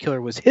Serial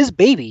Killer was his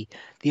baby,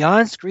 the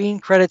on-screen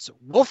credits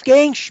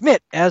Wolfgang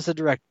Schmidt as the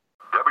director.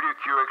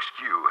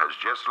 WQXQ has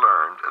just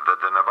learned that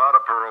the Nevada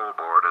Parole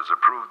Board has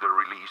approved the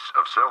release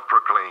of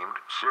self-proclaimed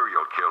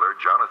serial killer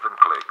Jonathan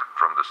Click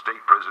from the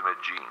state prison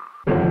at Jean.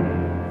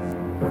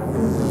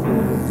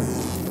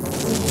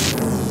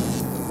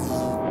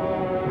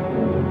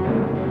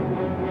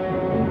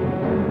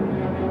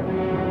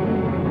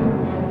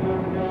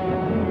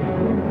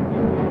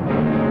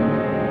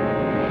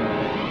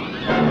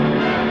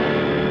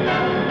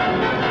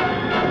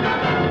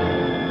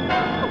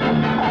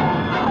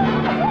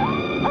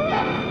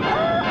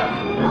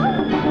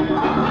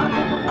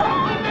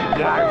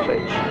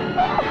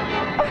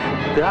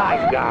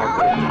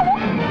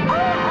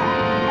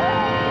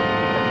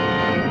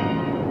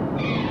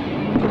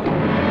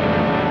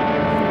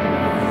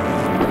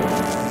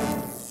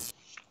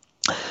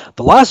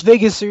 The Las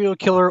Vegas Serial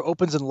Killer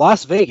opens in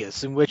Las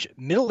Vegas, in which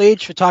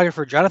middle-aged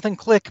photographer Jonathan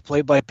Click,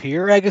 played by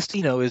Pierre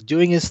Agostino, is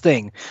doing his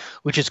thing,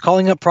 which is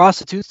calling up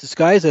prostitutes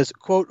disguised as,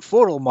 quote,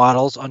 photo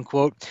models,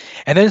 unquote,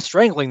 and then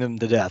strangling them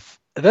to death.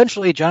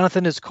 Eventually,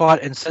 Jonathan is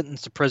caught and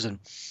sentenced to prison.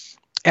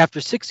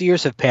 After 6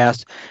 years have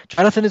passed,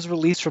 Jonathan is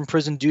released from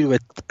prison due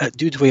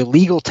to a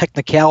legal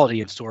technicality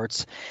of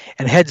sorts,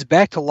 and heads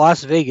back to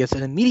Las Vegas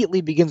and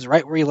immediately begins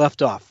right where he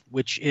left off,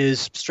 which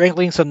is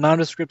strangling some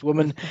nondescript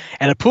woman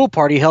at a pool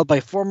party held by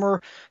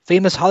former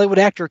famous Hollywood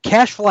actor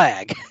Cash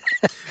Flagg.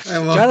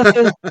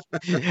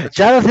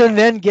 Jonathan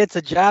then gets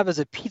a job as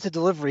a pizza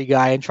delivery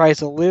guy and tries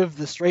to live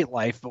the straight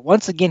life, but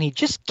once again he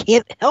just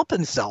can't help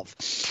himself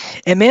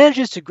and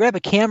manages to grab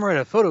a camera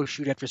at a photo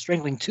shoot after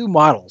strangling two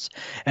models,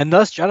 and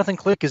thus Jonathan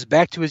Click is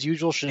back to his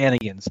usual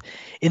shenanigans.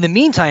 In the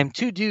meantime,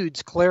 two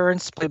dudes,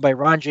 Clarence, played by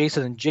Ron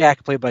Jason, and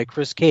Jack, played by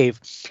Chris Cave,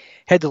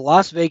 head to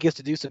Las Vegas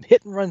to do some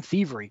hit-and-run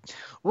thievery.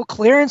 Will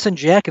Clarence and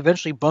Jack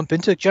eventually bump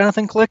into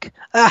Jonathan Click?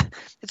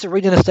 It's a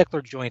Ray Dennis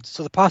Steckler joint,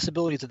 so the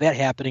possibilities of that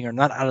happening are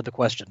not out of the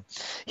question.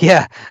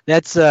 Yeah,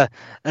 that's a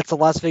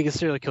Las Vegas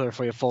Serial Killer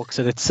for you folks,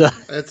 and it's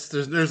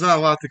there's not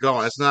a lot to go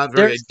on. It's not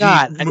very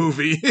deep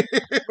movie.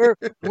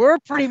 we're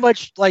pretty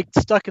much like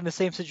stuck in the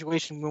same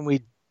situation when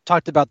we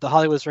talked about the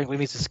Hollywood Strangler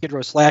meets the Skid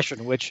Row Slasher,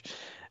 in which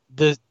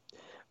there's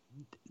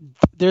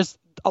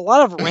a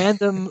lot of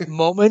random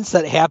moments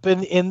that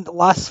happen in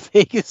Las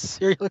Vegas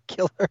Serial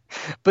Killer,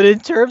 but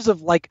in terms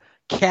of like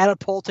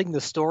catapulting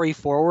the story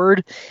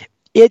forward,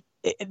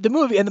 the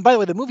movie, and by the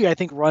way, the movie I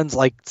think runs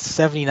like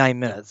 79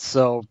 minutes,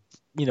 so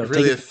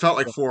it felt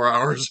like 4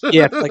 hours.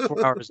 Yeah, like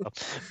 4 hours though.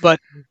 But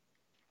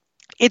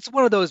it's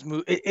one of those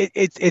movies.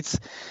 It's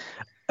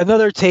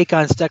another take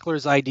on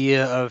Steckler's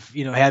idea of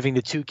having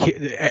the two,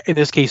 in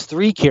this case,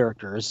 three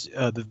characters,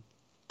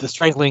 the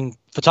strangling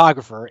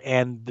photographer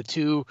and the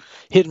two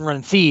hit and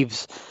run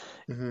thieves,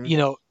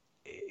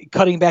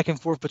 cutting back and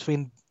forth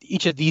between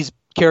each of these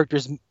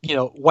characters,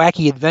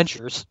 wacky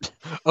adventures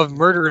of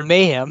murder and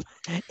mayhem,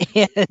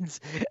 and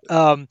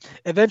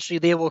eventually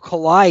they will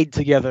collide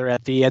together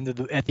at the end of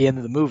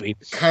the movie.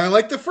 Kind of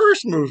like the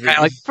first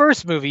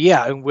movie.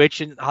 Yeah. In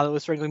which, in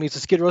Hollywood Strangler Meets a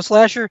Skid Row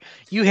Slasher,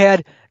 you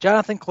had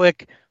Jonathan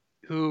Click,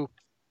 who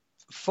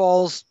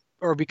falls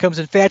or becomes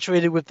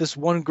infatuated with this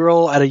one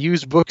girl at a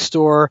used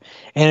bookstore,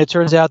 and it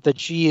turns out that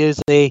she is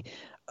a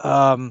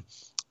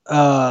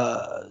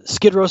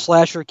Skid Row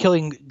slasher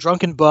killing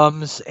drunken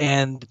bums,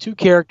 and the two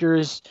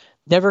characters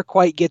never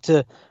quite get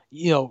to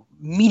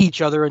meet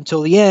each other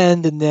until the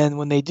end, and then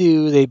when they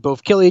do, they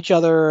both kill each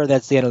other.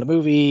 That's the end of the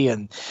movie,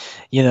 and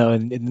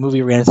and the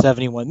movie ran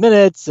 71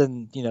 minutes,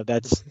 and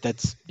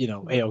that's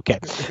a-okay.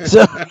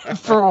 So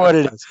for what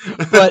it is.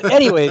 But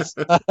anyways,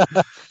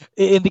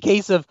 in the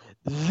case of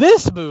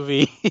this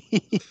movie,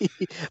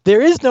 there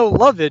is no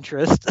love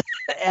interest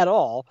at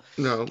all.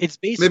 No, it's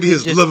basically maybe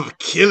his love of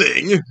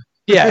killing.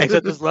 Yeah,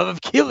 except his love of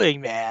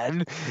killing,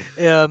 man.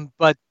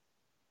 But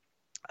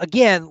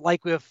again,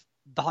 like with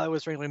the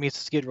Hollywood Strangler Meets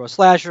the Skid Row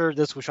Slasher,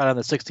 this was shot on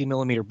the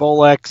 60mm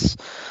Bolex.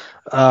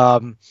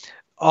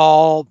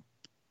 All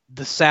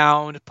the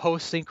sound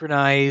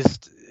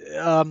post-synchronized.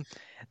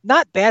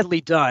 Not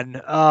badly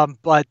done,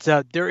 but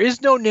there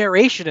is no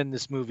narration in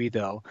this movie,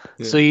 though,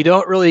 so you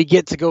don't really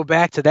get to go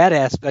back to that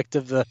aspect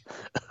of the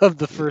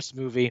first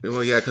movie.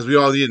 Well, yeah, because we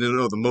all need to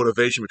know the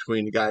motivation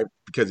between the guy,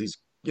 because he's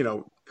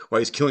why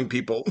he's killing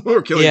people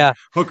or killing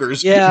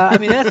hookers. Yeah, I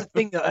mean that's the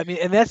thing.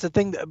 And that's the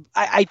thing.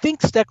 I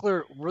think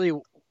Steckler really.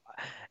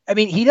 I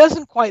mean, he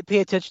doesn't quite pay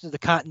attention to the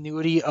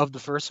continuity of the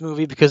first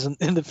movie, because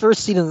in the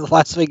first scene in the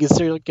Las Vegas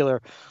serial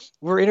killer,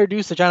 we're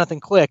introduced to Jonathan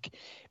Click.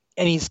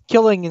 And he's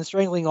killing and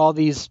strangling all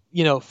these,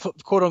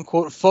 quote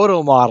unquote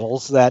photo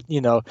models that,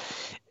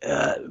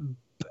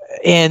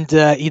 and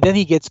then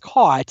he gets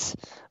caught.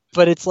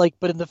 But it's like,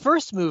 in the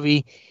first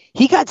movie,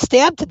 he got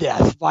stabbed to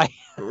death by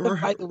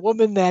the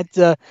woman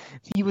that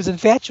he was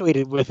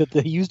infatuated with at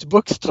the used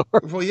bookstore.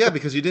 Well, yeah,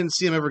 because you didn't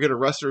see him ever get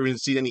arrested, or you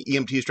didn't see any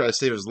EMTs try to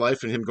save his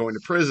life and him going to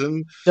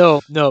prison.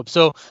 No.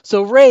 So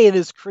Ray, in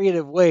his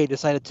creative way,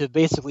 decided to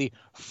basically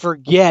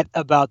forget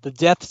about the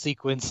death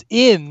sequence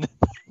in.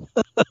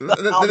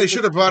 Then they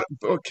should have brought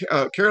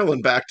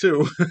Carolyn back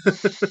too.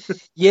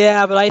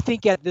 Yeah, but I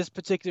think at this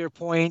particular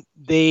point,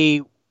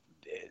 the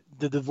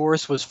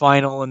divorce was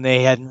final, and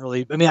they hadn't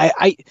really. I mean,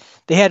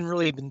 they hadn't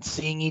really been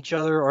seeing each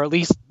other, or at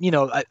least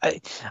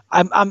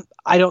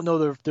I don't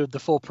know the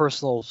full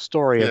personal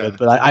story of it,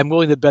 but I'm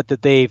willing to bet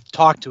that they've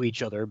talked to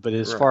each other. But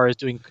as far as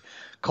doing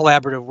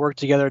collaborative work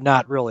together,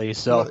 not really.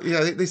 So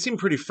well, they seem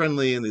pretty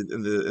friendly in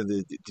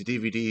the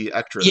DVD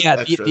extra.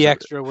 Yeah, the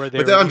extra where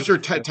they. But I'm sure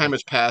time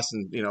has passed,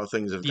 and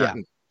things have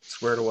gotten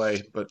squared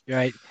away. But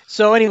right.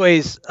 So,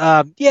 anyways,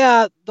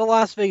 the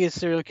Las Vegas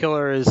serial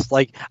killer is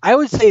like, I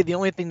would say the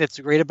only thing that's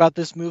great about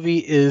this movie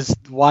is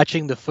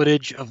watching the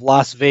footage of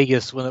Las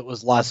Vegas when it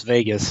was Las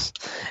Vegas,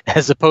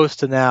 as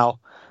opposed to now,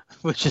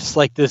 which is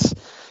like this,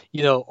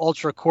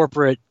 ultra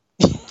corporate,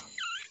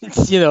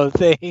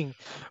 thing.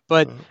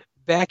 But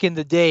back in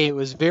the day, it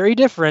was very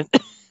different,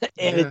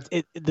 and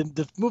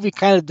the movie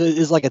kind of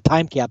is like a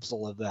time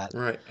capsule of that.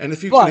 Right. And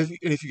if you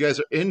guys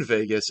are in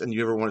Vegas and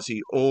you ever want to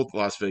see old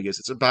Las Vegas,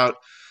 it's about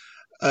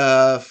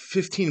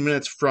 15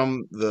 minutes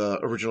from the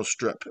original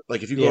strip.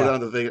 Like if you go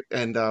down to Vegas,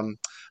 and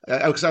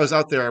because I was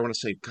out there, I want to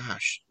say,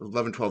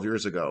 11, 12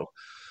 years ago.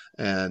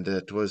 And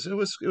it was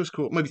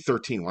cool. Maybe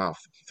 13. Wow,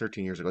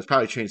 13 years ago. It's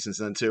probably changed since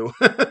then too.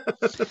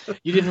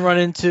 You didn't run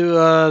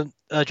into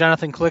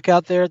Jonathan Click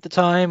out there at the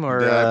time,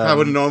 or I probably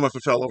wouldn't know him if I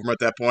fell over him at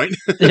that point.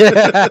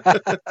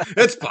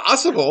 It's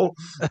possible.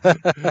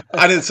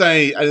 I didn't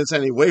sign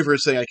any waivers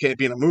saying I can't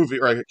be in a movie,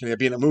 or can I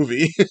be in a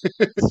movie?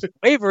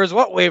 Waivers?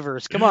 What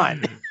waivers? Come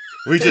on.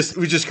 We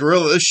just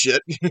guerrilla this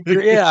shit.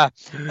 Yeah,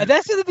 and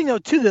that's the other thing though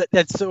too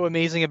that's so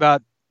amazing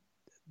about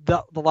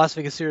the Las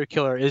Vegas serial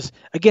killer is,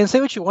 again,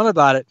 say what you want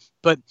about it,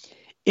 but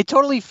it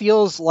totally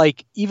feels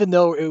like, even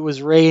though it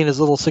was Ray and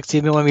his little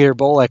 60mm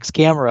Bolex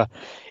camera,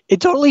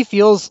 it totally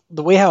feels,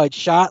 the way how it's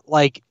shot,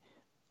 like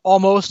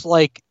almost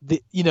like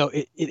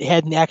it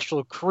had an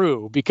actual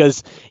crew,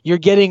 because you're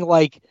getting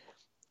like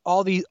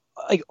all these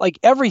like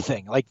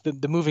everything, like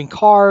the moving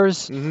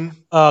cars,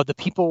 the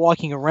people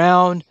walking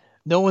around.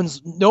 No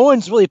one's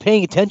really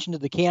paying attention to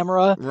the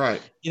camera. Right.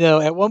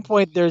 At one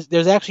point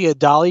there's actually a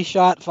dolly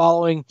shot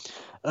following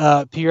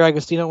Pierre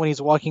Agostino when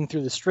he's walking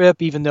through the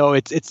strip, even though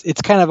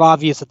it's kind of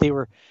obvious that they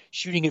were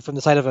shooting it from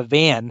the side of a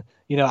van,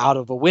 out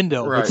of a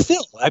window. Right. But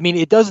still, I mean,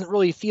 it doesn't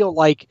feel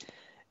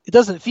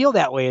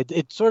that way.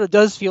 It sort of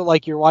does feel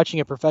like you're watching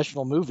a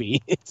professional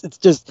movie. It's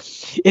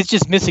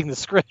just missing the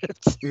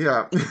script.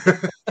 Yeah.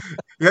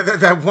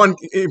 that one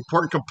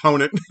important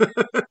component.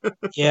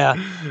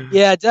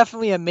 Yeah,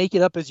 definitely a make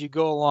it up as you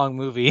go along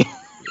movie.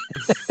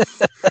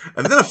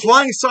 And then a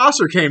flying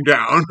saucer came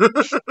down.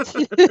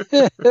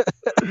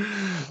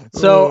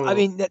 So, I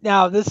mean,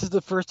 now this is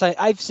the first time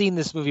I've seen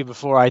this movie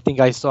before. I think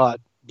I saw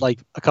it like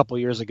a couple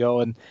years ago,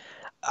 and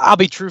I'll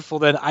be truthful,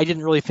 then I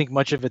didn't really think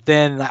much of it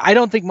then. I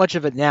don't think much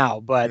of it now,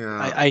 but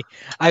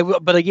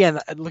but again,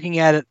 looking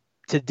at it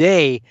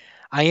today,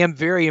 I am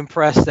very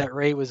impressed that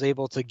Ray was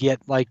able to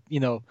get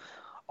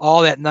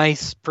all that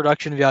nice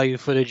production value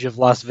footage of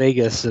Las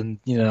Vegas, and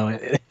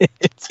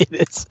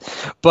it's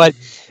but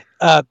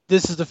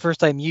this is the first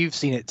time you've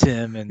seen it,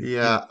 Tim, and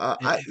Yeah,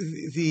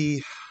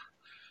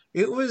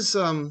 it was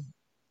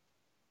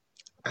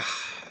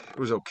it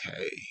was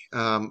okay.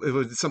 It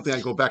was something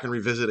I'd go back and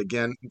revisit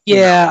again.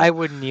 Yeah, No. I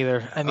wouldn't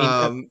either. I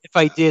mean, if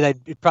I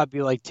did, it'd probably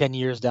be like 10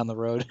 years down the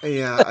road.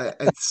 Yeah,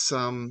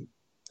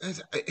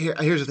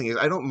 here's the thing: is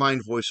I don't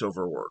mind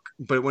voiceover work,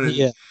 but when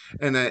Yeah.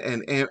 and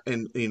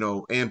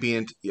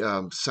ambient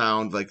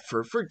sound, like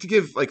for to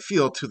give like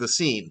feel to the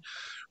scene.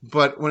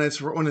 But when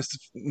it's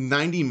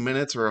 90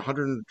 minutes or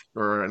 100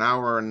 or an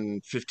hour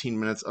and 15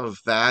 minutes of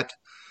that,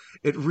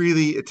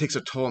 it takes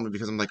a toll on me,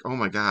 because I'm like, oh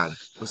my God,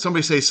 when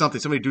somebody say something,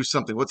 somebody do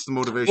something, what's the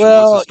motivation?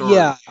 What's the Well, story?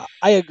 yeah,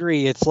 I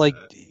agree. It's like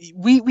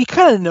we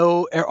kind of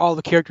know all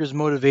the characters'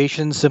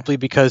 motivations simply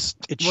because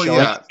it's showing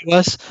it to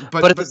us.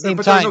 But at the same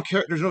time,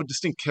 there's no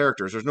distinct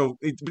characters. We don't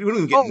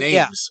even get names.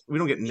 Yeah. We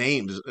don't get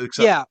names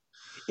except. Yeah.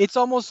 It's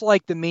almost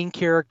like the main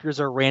characters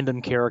are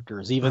random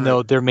characters, even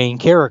though they're main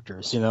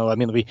characters. I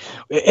mean,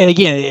 and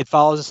again, it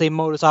follows the same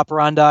modus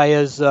operandi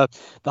as the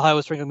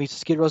Hollywood Strangler meets the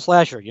Skid Row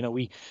slasher.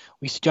 We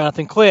see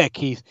Jonathan Click.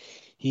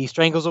 He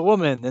strangles a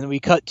woman. Then we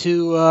cut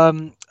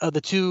to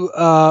the two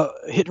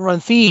hit and run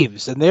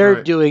thieves, and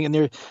they're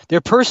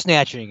they're purse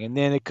snatching. And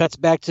then it cuts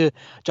back to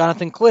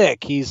Jonathan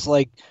Click. He's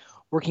like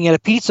working at a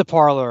pizza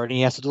parlor, and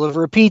he has to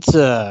deliver a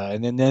pizza.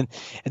 And then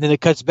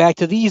it cuts back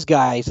to these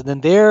guys, and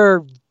then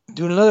they're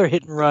doing another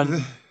hit and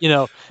run,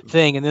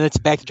 thing, and then it's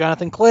back to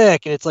Jonathan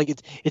Click, and it's like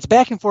it's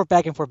back and forth,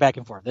 back and forth, back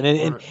and forth.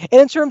 And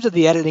in terms of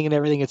the editing and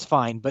everything, it's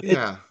fine. But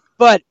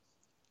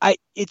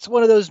it's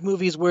one of those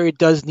movies where it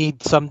does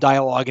need some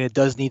dialogue, and it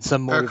does need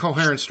some a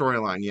coherent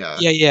storyline. Yeah.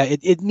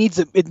 It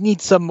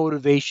needs some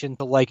motivation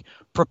to like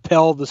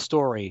propel the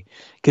story,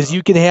 because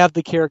you can have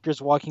the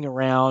characters walking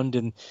around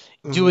and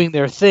doing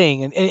their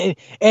thing, and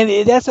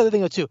that's the other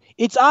thing too.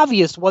 It's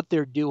obvious what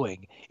they're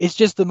doing. It's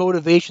just the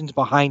motivations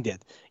behind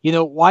it.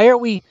 Why are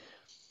we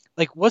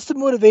like? What's the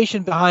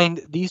motivation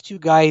behind these two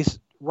guys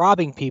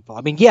robbing people?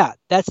 I mean, yeah,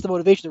 that's the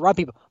motivation to rob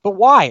people. But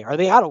why? Are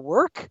they out of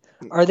work?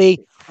 Are they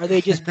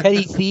just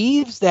petty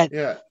thieves that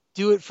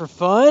do it for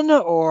fun,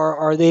 or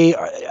are they?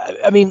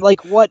 I mean,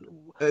 like what?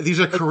 These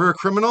are career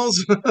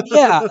criminals.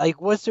 Yeah, like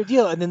what's their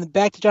deal? And then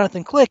back to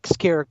Jonathan Click's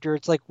character,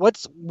 it's like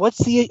what's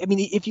the? I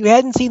mean, if you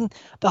hadn't seen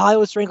the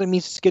Hollywood Strangler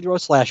meets Skid Row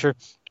slasher,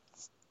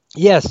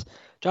 yes,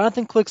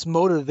 Jonathan Click's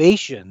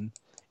motivation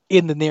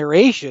in the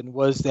narration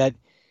was that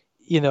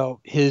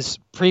his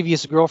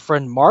previous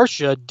girlfriend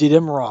Marcia did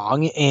him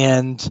wrong,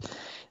 and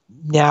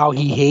now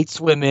he hates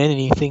women, and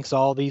he thinks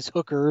all these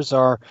hookers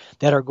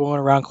that are going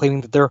around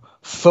claiming that they're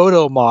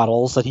photo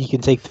models that he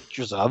can take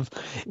pictures of.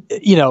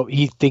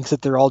 He thinks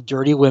that they're all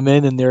dirty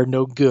women and they're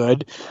no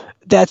good.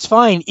 That's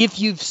fine if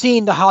you've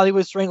seen the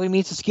Hollywood Strangler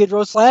meets the Skid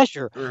Row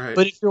slasher. Right.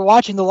 But if you're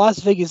watching the Las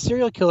Vegas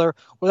serial killer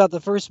without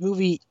the first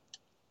movie,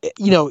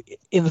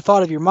 in the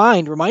thought of your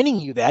mind reminding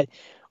you that,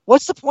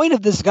 what's the point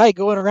of this guy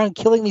going around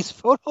killing these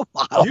photo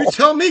models? You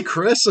tell me,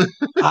 Chris.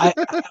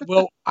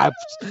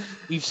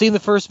 We've seen the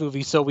first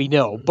movie, so we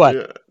know.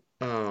 But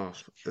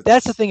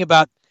that's the thing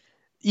about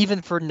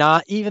even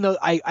though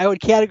I would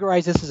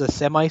categorize this as a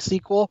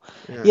semi-sequel.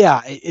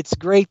 Yeah, it's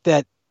great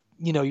that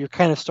you're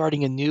kind of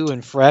starting anew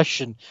and fresh,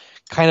 and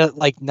kind of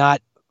like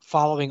not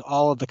following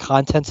all of the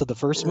contents of the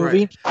first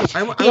movie.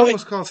 I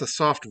almost call this a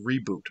soft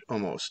reboot,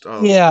 almost.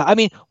 Yeah, I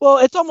mean, well,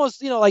 it's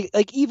almost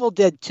like Evil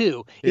Dead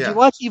 2. If you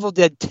watch Evil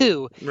Dead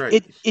 2,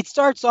 it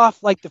starts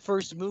off like the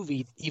first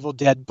movie, Evil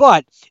Dead,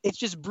 but it's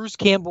just Bruce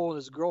Campbell and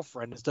his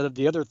girlfriend instead of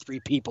the other three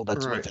people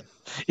that's with him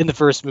in the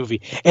first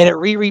movie, and it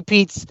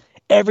repeats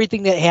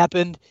everything that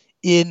happened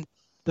in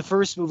the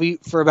first movie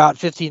for about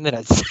 15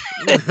 minutes,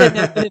 and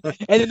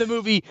then the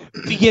movie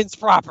begins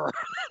proper.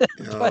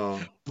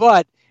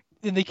 But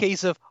in the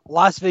case of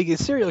Las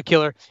Vegas serial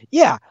killer,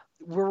 yeah,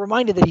 we're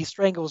reminded that he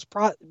strangles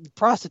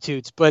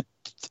prostitutes, but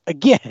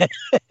again,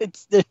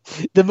 it's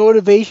the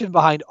motivation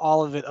behind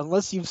all of it.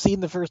 Unless you've seen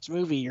the first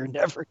movie, you're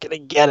never going to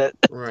get it.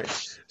 Right.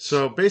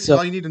 So basically,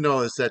 all you need to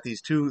know is that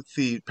these two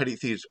petty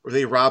thieves,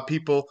 they rob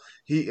people.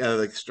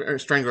 The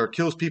strangler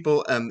kills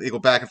people, and they go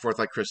back and forth,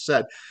 like Chris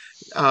said.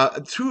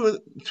 Two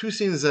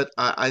scenes that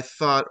I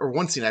thought, or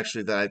one scene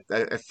actually that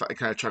I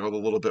kind of chuckled a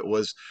little bit,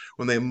 was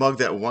when they mugged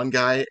that one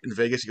guy in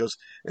Vegas. He goes,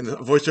 in the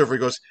voiceover, he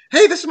goes,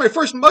 "Hey, this is my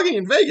first mugging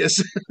in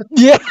Vegas."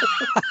 Yeah.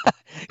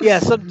 Yeah,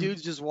 some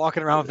dude's just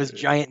walking around with his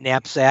giant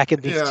knapsack,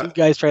 and these two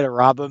guys try to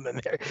rob him,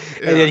 and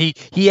then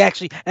he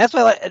actually. That's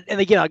why. And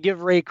again, I'll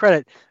give Ray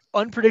credit.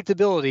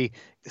 Unpredictability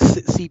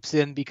seeps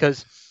in,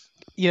 because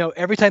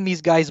every time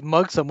these guys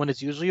mug someone,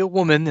 it's usually a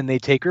woman, and they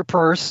take her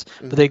purse,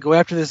 but they go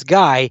after this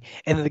guy,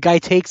 and then the guy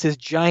takes his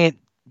giant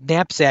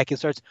knapsack and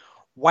starts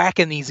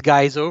whacking these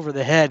guys over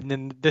the head, and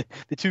then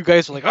the two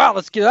guys are like, "Oh,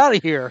 let's get out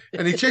of here!"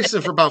 And he chases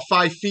them for about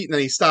 5 feet, and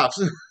then he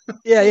stops.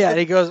 Yeah, and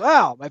he goes,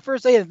 "Wow, my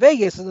first day in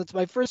Vegas, and it's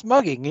my first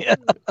mugging."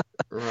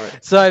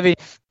 Right. So I mean,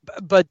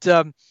 but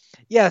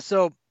yeah.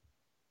 So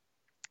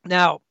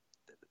now,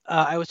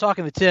 I was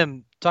talking to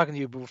Tim talking to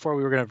you before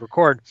we were going to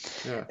record,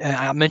 Yeah. and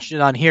I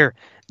mentioned it on here.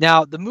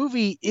 Now, the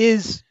movie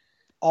is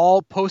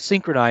all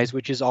post-synchronized,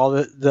 which is all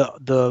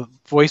the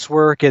voice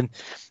work and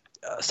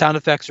sound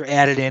effects are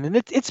added in, and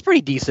it's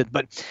pretty decent.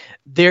 But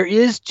there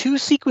is 2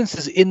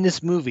 sequences in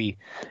this movie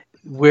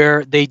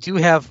where they do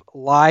have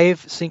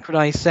live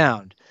synchronized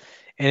sound,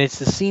 and it's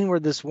the scene where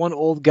this one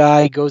old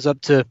guy goes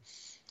up to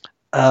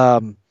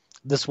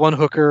this one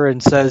hooker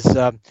and says,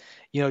 do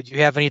you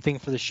have anything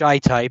for the shy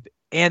type?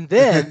 And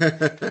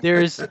then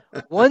there's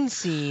one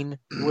scene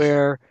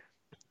where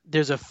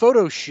there's a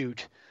photo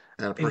shoot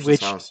At a person's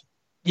house.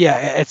 Yeah,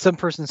 at some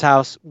person's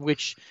house,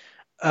 which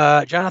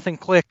Jonathan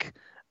Click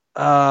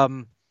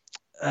goes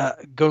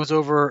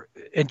over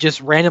and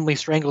just randomly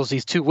strangles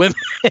these 2 women,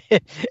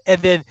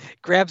 and then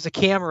grabs the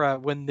camera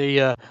when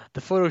the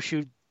photo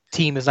shoot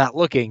team is not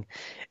looking.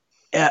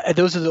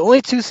 Those are the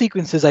only 2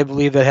 sequences, I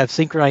believe, that have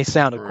synchronized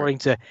sound, according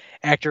to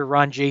actor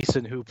Ron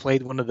Jason, who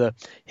played one of the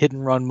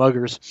hit-and-run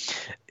muggers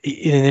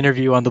in an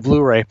interview on the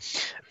Blu-ray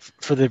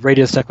for the Ray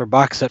Dennis Steckler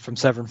box set from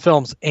Severn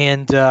Films.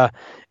 And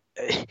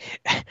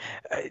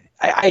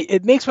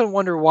it makes one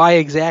wonder why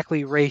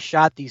exactly Ray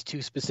shot these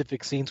 2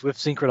 specific scenes with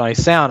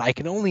synchronized sound. I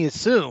can only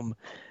assume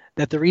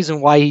that the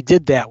reason why he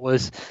did that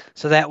was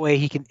so that way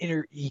he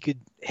could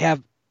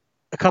have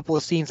a couple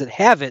of scenes that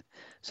have it,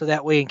 so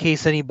that way in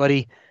case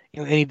anybody,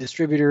 any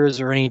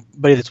distributors or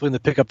anybody that's willing to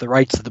pick up the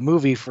rights to the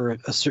movie for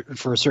a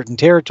certain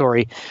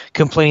territory,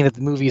 complaining that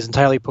the movie is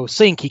entirely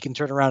post-sync, he can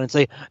turn around and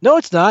say, "No,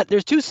 it's not.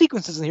 There's 2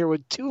 sequences in here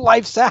with 2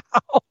 live sound."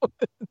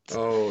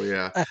 Oh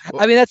yeah.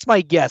 Well, I mean, that's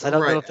my guess. I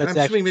don't know if that's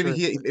actually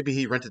maybe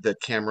he rented that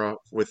camera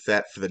with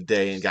that for the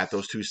day and got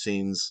those 2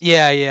 scenes.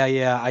 Yeah.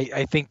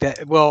 I think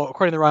that. Well,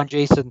 according to Ron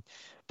Jason,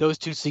 those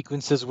 2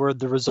 sequences were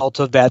the result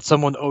of that.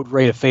 Someone owed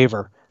Ray a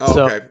favor. Oh,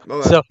 okay.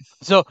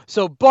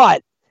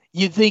 But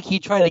you'd think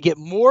he'd try to get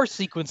more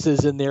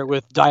sequences in there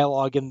with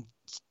dialogue and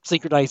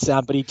synchronized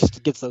sound, but he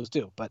just gets those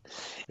 2. But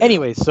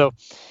anyway, so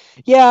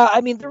yeah,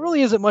 I mean, there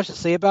really isn't much to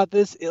say about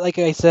this. Like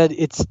I said,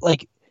 it's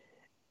like,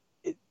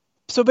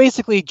 so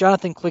basically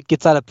Jonathan Click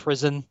gets out of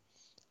prison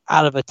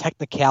out of a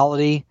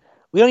technicality.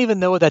 We don't even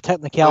know what that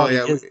technicality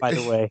is, by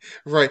the way.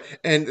 Right.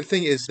 And the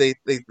thing is, they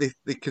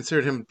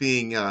considered him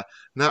being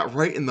not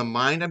right in the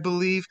mind, I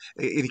believe,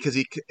 because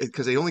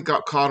they only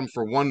caught him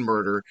for 1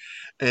 murder,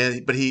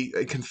 but he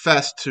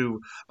confessed to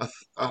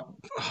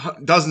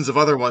dozens of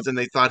other ones, and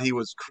they thought he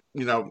was,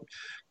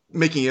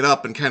 making it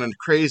up and kind of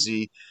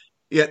crazy.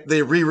 Yet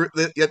they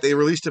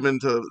released him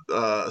into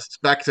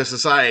back to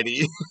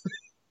society.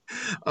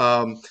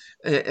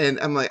 And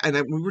I'm like,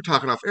 we were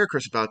talking off air,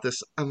 Chris, about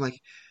this. I'm like,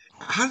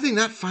 how did they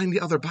not find the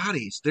other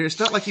bodies? It's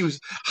not like he was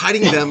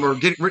hiding them or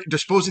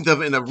disposing of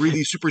them in a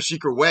really super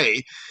secret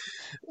way.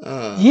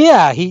 How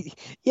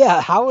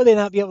would they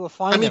not be able to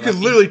find them? You could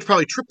literally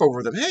probably trip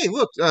over them. Hey,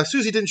 look,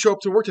 Susie didn't show up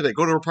to work today.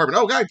 Go to her apartment.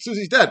 Oh, God,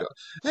 Susie's dead.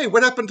 Hey,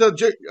 what happened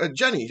to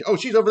Jenny? Oh,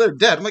 she's over there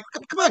dead. I'm like,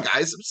 come on,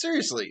 guys,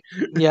 seriously.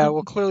 Yeah,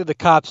 well, clearly the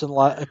cops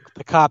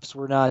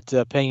were not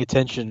paying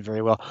attention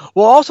very well.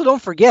 Well, also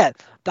don't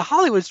forget, the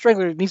Hollywood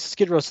Strangler meets the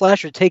Skid Row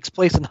Slasher takes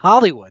place in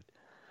Hollywood.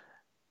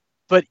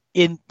 But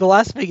in the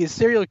Las Vegas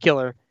serial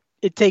killer,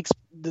 it takes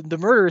the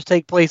murders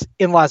take place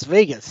in Las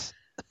Vegas.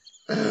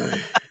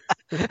 And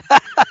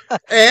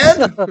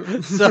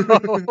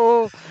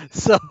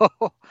so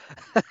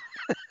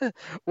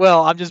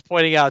well, I'm just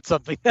pointing out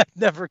something that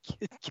never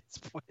gets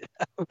pointed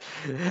out.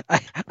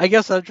 I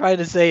guess what I'm trying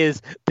to say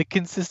is the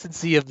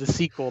consistency of the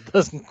sequel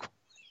doesn't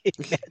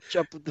quite match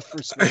up with the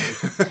first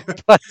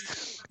movie. But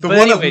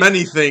one of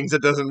many things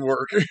that doesn't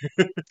work.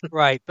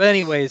 Right. But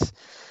anyways,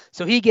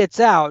 so he gets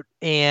out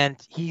and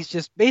he's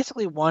just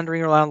basically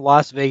wandering around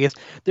Las Vegas.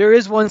 There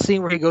is one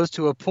scene where he goes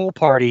to a pool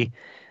party,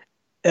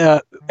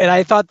 and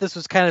I thought this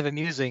was kind of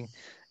amusing,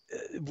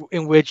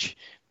 in which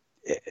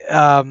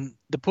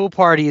the pool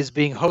party is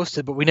being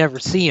hosted, but we never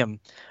see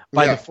him,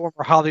 by the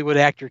former Hollywood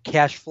actor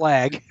Cash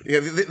Flagg. Yeah,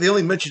 they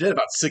only mentioned it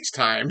about 6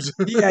 times.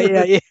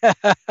 Yeah.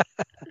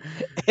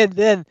 And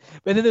then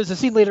there's a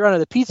scene later on at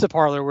the pizza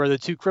parlor where the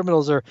 2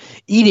 criminals are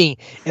eating,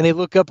 and they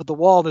look up at the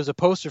wall. And there's a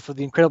poster for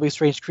the Incredibly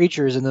Strange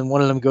Creatures, and then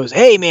one of them goes,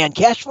 "Hey, man,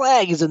 Cash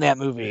Flagg is in that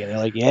movie." And they're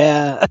like,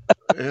 "Yeah."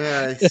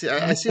 Yeah,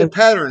 I see a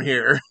pattern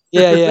here.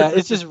 Yeah.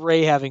 It's just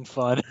Ray having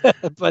fun.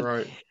 But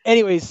right.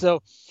 Anyway,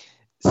 so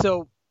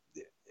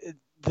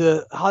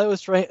the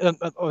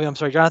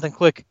Jonathan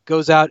Click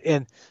goes out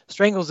and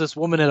strangles this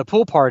woman at a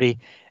pool party,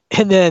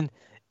 and then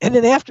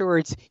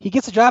afterwards he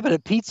gets a job at a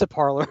pizza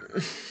parlor.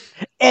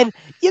 And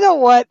you know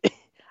what?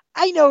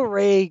 I know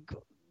Ray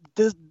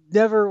does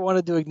never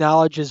wanted to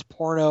acknowledge his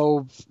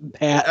porno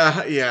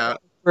past. Yeah.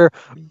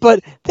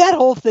 But that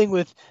whole thing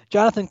with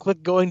Jonathan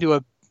Click going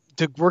to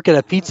work at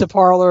a pizza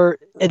parlor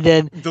and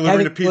then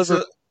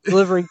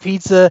delivering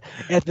pizza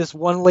at this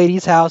one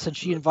lady's house, and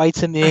she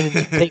invites him in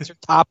and takes her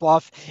top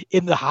off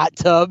in the hot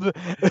tub.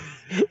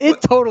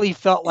 It totally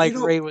felt like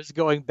Ray was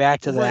going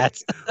back to that.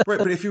 Right,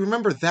 but if you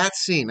remember that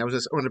scene, I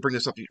wanted to bring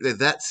this up.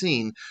 That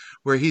scene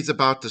where he's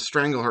about to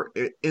strangle her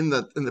in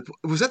the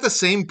was that the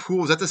same pool?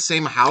 Was that the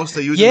same house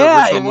they used in the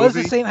original movie? Yeah, it was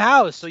the same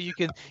house. So you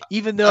can,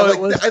 even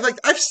though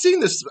I've seen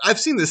this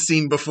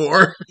scene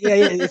before. yeah,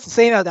 it's the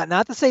same,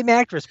 not the same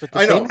actress, but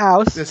the same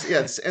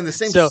house. And the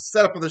same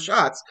setup of the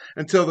shots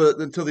until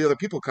the other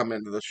people come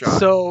into the shot.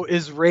 So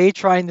is Ray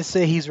trying to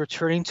say he's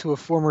returning to a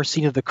former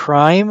scene of the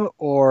crime,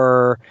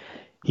 or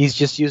he's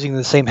just using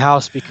the same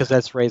house because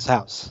that's Ray's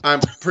house? I'm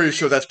pretty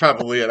sure that's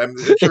probably it. I'm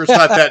sure it's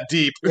not that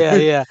deep.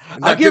 Yeah.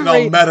 Not getting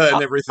all meta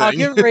and everything. I'll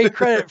give Ray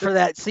credit for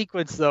that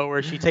sequence, though,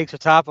 where she takes her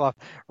top off.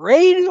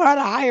 Ray knew how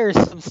to hire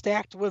some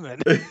stacked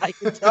women, I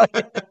can tell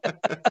you.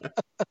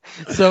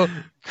 So,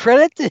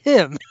 credit to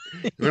him.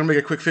 You're going to make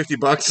a quick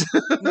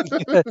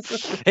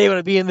 $50. Hey, you want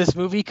to be in this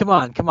movie? Come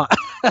on.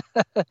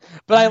 But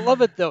I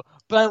love it, though.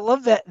 But I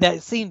love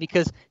that scene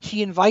because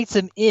she invites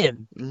him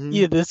in.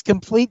 Mm-hmm. This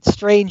complete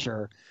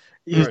stranger.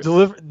 He's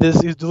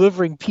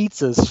delivering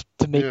pizzas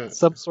to make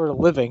some sort of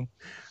living.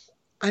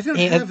 I don't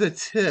have the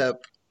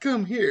tip.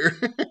 Come here.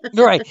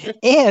 Right.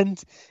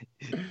 And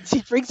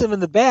she brings him in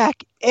the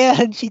back,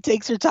 and she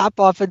takes her top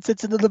off and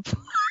sits into the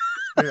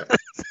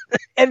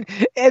and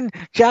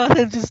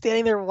Jonathan's just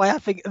standing there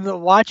laughing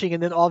and watching,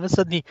 and then all of a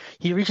sudden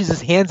he reaches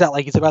his hands out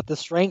like he's about to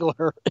strangle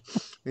her.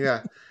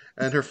 Yeah.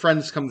 And her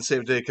friends come to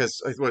save the day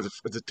because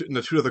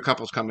the two other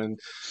couples come in.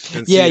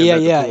 And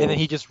yeah. And then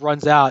he just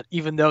runs out,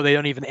 even though they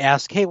don't even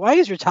ask, "Hey, why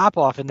is your top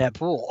off in that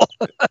pool?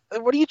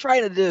 What are you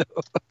trying to do?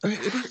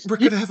 We're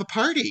going to have a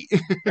party.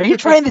 Are you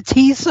trying to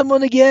tease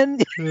someone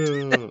again?"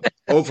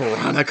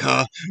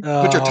 Veronica,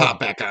 put your top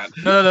back on.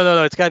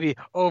 No. It's got to be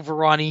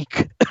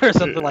Veronique or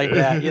something like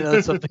that.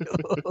 Something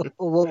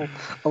a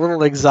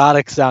little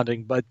exotic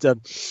sounding. But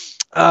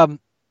and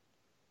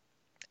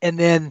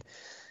then.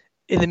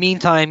 In the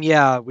meantime,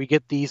 we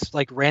get these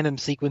like random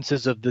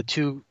sequences of the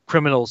two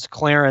criminals,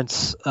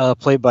 Clarence,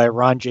 played by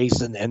Ron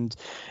Jason, and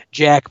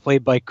Jack,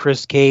 played by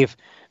Chris Cave,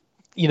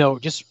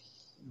 just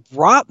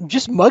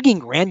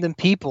mugging random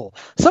people.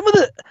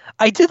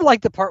 I did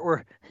like the part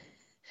where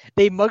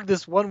they mugged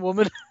this one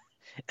woman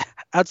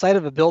outside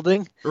of a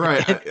building.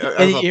 Right.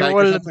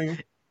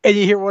 And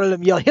you hear one of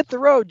them yell, "Hit the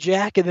road,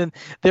 Jack!" And then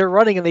they're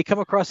running, and they come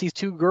across these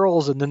two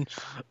girls, and then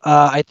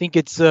I think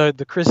it's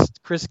the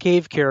Chris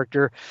Cave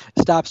character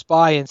stops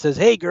by and says,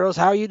 "Hey, girls,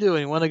 how are you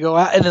doing? Want to go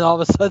out?" And then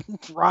all of a sudden,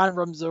 Ron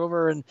runs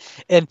over and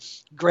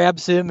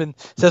grabs him and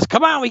says,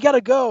 "Come on, we gotta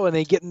go!" And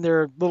they get in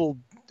their little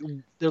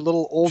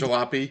old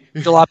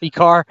jalopy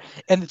car,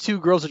 and the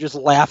two girls are just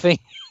laughing,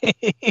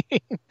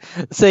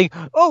 saying,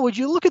 "Oh, would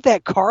you look at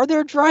that car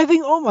they're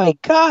driving? Oh my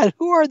God,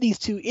 who are these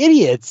two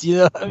idiots?"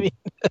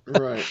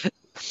 Right.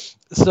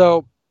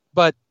 So,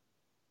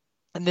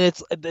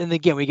 and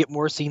again we get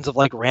more scenes of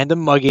like random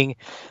mugging.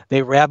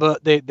 They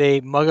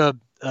mug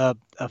I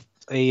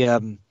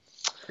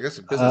guess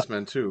a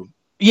businessman too.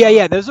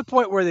 Yeah. There's a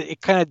point where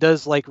it kind of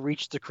does like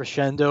reach the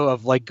crescendo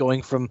of like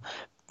going from,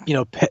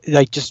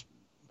 like just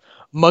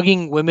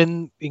mugging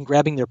women and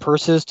grabbing their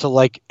purses to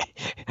like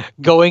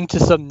going to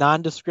some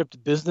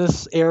nondescript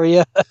business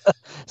area,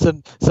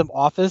 some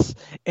office,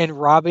 and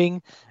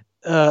robbing.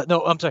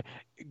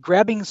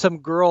 Grabbing some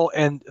girl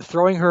and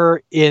throwing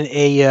her in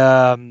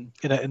in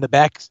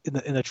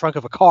the trunk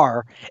of a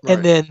car, right.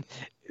 And then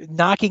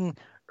knocking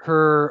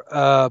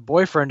her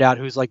boyfriend out,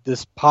 who's like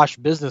this posh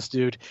business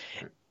dude,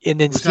 and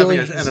then stealing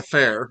an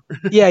affair.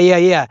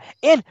 Yeah.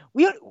 And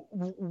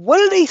what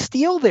do they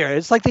steal there?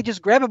 It's like they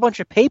just grab a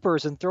bunch of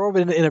papers and throw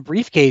them in a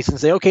briefcase and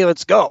say, "Okay,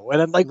 let's go."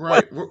 And I'm like,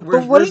 right.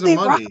 What did they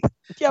money? Rob?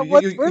 Yeah,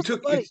 where's the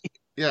money?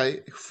 Yeah,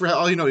 for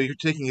all you know, you're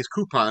taking his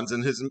coupons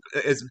and his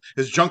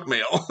junk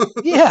mail.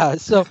 Yeah,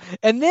 so,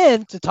 and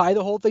then to tie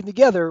the whole thing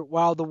together,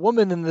 while the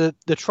woman in the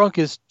trunk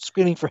is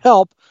screaming for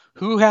help,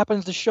 who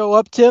happens to show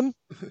up, Tim?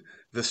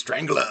 The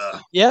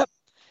Strangler. Yep.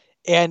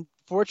 And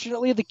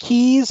fortunately, the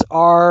keys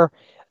are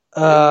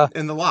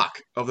in the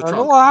lock of the trunk.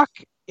 The lock,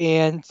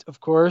 and of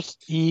course,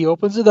 he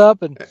opens it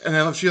up, and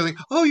I love she's like,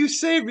 "Oh, you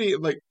saved me!"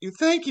 I'm like,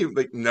 "Thank you." I'm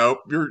like,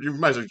 nope, you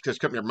might as well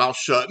just keep your mouth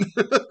shut.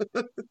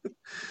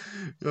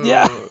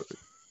 Yeah.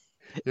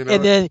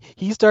 And then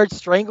he starts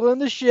strangling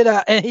the shit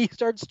out,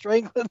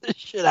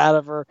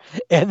 of her,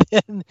 and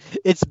then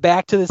it's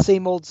back to the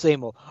same old.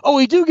 Oh,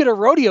 we do get a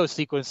rodeo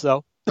sequence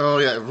though. Oh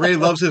yeah, Ray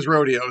loves his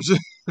rodeos.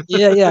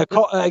 Yeah.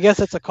 I guess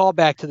that's a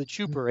callback to the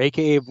Trooper,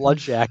 aka Blood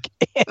Shack.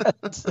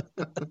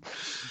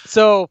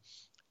 So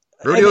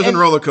rodeos and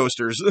roller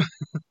coasters.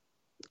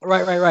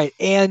 Right.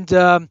 And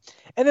then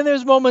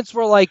there's moments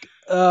where like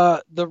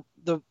the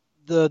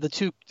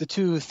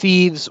two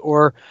thieves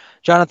or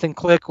Jonathan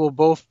Click will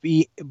both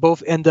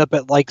end up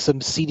at like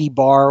some seedy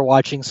bar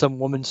watching some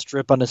woman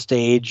strip on a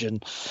stage,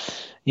 and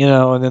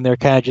and then they're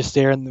kind of just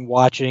there and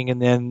watching, and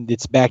then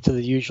it's back to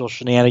the usual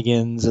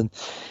shenanigans, and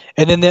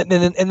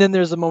then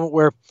there's a moment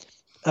where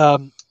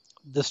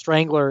the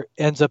Strangler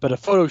ends up at a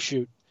photo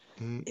shoot.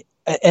 Mm.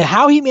 And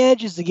how he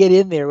manages to get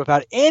in there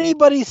without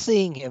anybody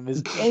seeing him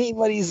is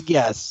anybody's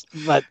guess.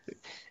 But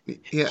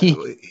Yeah,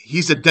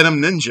 he's a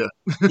denim ninja.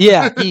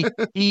 Yeah,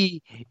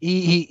 he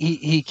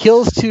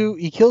kills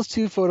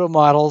two photo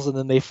models, and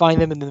then they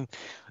find them, and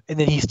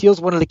then he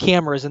steals one of the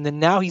cameras, and then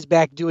now he's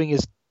back doing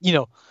his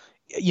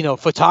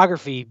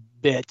photography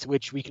bit,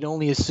 which we can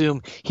only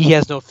assume he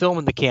has no film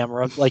in the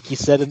camera, like he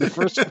said in the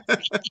first movie.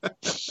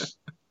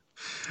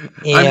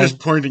 I'm just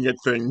pointing at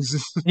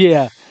things.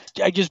 Yeah,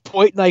 I just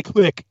point and I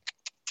click.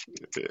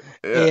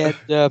 Yeah.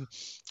 And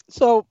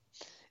so,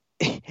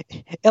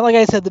 and like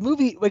I said, the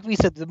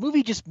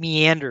movie just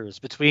meanders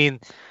between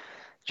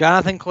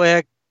Jonathan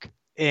Click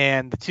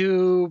and the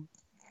two,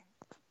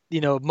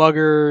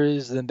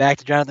 muggers, and then back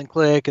to Jonathan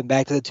Click and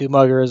back to the two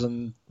muggers,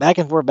 and back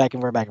and forth, back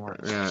and forth, back and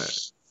forth. Yeah.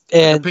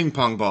 And like a ping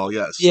pong ball,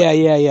 yes. Yeah.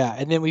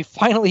 And then we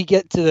finally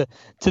get to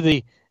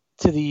the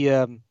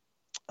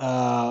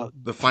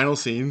final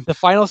scene, the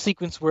final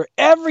sequence where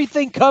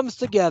everything comes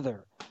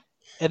together,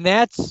 and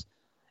that's.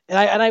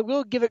 And I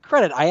will give it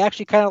credit. I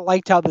actually kind of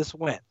liked how this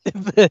went,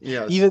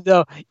 yes. even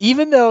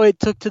though it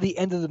took to the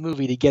end of the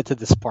movie to get to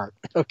this part.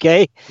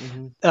 Okay,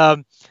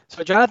 so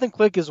Jonathan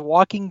Click is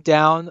walking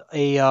down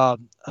a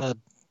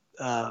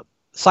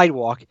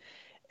sidewalk,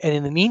 and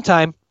in the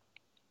meantime,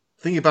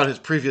 thinking about his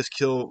previous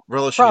kill,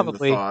 relishing in the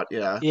thought.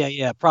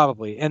 Yeah,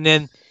 probably. And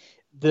then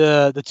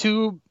the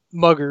two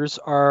muggers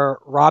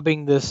are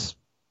robbing this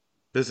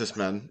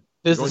businessman.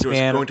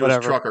 Going to his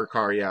truck or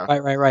car, yeah.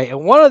 Right.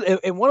 And one of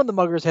the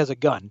muggers has a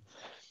gun.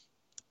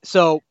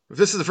 So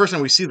this is the first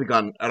time we see the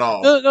gun at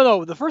all.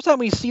 No. The first time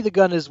we see the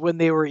gun is when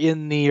they were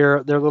in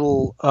their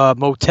little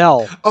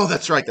motel. Oh,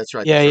 that's right.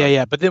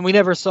 Yeah. But then we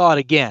never saw it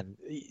again.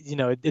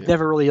 It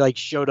never really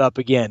showed up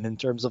again in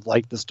terms of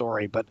the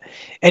story. But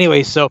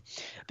anyway, so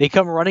they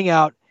come running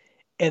out,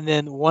 and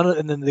then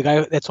the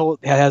guy that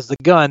has the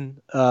gun,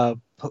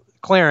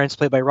 Clarence,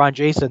 played by Ron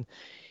Jason.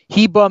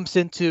 He bumps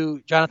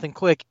into Jonathan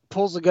Click,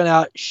 pulls the gun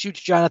out,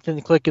 shoots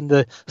Jonathan Click in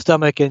the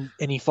stomach, and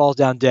he falls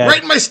down dead.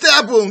 Right in my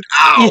stab wound.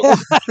 Ow! Yeah,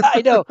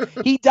 I know.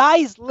 He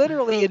dies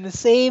literally in the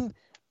same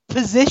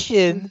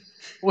position,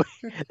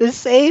 the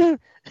same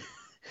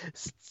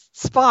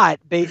spot,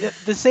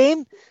 the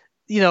same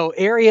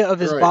area of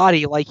his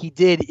body like he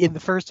did in the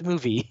first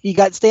movie. He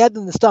got stabbed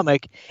in the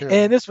stomach, and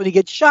in this one he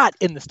gets shot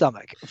in the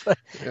stomach.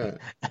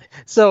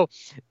 So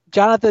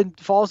Jonathan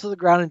falls to the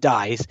ground and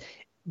dies,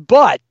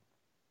 but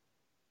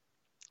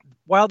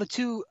while the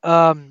two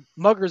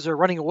muggers are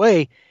running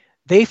away,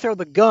 they throw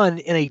the gun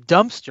in a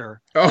dumpster.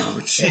 Oh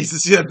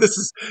Jesus! Yeah,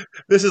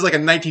 this is like a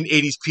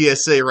 1980s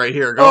PSA right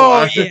here. Go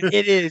on. Yeah,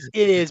 it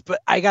is. But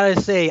I gotta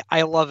say,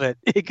 I love it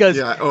because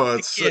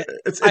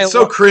it's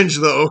so cringe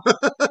though.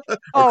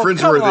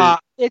 Come on.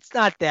 It's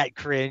not that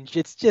cringe.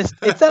 It's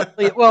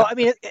definitely. Well, I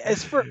mean,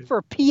 as for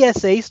a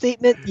PSA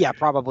statement, yeah,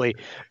 probably.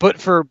 But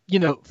for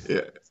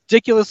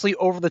ridiculously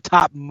over the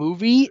top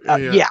movie,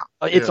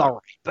 it's all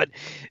right. But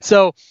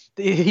so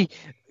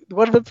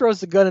one of them throws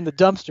the gun in the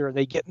dumpster, and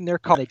they get in their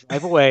car, they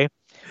drive away.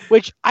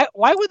 Which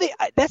why would they?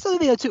 That's the other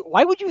thing too.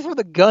 Why would you throw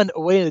the gun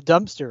away in the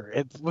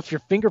dumpster with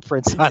your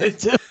fingerprints on it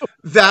too?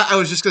 That I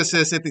was just going to say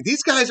the same thing.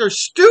 These guys are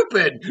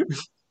stupid.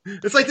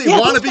 It's like they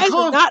want to be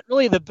caught. Not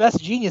really the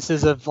best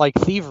geniuses of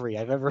thievery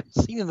I've ever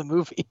seen in the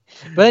movie.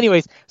 But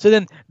anyways, so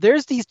then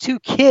there's these two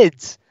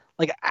kids.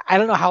 I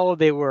don't know how old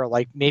they were,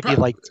 maybe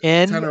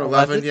 10 or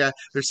 11. Yeah,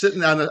 they're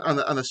sitting on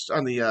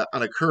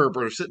a curb,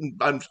 or sitting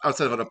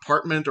outside of an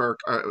apartment, or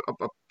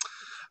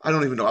I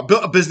don't even know,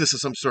 a business of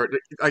some sort,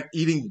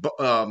 eating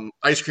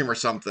ice cream or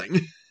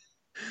something.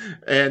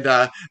 And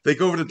they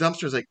go over to the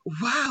dumpsters,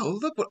 wow,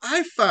 look what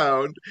I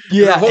found.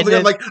 Yeah,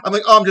 I'm like,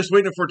 oh, I'm just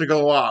waiting for it to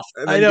go off.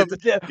 And then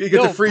you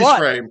get the freeze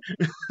frame.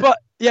 But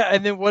yeah,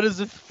 and then what does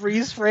the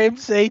freeze frame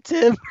say,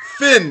 Tim?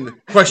 Finn ?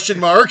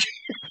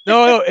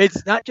 No,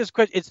 it's not just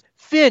question. It's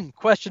Finn ?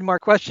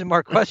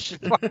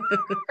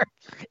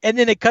 And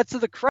then it cuts to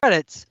the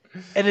credits.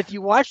 And if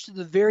you watch to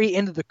the very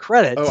end of the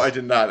credits, I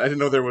did not. I didn't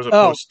know there was a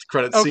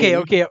post-credit scene.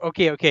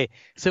 Okay.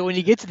 So when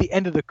you get to the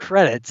end of the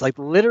credits,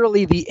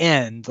 literally the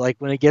end,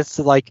 when it gets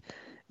to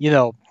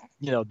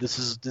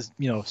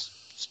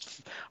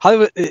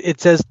Hollywood. It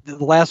says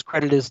the last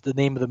credit is the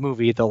name of the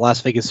movie, The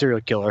Las Vegas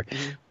Serial Killer,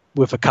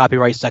 with a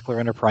copyright Steckler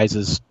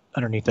Enterprises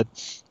underneath it.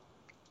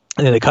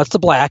 And then it cuts to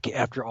black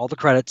after all the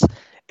credits,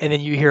 and then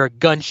you hear a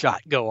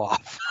gunshot go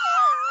off.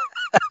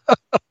 Oh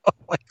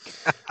my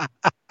God.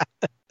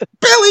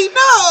 Billy,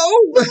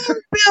 no!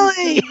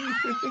 Billy!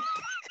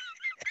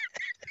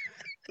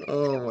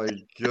 Oh my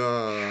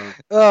God.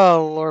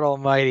 Oh, Lord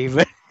Almighty.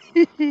 But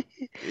yeah.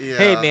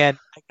 Hey, man,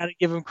 I got to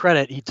give him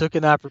credit. He took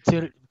an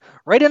opportunity.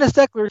 Ray Dennis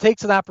Steckler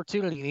takes an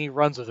opportunity and he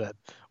runs with it.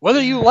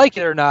 Whether you like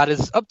it or not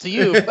is up to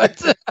you.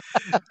 But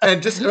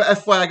and just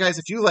FYI, guys,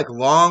 if you like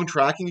long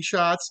tracking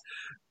shots,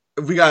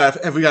 we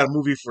got a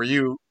movie for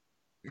you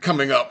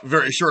coming up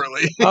very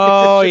shortly.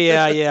 Oh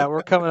yeah,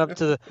 we're coming up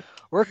to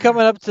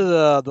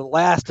the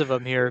last of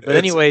them here. But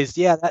anyways,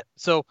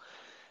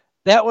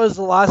 that was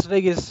the Las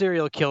Vegas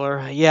Serial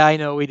Killer. Yeah, I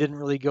know we didn't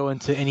really go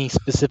into any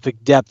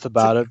specific depth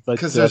about it, but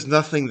because there's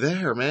nothing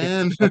there,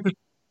 man.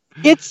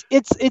 It's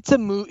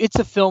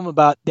a film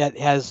about that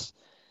has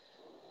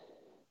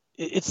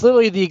it's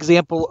literally the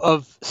example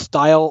of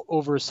style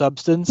over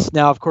substance.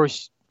 Now, of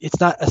course, it's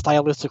not a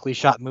stylistically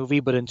shot movie,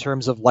 but in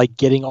terms of like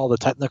getting all the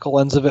technical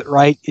ends of it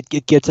right,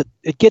 it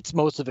gets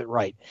most of it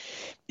right.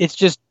 It's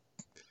just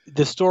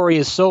the story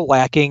is so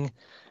lacking,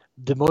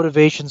 the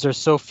motivations are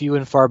so few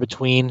and far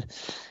between,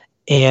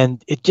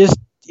 and it's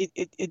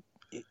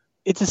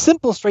a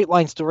simple straight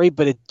line story,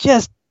 but it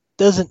just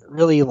doesn't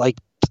really like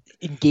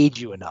engage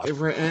you enough.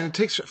 And it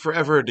takes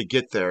forever to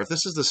get there. If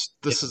this is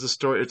the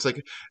story, it's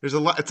like there's a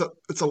lot.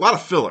 It's a lot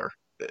of filler.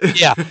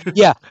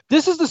 Yeah.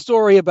 This is the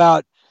story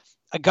about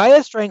a guy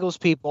that strangles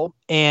people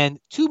and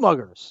two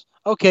muggers.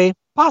 Okay,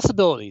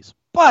 possibilities,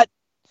 but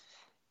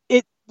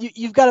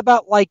you've got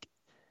about like,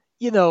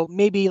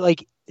 maybe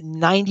like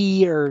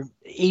 90 or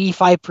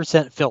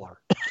 85% filler.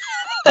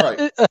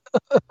 Right.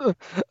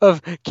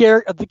 of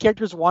the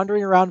characters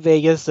wandering around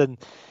Vegas, and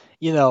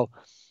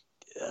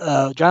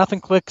Jonathan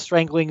Click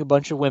strangling a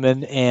bunch of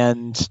women,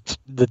 and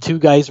the two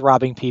guys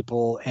robbing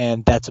people,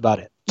 and that's about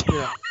it.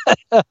 Yeah.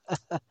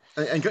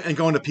 and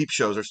going to peep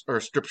shows or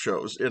strip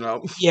shows,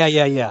 Yeah.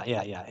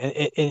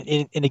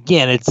 And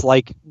again, it's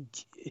like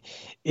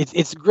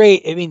it's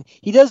great. I mean,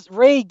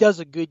 Ray does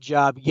a good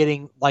job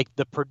getting like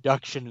the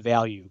production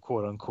value,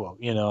 quote unquote.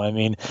 I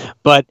mean,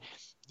 but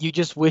you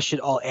just wish it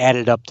all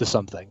added up to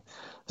something.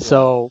 Yeah.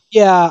 So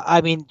yeah,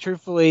 I mean,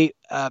 truthfully,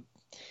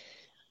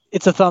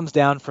 it's a thumbs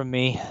down from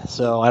me.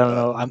 So I don't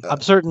know.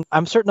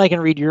 I'm certain I can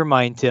read your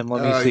mind, Tim.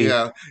 Let me see.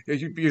 Yeah,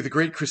 you're the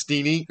great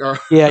Christini.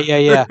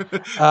 Yeah.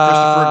 Christopher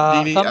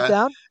Dini. Thumbs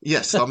down.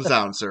 Yes, thumbs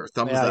down, sir.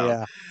 Thumbs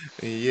down.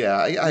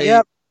 Yeah.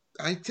 Yep.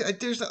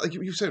 There's not, like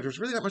you said, there's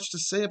really not much to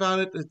say about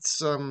it.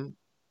 It's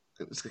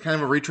kind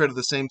of a retread of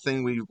the same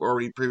thing we've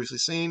already previously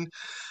seen.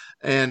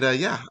 And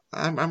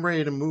I'm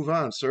ready to move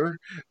on, sir.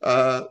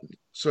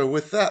 So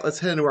with that, let's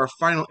head into our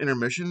final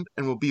intermission,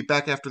 and we'll be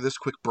back after this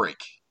quick break.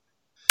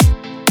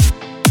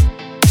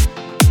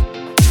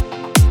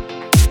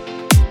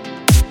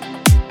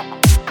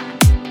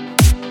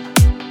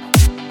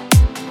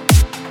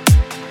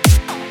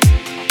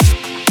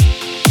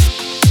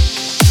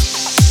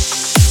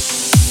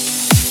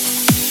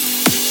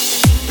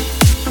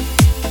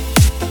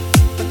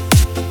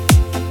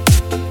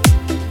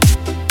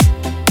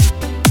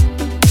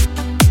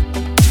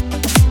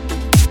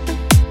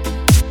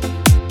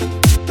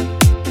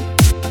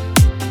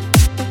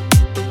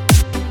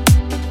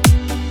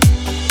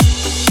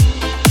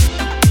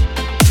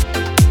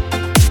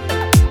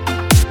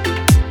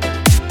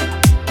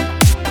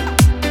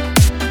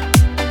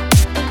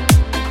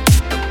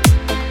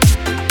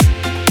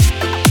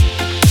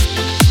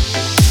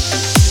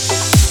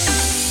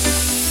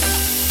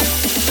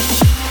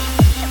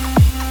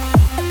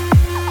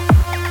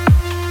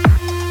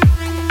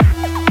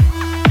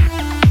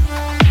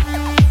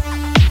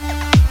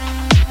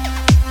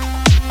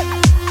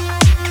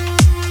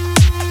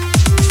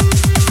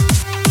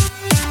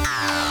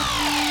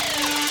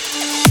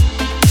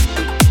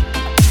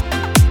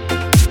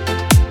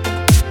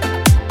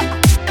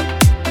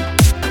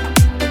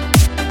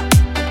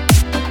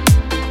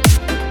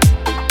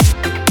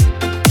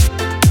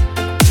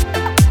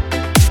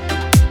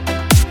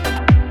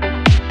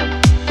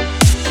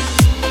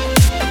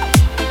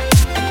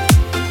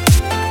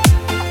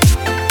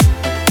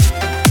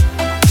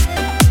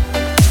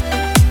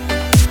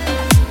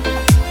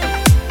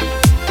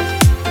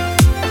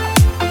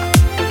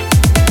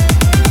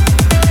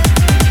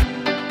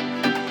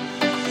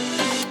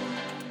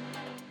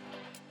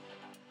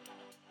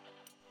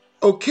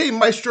 Okay,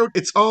 Maestro,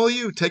 it's all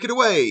you. Take it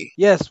away.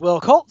 Yes, well,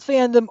 cult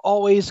fandom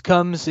always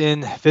comes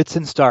in fits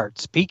and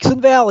starts, peaks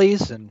and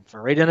valleys, and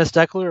for Ray Dennis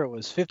Steckler, it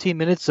was 15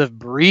 minutes of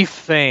brief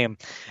fame.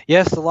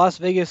 Yes, the Las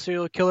Vegas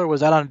serial killer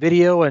was out on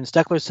video, and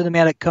Steckler's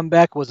cinematic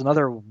comeback was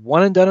another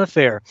one-and-done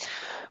affair.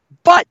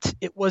 But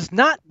it was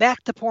not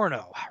back to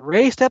porno.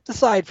 Ray stepped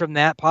aside from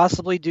that,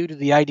 possibly due to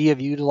the idea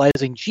of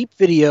utilizing cheap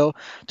video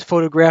to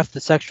photograph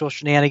the sexual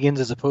shenanigans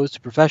as opposed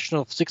to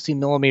professional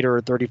 16mm or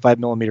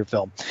 35mm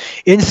film.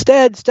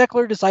 Instead,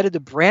 Steckler decided to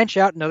branch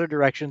out in other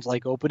directions,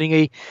 like opening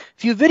a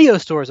few video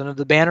stores under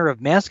the banner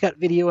of Mascot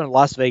Video in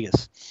Las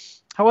Vegas.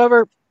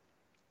 However,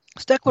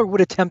 Steckler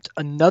would attempt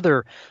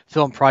another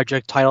film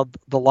project titled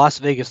The Las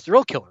Vegas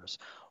Thrill Killers.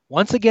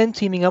 Once again,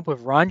 teaming up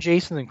with Ron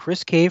Jason and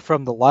Chris Kay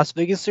from The Las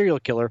Vegas Serial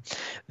Killer,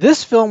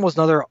 this film was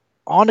another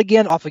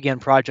on-again, off-again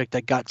project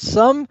that got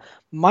some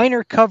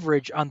minor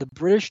coverage on the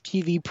British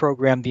TV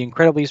program The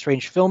Incredibly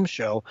Strange Film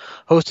Show,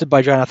 hosted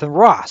by Jonathan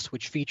Ross,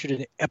 which featured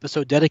an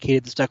episode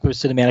dedicated to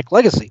Steckler's cinematic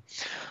legacy.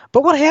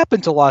 But what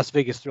happened to Las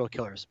Vegas Thrill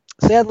Killers?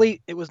 Sadly,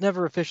 it was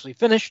never officially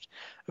finished.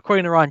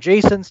 According to Ron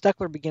Jason,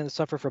 Steckler began to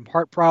suffer from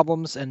heart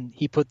problems, and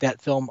he put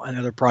that film and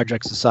other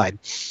projects aside.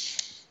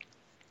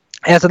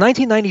 As the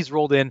 1990s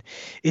rolled in,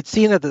 it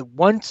seemed that the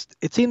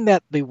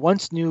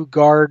once new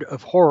guard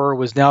of horror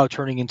was now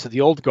turning into the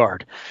old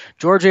guard.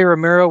 George A.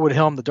 Romero would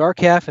helm The Dark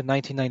Half in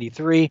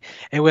 1993,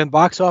 and when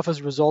box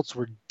office results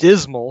were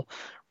dismal,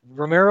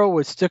 Romero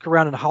would stick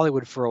around in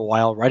Hollywood for a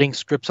while, writing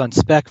scripts on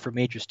spec for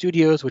major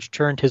studios, which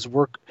turned his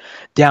work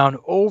down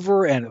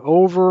over and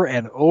over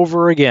and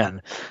over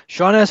again.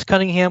 Sean S.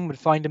 Cunningham would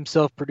find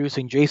himself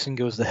producing Jason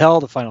Goes to Hell,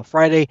 The Final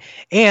Friday,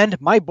 and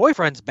My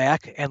Boyfriend's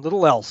Back, and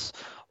little else,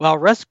 while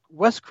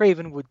Wes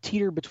Craven would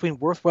teeter between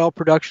worthwhile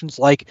productions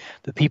like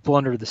The People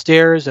Under the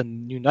Stairs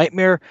and New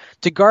Nightmare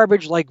to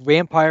garbage like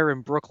Vampire in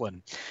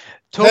Brooklyn.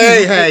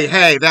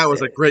 Hey, that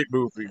was a great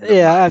movie.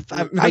 Yeah,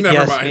 I Never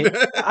guess. mind.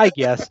 I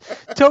guess.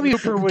 Toby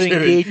Hooper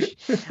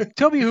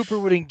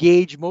would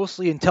engage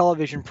mostly in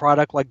television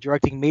product like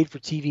directing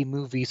made-for-TV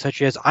movies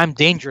such as I'm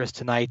Dangerous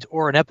Tonight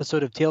or an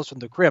episode of Tales from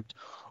the Crypt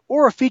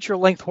or a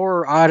feature-length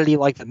horror oddity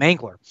like The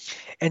Mangler.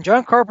 And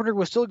John Carpenter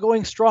was still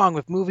going strong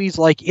with movies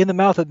like In the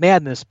Mouth of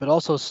Madness, but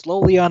also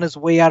slowly on his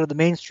way out of the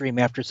mainstream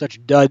after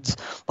such duds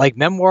like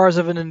Memoirs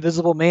of an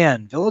Invisible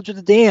Man, Village of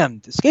the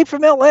Damned, Escape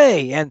from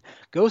L.A., and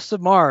Ghosts of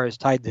Mars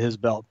tied to his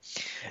belt.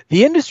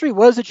 The industry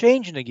was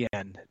a-changing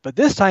again, but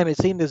this time it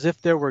seemed as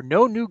if there were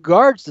no new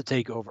guards to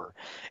take over,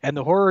 and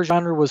the horror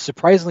genre was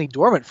surprisingly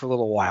dormant for a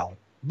little while.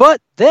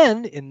 But then,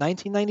 in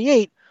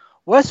 1998,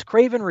 Wes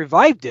Craven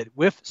revived it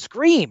with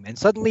Scream, and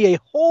suddenly a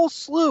whole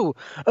slew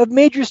of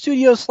major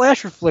studio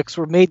slasher flicks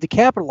were made to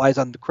capitalize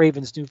on the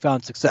Craven's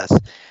newfound success.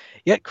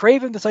 Yet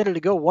Craven decided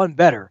to go one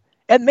better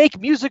and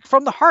make music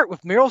from the heart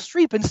with Meryl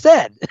Streep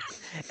instead.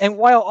 And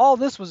while all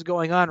this was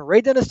going on,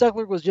 Ray Dennis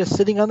Steckler was just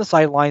sitting on the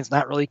sidelines,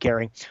 not really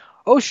caring.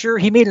 Oh, sure,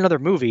 he made another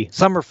movie,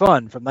 Summer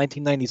Fun, from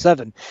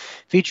 1997,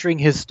 featuring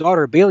his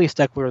daughter Bailey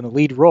Steckler in the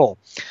lead role.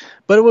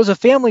 But it was a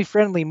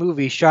family-friendly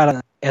movie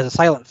shot as a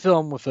silent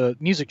film with a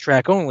music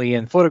track only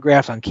and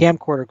photographed on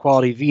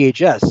camcorder-quality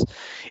VHS.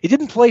 It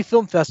didn't play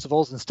film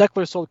festivals, and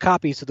Steckler sold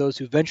copies to those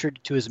who ventured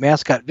to his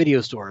mascot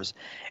video stores.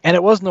 And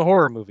it wasn't a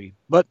horror movie,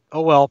 but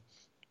oh well.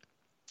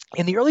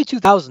 In the early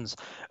 2000s,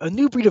 a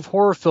new breed of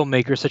horror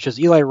filmmakers such as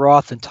Eli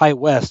Roth and Ty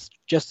West,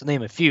 just to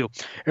name a few,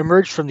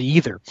 emerged from the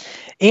ether.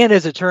 And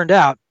as it turned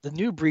out, the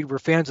new breed were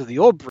fans of the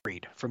old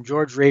breed, from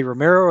George Ray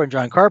Romero and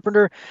John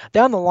Carpenter,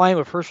 down the line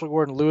with Herschel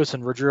Gordon Lewis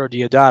and Ruggiero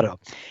Deodato.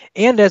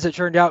 And as it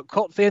turned out,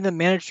 cult fandom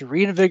managed to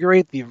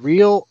reinvigorate the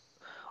real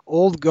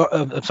old...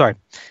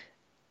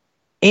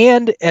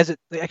 And as it...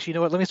 Actually, you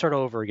know what? Let me start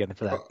over again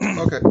for that.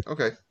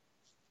 Okay.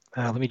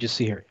 Let me just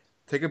see here.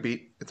 Take a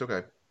beat. It's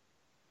okay.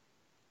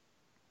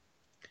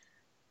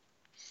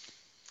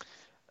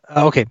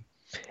 Okay.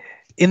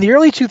 In the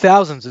early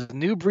 2000s, a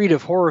new breed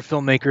of horror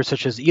filmmakers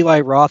such as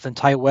Eli Roth and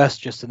Ty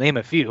West, just to name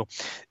a few,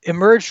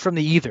 emerged from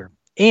the ether.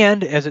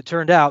 And, as it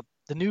turned out,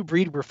 the new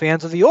breed were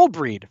fans of the old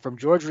breed, from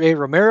George Ray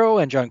Romero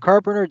and John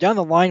Carpenter, down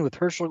the line with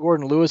Herschel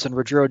Gordon Lewis and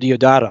Ruggiero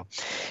Deodato.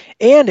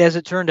 And, as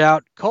it turned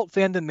out, cult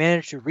fandom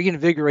managed to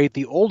reinvigorate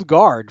the old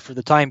guard for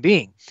the time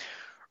being.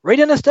 Ray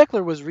Dennis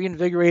Steckler was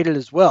reinvigorated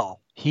as well.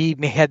 He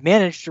had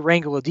managed to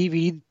wrangle a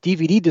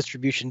DVD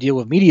distribution deal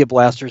with Media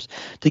Blasters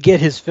to get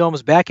his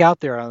films back out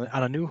there on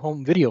a new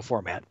home video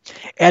format.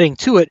 Adding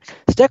to it,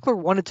 Steckler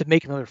wanted to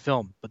make another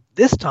film, but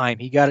this time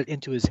he got it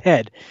into his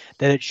head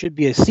that it should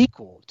be a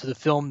sequel to the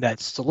film that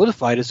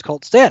solidified his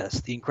cult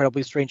status, The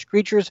Incredibly Strange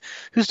Creatures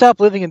Who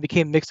Stopped Living and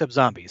Became Mixed-Up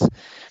Zombies.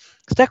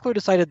 Steckler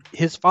decided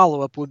his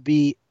follow-up would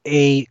be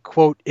a,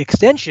 quote,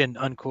 extension,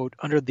 unquote,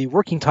 under the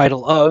working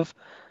title of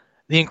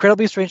The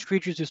Incredibly Strange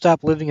Creatures Who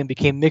Stopped Living and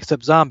Became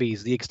Mixed-Up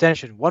Zombies, the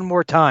extension, one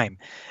more time.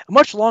 A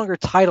much longer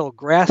title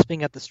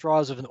grasping at the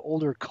straws of an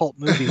older cult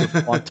movie with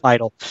a long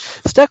title.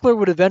 Steckler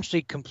would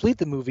eventually complete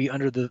the movie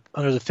under the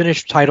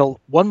finished title,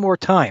 One More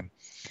Time.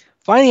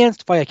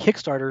 Financed by a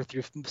Kickstarter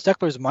through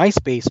Steckler's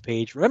MySpace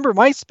page. Remember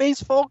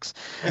MySpace, folks?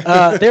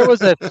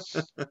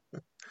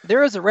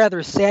 There is a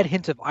rather sad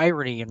hint of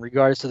irony in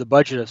regards to the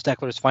budget of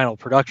Steckler's final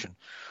production.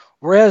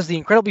 Whereas The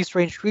Incredibly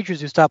Strange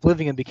Creatures Who Stopped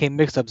Living and Became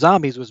Mixed-Up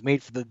Zombies was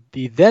made for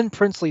the then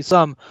princely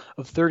sum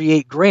of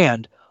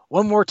 $38,000,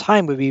 One More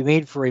Time would be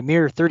made for a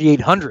mere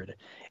 $3,800.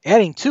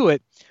 Adding to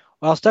it,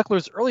 while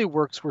Steckler's early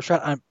works were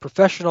shot on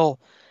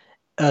professional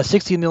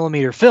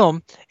 60mm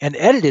film and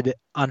edited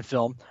on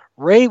film,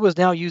 Ray was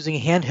now using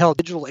handheld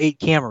digital 8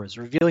 cameras,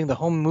 revealing the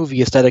home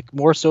movie aesthetic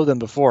more so than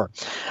before.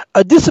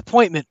 A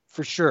disappointment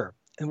for sure.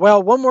 And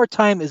while One More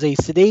Time is a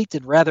sedate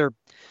and rather,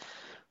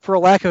 for a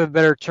lack of a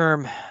better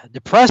term,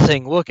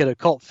 depressing look at a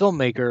cult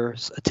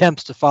filmmaker's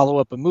attempts to follow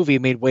up a movie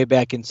made way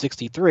back in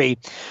 '63,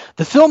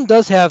 the film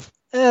does have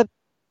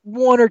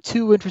one or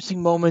two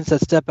interesting moments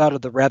that step out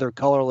of the rather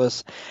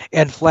colorless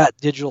and flat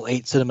digital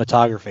 8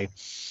 cinematography.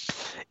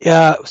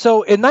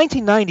 So in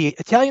 1990,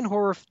 Italian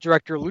horror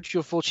director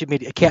Lucio Fulci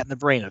made A Cat in the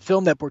Brain, a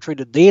film that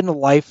portrayed a day in the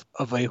life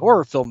of a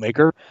horror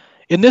filmmaker,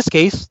 in this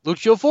case,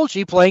 Lucio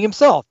Fulci playing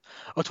himself,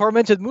 a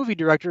tormented movie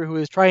director who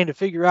is trying to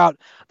figure out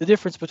the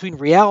difference between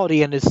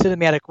reality and his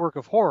cinematic work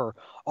of horror,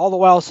 all the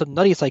while some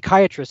nutty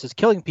psychiatrist is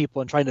killing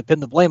people and trying to pin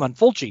the blame on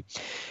Fulci.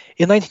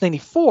 In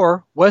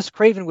 1994, Wes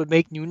Craven would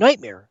make New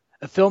Nightmare,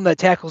 a film that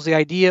tackles the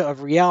idea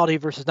of reality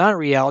versus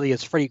non-reality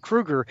as Freddy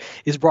Krueger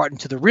is brought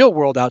into the real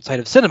world outside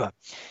of cinema.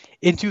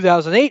 In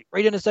 2008,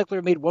 Ray Dennis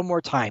Steckler made One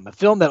More Time, a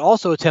film that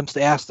also attempts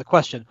to ask the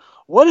question,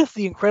 what if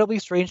the incredibly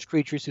strange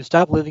creatures who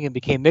stopped living and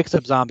became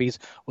mixed-up zombies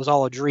was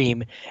all a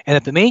dream, and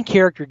that the main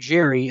character,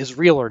 Jerry, is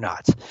real or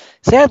not?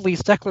 Sadly,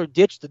 Steckler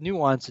ditched the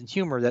nuance and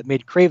humor that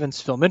made Craven's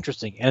film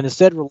interesting, and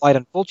instead relied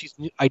on Fulci's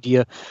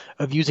idea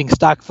of using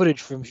stock footage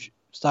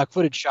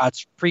shots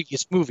from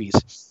previous movies.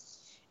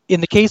 In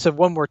the case of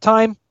One More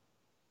Time,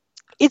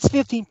 it's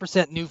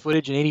 15% new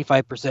footage and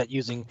 85%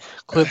 using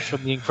clips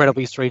from the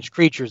incredibly strange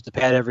creatures to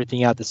pad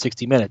everything out to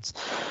 60 minutes.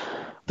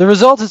 The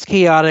result is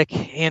chaotic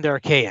and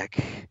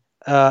archaic.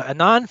 A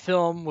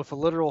non-film with a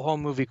literal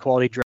home movie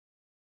quality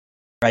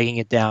dragging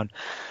it down.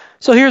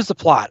 So here's the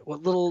plot,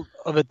 what little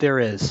of it there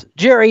is.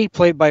 Jerry,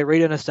 played by Ray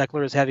Dennis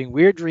Steckler, is having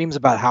weird dreams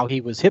about how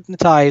he was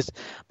hypnotized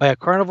by a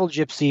carnival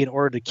gypsy in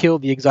order to kill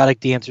the exotic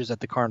dancers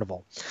at the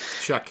carnival.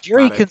 Check.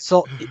 Jerry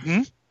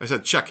I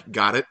said, check,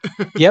 got it.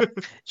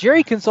 Yep.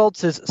 Jerry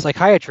consults his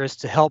psychiatrist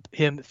to help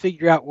him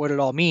figure out what it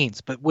all means.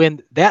 But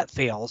when that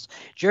fails,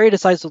 Jerry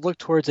decides to look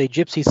towards a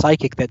gypsy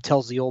psychic that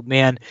tells the old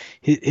man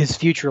his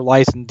future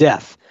lies in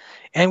death.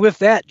 And with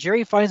that,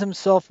 Jerry finds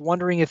himself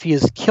wondering if he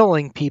is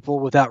killing people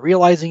without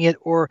realizing it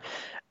or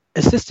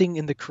assisting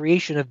in the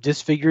creation of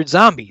disfigured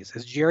zombies.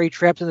 Is Jerry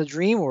trapped in a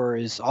dream, or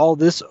is all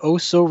this oh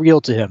so real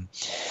to him?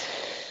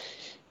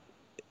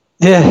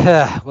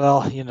 Yeah,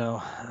 well,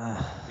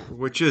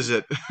 Which is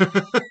it?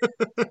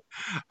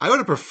 I would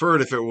have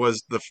preferred if it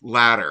was the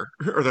latter,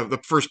 or the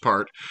first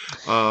part.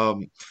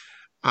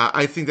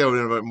 I think that would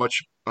have been a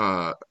much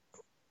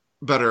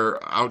better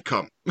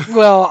outcome.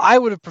 Well, I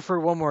would have preferred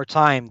One More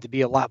Time to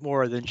be a lot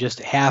more than just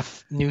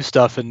half new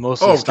stuff and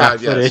mostly stock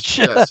footage.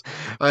 Yes.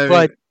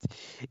 Look,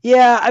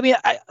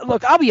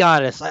 I'll be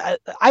honest.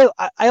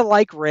 I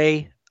like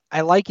Ray.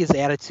 I like his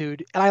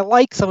attitude, and I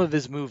like some of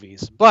his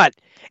movies.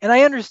 And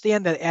I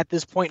understand that at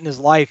this point in his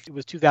life, it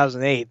was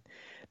 2008,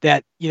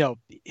 that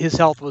his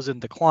health was in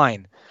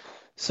decline.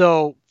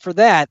 So for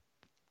that,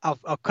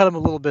 I'll cut him a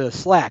little bit of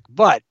slack.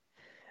 But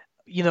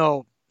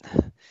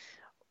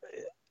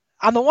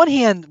on the one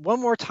hand,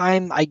 One More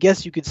Time, I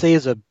guess you could say,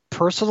 is a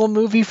personal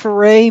movie for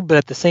Ray, but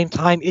at the same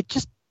time,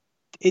 it's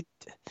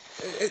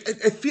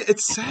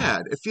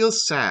sad. It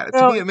feels sad.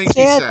 To me, it makes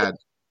me sad.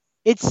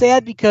 It's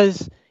sad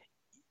because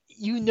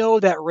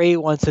that Ray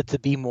wants it to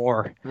be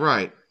more.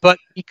 Right. But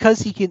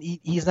because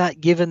he's not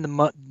given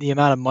the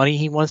amount of money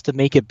he wants to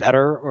make it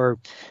better or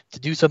to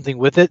do something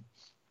with it,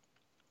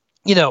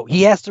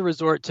 he has to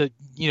resort to,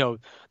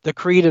 the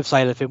creative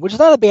side of him, which is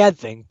not a bad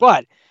thing.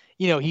 But,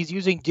 he's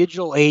using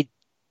digital 8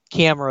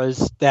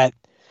 cameras that,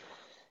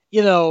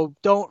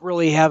 don't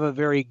really have a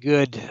very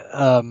good,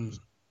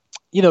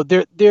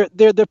 they're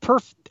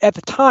perfect. At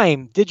the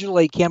time, digital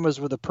 8 cameras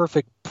were the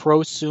perfect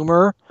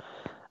prosumer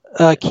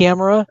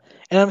camera.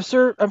 And I'm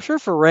sure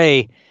for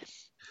Ray,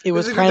 it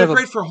was they're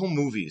great for home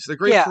movies. They're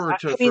great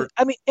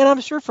and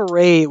I'm sure for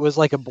Ray it was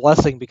like a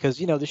blessing because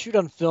to shoot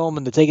on film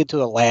and to take it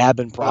to a lab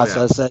and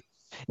process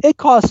it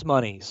costs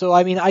money. So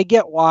I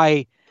get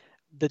why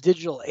the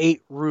digital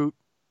 8 route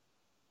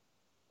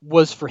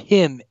was for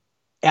him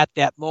at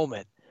that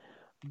moment.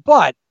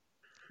 But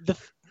the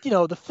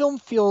film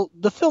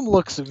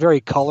looks very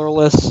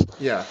colorless.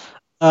 Yeah.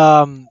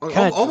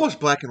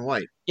 Almost black and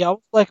white. Yeah,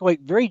 black and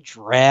white, very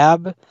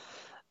drab.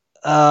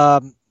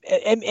 And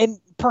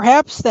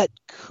perhaps that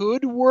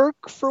could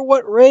work for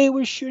what Ray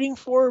was shooting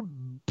for,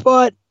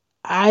 but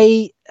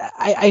I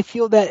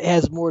feel that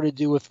has more to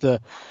do with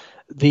the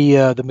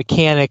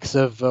mechanics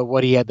of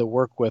what he had to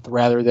work with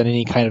rather than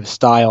any kind of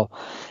style.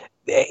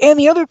 And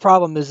the other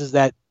problem is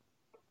that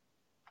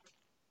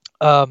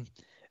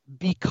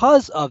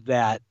because of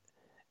that,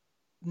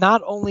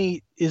 not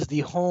only is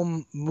the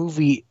home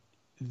movie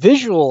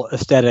visual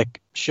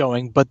aesthetic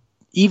showing, but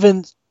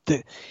even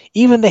the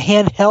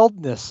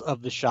handheldness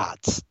of the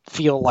shots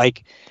feel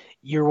like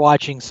you're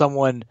watching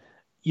someone,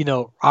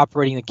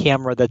 operating a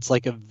camera that's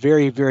like a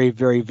very, very,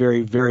 very,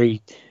 very,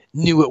 very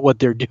new at what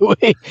they're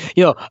doing.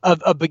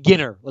 A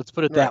beginner. Let's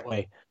put it that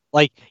way.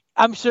 Like,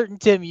 I'm certain,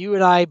 Tim, you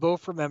and I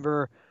both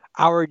remember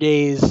our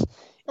days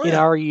in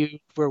our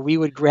youth where we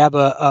would grab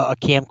a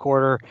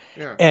camcorder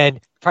and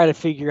try to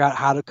figure out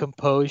how to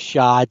compose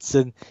shots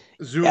and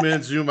zoom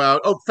in, zoom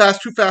out. Oh,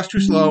 too fast, too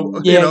slow.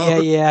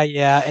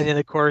 Yeah. And then,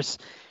 of course,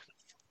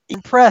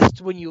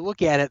 impressed when you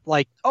look at it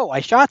like, oh,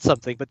 I shot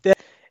something. But then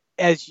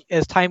as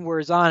time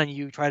wears on and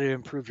you try to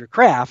improve your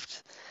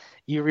craft,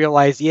 you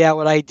realize,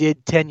 what I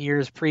did 10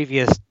 years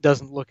previous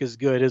doesn't look as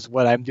good as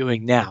what I'm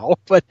doing now.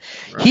 But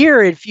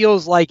here it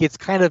feels like it's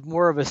kind of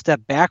more of a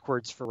step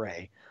backwards for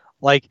Ray.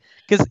 Like,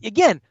 because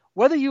again,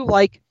 whether you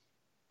like,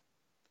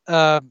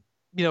 Rat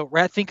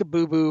Think a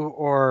Boo Boo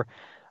or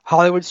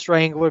Hollywood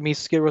Strangler meets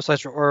Skid Row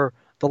Slasher or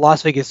The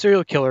Las Vegas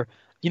Serial Killer,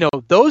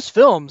 those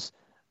films,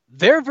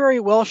 they're very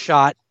well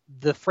shot.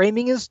 The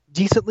framing is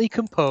decently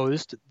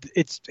composed.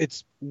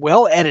 It's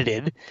well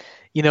edited.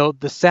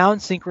 The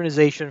sound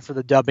synchronization for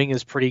the dubbing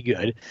is pretty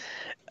good.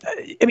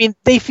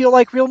 They feel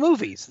like real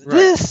movies. Right.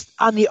 This,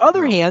 on the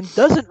other hand,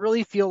 doesn't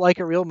really feel like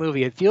a real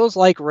movie. It feels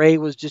like Ray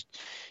was just,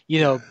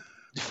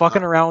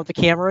 fucking around with the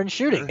camera and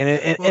shooting, and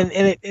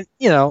it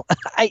you know,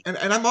 and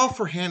I'm all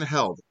for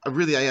handheld. I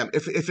am.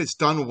 If it's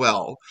done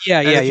well, yeah,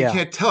 and if you yeah.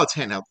 can't tell it's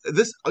handheld,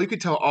 you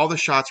could tell all the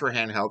shots were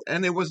handheld,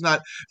 and it was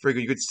not very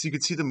good. You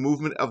could see the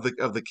movement of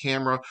the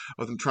camera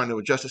of them trying to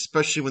adjust,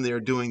 especially when they were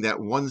doing that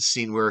one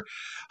scene where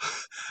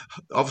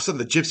all of a sudden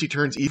the gypsy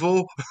turns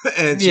evil,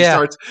 and she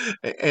starts,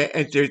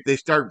 and they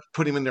start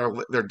putting him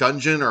in their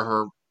dungeon or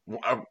her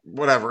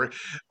whatever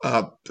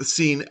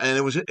scene,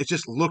 and it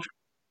just looked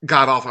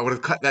god awful. I would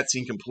have cut that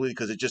scene completely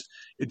because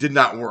it did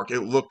not work.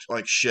 It looked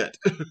like shit.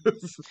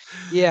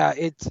 Yeah,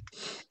 it's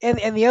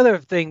and the other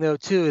thing though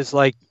too is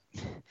like,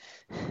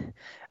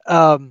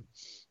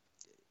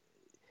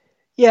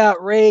 yeah,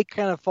 Ray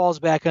kind of falls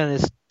back on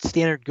his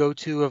standard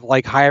go-to of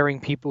like hiring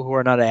people who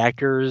are not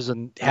actors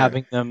and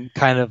having them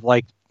kind of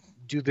like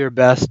do their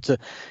best to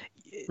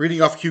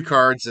reading off cue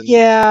cards and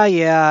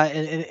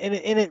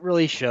and it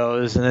really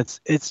shows, and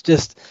it's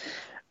just,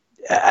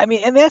 I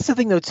mean, and that's the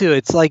thing though too.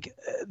 It's like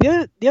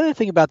the other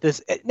thing about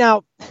this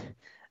now,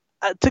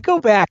 to go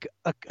back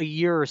a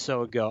year or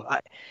so ago.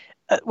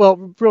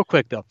 Well, real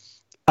quick though,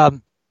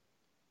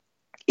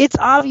 it's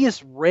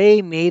obvious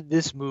Ray made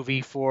this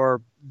movie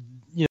for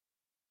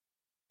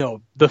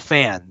the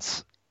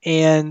fans,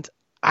 and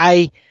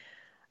I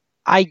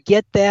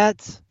get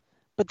that,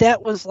 but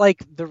that was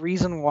like the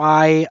reason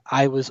why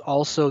I was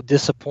also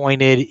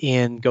disappointed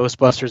in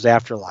Ghostbusters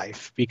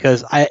Afterlife,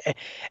 because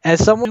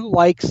as someone who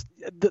likes,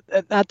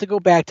 not to go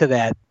back to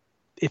that,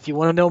 if you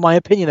want to know my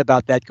opinion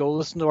about that, go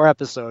listen to our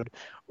episode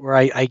where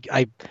I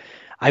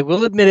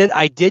will admit it,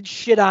 I did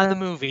shit on the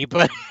movie,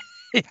 but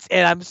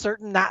and I'm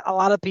certain not a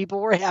lot of people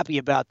were happy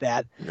about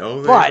that.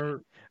 No,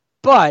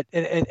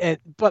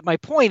 but my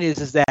point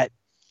is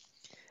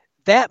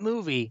that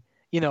movie,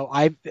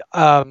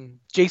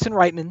 Jason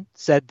Reitman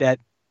said that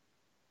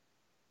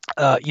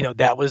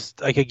that was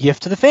like a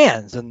gift to the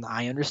fans, and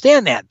I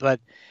understand that, but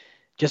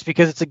just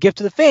because it's a gift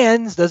to the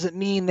fans doesn't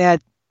mean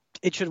that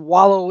it should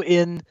wallow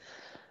in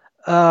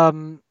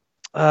fandom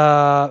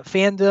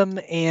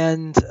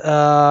and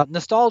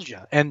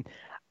nostalgia. And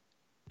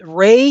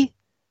Ray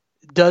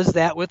does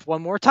that with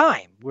One More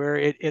Time, where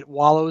it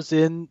wallows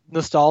in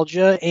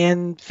nostalgia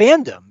and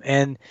fandom.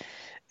 And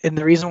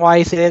the reason why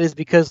I say that is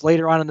because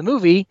later on in the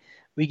movie,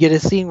 we get a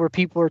scene where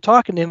people are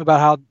talking to him about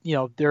how,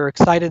 they're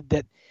excited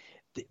that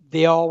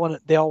they all want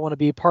to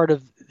be a part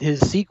of his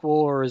sequel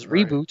or his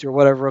reboot or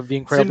whatever of the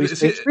Incredibly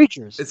Strange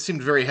Creatures. It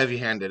seemed very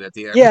heavy-handed at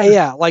the end.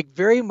 Yeah, like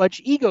very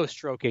much ego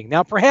stroking.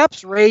 Now,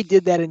 perhaps Ray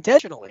did that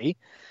intentionally,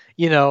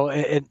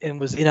 and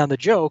was in on the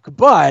joke,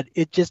 but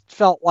it just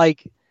felt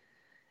like,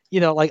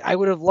 like I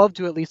would have loved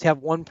to at least have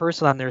one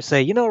person on there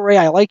say, Ray,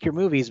 I like your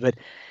movies, but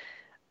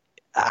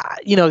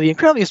the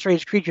Incredibly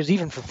Strange Creatures,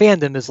 even for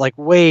fandom, is like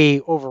way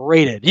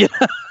overrated.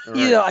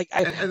 Right.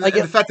 And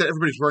the fact that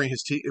everybody's wearing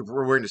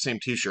wearing the same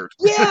T-shirt.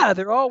 Yeah,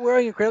 they're all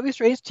wearing Incredibly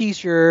Strange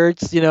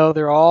T-shirts.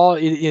 They're all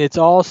it's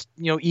all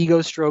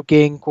ego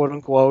stroking, quote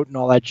unquote, and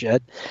all that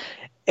shit.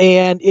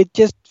 And it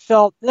just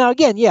felt, now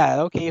again,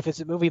 yeah, okay, if it's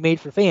a movie made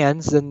for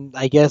fans, then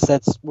I guess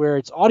that's where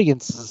its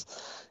audience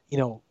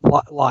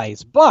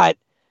lies. But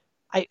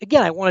I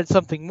wanted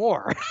something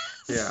more.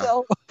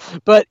 Yeah.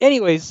 But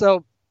anyway,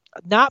 so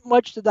not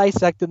much to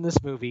dissect in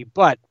this movie,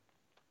 but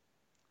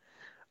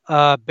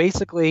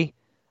basically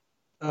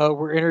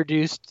we're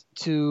introduced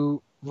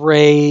to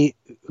Ray,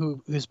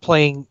 who's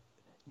playing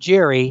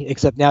Jerry,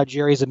 except now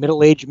Jerry's a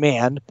middle-aged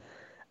man.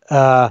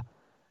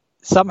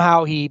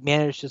 Somehow he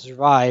managed to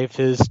survive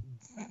his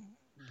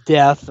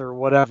death or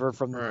whatever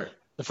from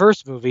the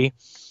first movie.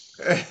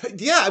 Didn't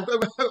he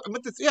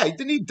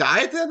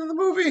die at the end of the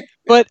movie?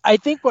 But I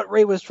think what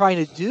Ray was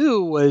trying to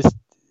do was,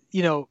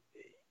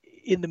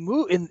 in the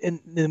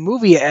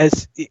movie,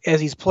 as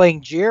he's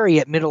playing Jerry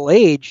at middle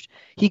aged,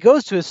 he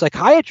goes to a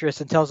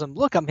psychiatrist and tells him,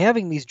 "Look, I'm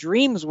having these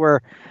dreams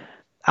where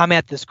I'm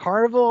at this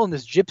carnival and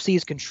this gypsy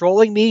is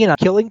controlling me and I'm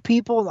killing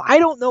people. I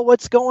don't know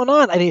what's going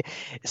on."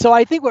 So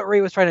I think what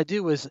Ray was trying to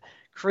do was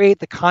create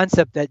the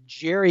concept that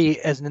Jerry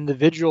as an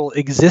individual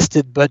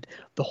existed, but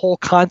the whole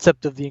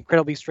concept of the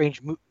Incredibly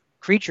Strange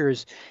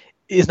Creatures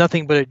is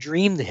nothing but a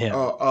dream to him.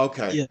 Oh,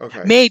 okay. Yeah.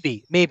 Okay.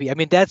 Maybe. I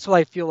mean, that's what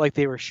I feel like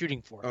they were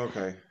shooting for.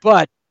 Okay.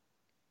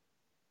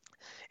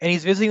 And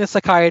he's visiting the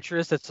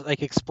psychiatrist that's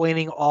like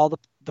explaining all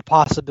the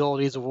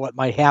possibilities of what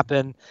might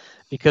happen,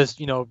 because,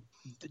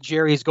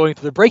 Jerry's going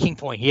through the breaking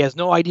point. He has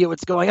no idea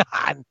what's going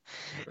on.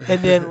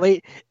 And then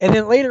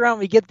later on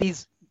we get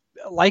these,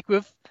 like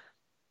with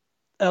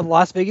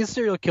Las Vegas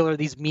Serial Killer,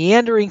 these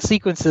meandering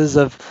sequences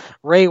of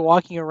Ray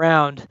walking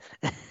around.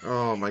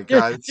 Oh my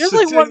God!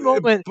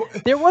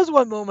 There was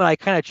one moment I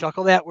kind of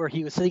chuckled at where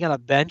he was sitting on a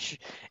bench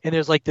and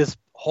there's like this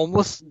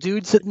homeless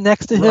dude sitting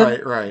next to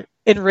him. Right.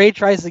 And Ray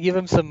tries to give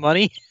him some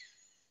money.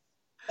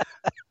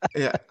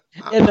 Yeah.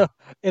 And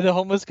the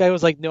homeless guy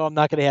was like, "No, I'm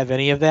not going to have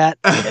any of that."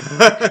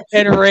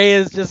 And Ray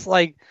is just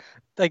like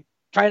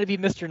trying to be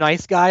Mr.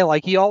 Nice Guy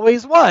like he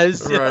always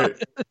was. Right.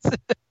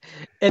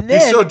 And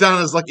then he's so down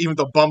on his luck, even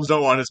the bums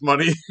don't want his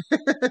money.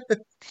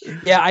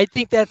 yeah, I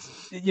think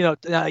that's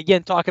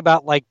again, talk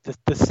about like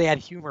the sad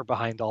humor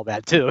behind all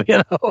that too.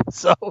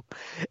 So,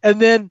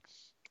 and then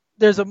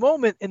there's a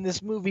moment in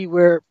this movie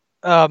where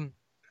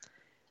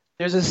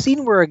there's a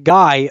scene where a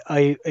guy,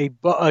 a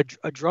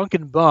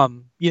drunken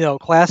bum,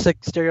 classic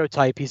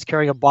stereotype. He's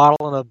carrying a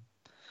bottle in a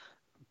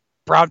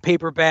brown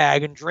paper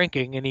bag and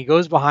drinking, and he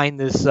goes behind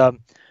this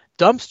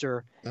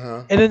dumpster,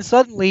 and then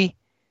suddenly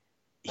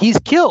he's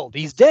killed.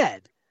 He's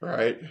dead.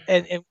 Right.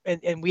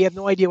 And we have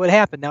no idea what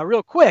happened. Now,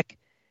 real quick,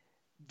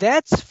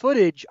 that's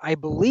footage, I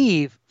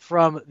believe,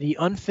 from the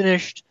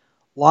unfinished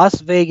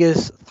Las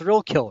Vegas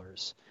Thrill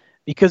Killers.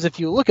 Because if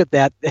you look at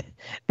that,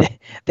 that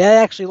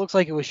actually looks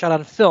like it was shot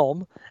on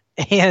film,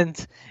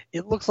 and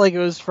it looks like it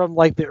was from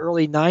like the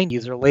early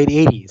 90s or late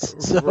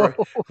 80s. So,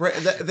 right.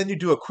 And then you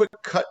do a quick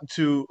cut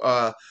to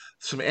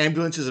some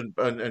ambulances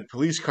and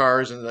police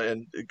cars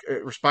and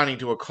responding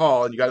to a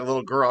call, and you got a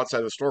little girl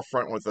outside the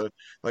storefront with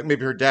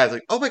maybe her dad's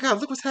like, "Oh my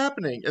God, look what's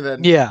happening!" And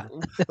then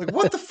like,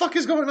 what the fuck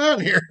is going on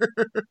here?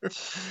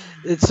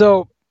 And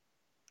so,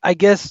 I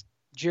guess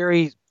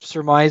Jerry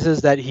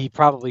surmises that he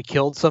probably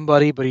killed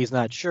somebody, but he's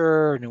not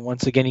sure. And then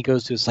once again, he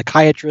goes to a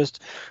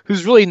psychiatrist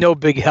who's really no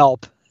big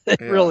help,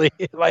 really,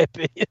 in my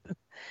opinion.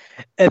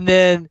 And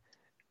then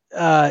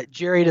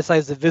Jerry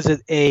decides to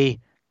visit a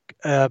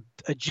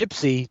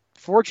gypsy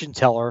fortune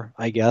teller,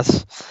 I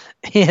guess.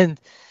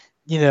 And,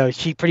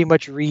 she pretty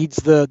much reads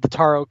the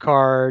tarot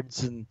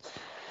cards and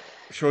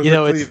shows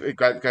her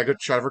got a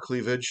good shot of her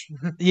cleavage.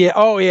 Yeah.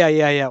 Oh,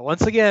 yeah.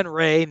 Once again,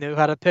 Ray knew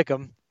how to pick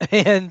them.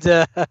 And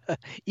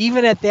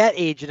even at that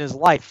age in his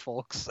life,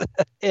 folks.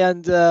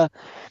 And,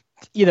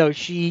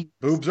 she...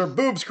 Boobs are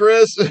boobs,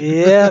 Chris.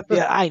 yeah,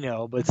 I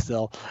know, but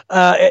still.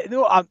 But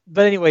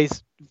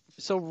anyways,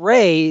 so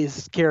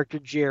Ray's character,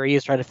 Jerry,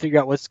 is trying to figure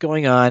out what's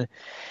going on.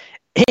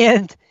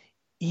 And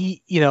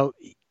he,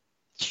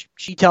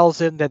 she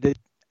tells him that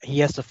he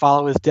has to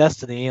follow his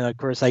destiny. And, of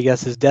course, I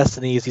guess his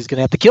destiny is he's going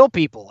to have to kill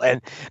people. And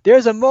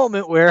there's a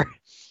moment where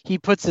he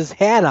puts his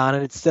hat on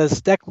and it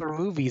says Steckler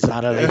Movies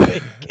on it, I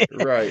think.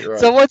 Right.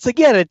 So once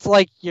again, it's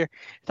like you're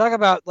talking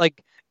about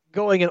like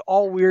going in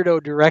all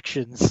weirdo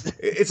directions.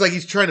 It's like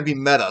he's trying to be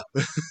meta.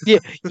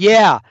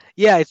 yeah.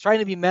 It's trying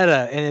to be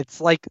meta, and it's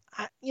like,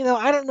 I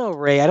don't know,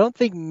 Ray. I don't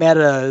think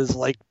meta is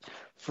like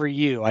for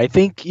you. I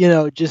think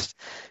just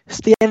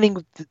sticking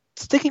with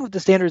the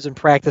standards and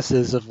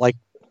practices of like,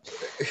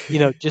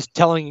 just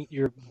doing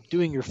your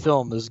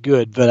film is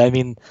good. But I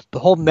mean, the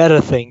whole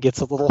meta thing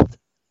gets a little.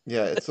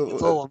 Yeah, it's a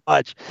little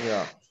much.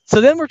 Yeah.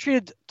 So then we're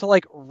treated to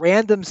like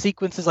random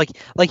sequences, like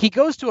he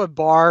goes to a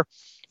bar,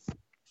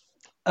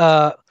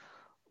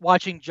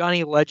 watching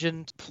Johnny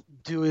Legend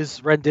do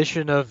his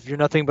rendition of "You're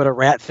Nothing But a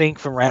Rat Fink"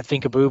 from Rat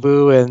Fink a Boo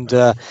Boo, and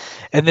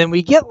then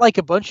we get like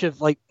a bunch of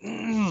like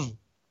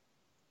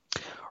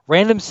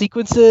random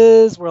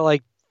sequences where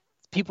like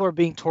people are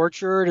being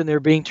tortured and they're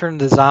being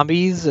turned into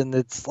zombies, and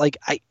it's like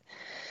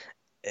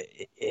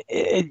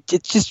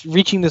it's just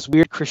reaching this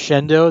weird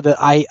crescendo that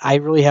I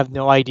really have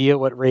no idea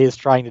what Ray is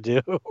trying to do.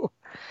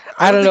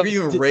 I don't think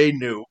even Ray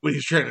knew what he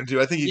was trying to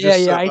do. I think he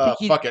just I think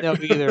he didn't know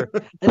either. I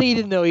think he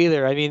didn't know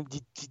either. I mean,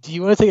 do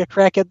you want to take a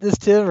crack at this,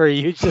 Tim, or are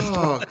you just?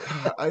 Oh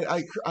God,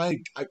 I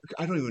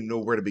don't even know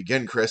where to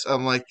begin, Chris.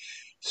 I'm like,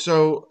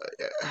 so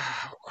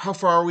how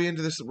far are we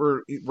into this?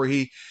 Where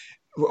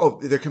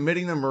they're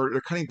committing the murder.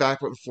 They're cutting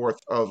back and forth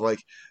of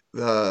like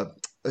the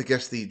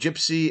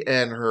gypsy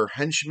and her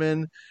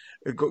henchmen.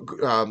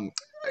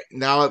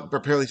 Now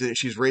apparently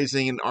she's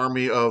raising an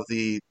army of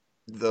the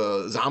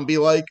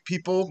zombie-like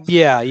people.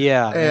 Yeah,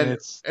 and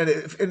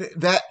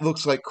that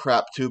looks like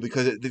crap too,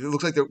 because it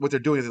looks like what they're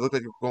doing is they look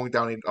like they're going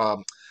down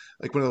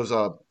like one of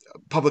those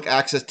public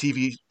access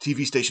TV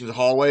stations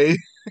hallway.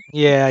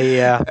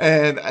 Yeah.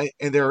 and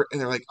they're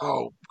like,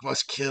 oh,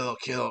 must kill,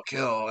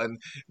 and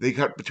they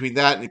cut between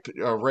that and they put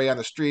Ray on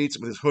the streets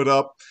with his hood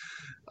up.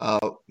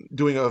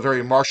 Doing a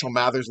very Marshall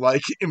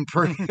Mathers-like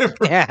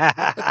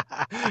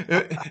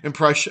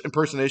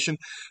impersonation.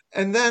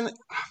 And then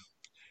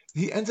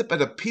he ends up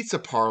at a pizza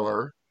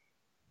parlor,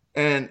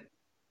 and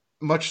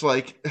much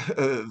like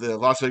the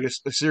Las Vegas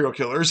serial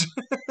killers,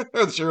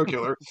 or the serial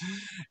killer,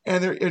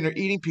 and they're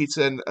eating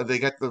pizza, and they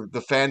got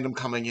the fandom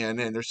coming in,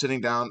 and they're sitting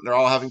down, they're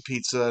all having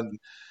pizza, and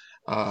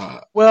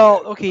they're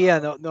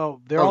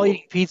all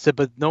eating pizza,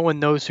 but no one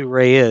knows who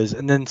Ray is.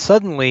 And then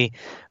suddenly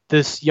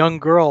this young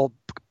girl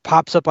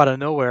pops up out of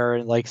nowhere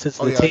and like sits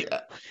at the table.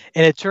 Yeah.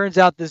 And it turns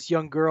out this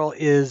young girl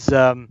is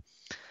the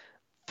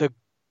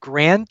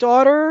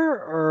granddaughter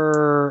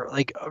or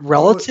like a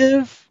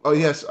relative. Oh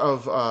yes,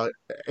 of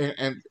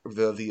and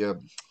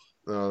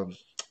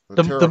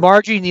the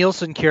Margie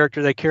Nielsen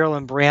character that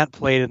Carolyn Brandt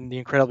played in The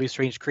Incredibly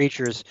Strange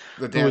Creatures.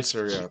 The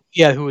dancer,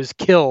 who was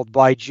killed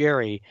by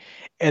Jerry.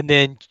 And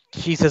then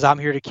she says, "I'm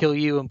here to kill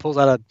you," and pulls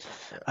out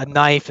a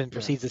knife and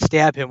proceeds to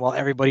stab him while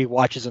everybody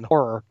watches in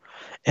horror.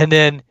 And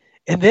then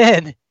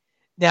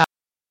now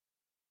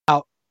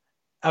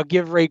I'll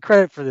give Ray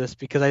credit for this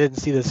because I didn't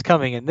see this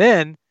coming. And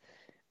then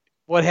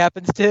what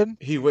happens to him?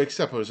 He wakes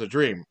up. It was a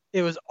dream.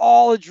 It was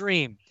all a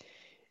dream.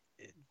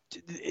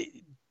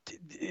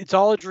 It's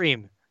all a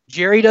dream.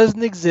 Jerry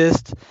doesn't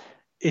exist.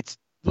 It's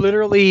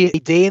literally a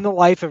day in the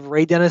life of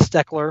Ray Dennis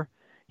Steckler.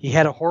 He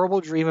had a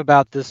horrible dream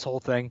about this whole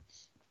thing.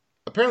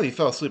 Apparently, he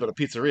fell asleep at a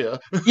pizzeria.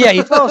 Yeah,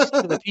 he fell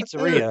asleep at the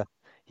pizzeria.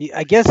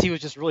 I guess he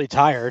was just really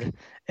tired.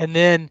 And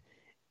then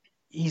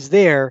he's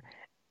there,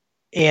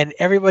 and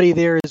everybody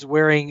there is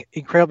wearing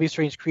Incredibly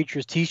Strange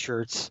Creatures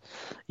t-shirts,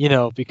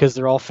 because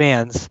they're all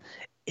fans.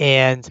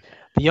 And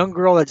the young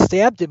girl that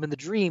stabbed him in the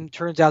dream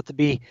turns out to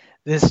be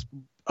this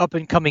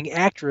up-and-coming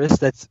actress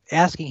that's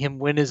asking him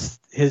when is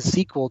his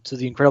sequel to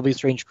the Incredibly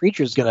Strange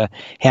Creatures going to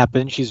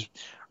happen. She's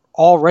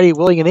already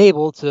willing and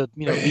able to,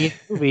 be in the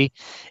movie.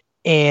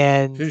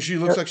 And she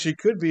looks like she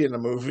could be in the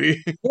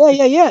movie.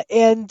 Yeah.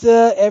 And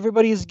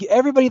everybody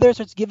there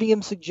starts giving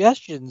him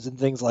suggestions and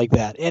things like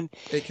that. And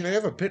hey, can I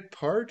have a bit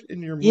part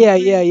in your movie?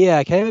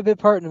 Yeah. Can I have a bit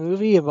part in the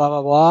movie? And blah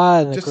blah blah.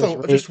 And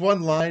just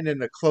one line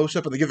and a close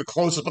up, and they give a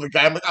close up of the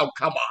guy. I'm like, oh,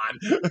 come on.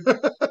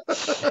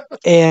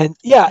 And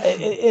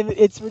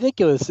it's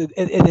ridiculous.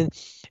 And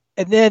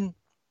then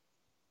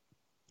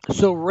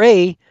so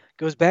Ray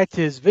goes back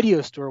to his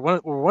video store,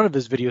 one of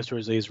his video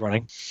stores that he's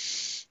running.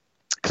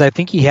 Because I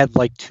think he had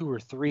like 2 or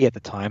 3 at the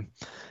time,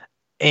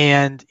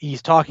 and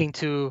he's talking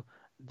to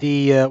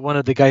the one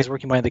of the guys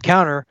working behind the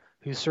counter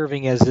who's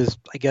serving as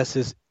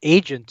his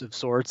agent of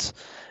sorts,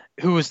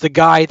 who was the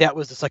guy that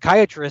was the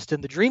psychiatrist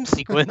in the dream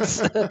sequence,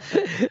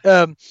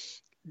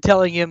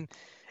 telling him.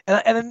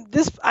 And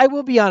this, I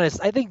will be honest,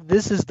 I think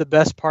this is the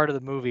best part of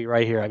the movie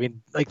right here. I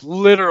mean, like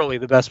literally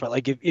the best part.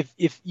 Like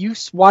if you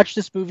watch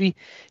this movie,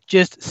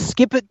 just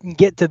skip it and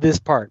get to this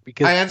part,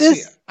 because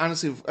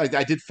honestly,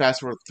 I did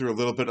fast forward through a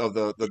little bit of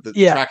the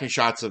tracking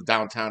shots of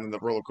downtown and the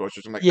roller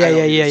coasters. I'm like, I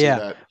don't need to see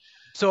that.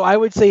 So I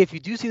would say if you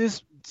do see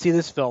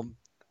this film,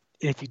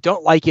 and if you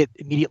don't like it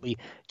immediately,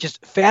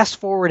 just fast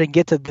forward and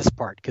get to this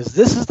part, because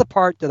this is the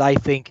part that I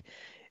think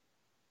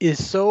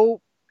is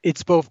so.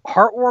 It's both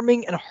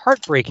heartwarming and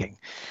heartbreaking.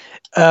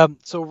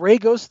 So Ray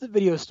goes to the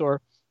video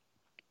store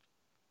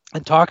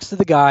and talks to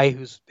the guy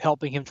who's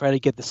helping him try to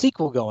get the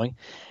sequel going.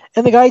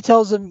 And the guy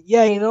tells him,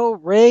 yeah,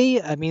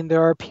 Ray, I mean,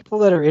 there are people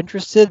that are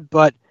interested,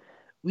 but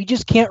we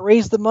just can't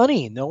raise the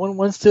money. No one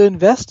wants to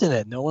invest in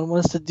it. No one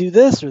wants to do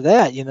this or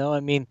that, I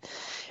mean.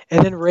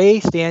 And then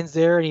Ray stands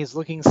there and he's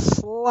looking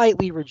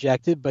slightly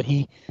rejected, but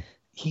he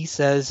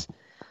says,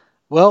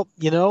 well,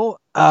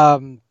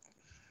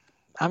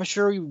 I'm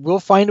sure we'll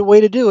find a way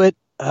to do it.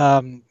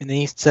 And then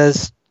he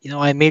says,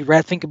 I made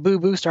Rat Think a Boo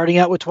Boo starting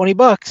out with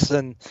 $20,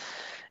 and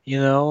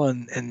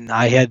and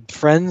I had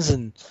friends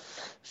and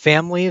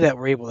family that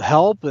were able to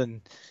help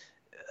and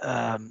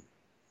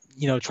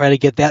try to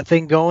get that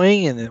thing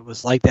going. And it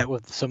was like that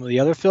with some of the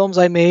other films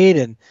I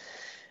made,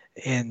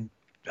 and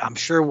I'm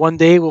sure one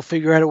day we'll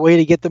figure out a way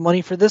to get the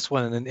money for this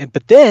one.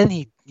 But then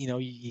he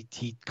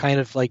kind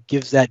of like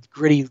gives that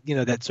gritty,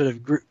 that sort of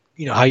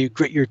how you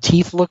grit your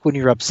teeth look when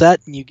you're upset,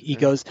 and he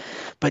goes,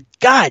 but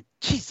God,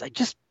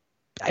 jeez,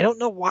 I don't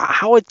know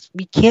how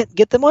we can't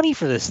get the money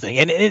for this thing.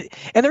 And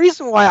the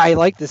reason why I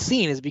like this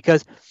scene is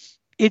because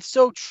it's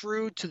so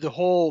true to the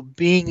whole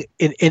being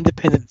an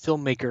independent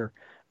filmmaker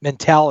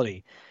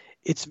mentality.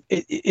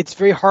 It's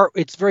very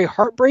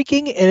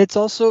heartbreaking, and it's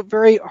also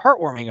very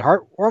heartwarming.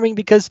 Heartwarming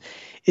because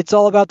it's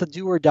all about the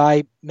do or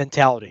die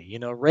mentality.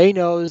 Ray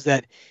knows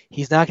that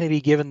he's not going to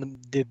be given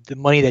the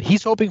money that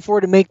he's hoping for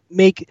to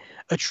make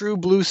a true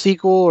blue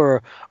sequel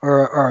or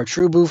a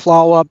true blue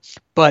follow up,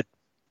 but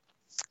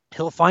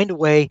he'll find a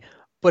way.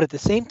 But at the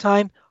same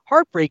time,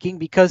 heartbreaking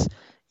because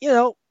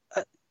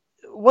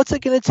what's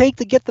it going to take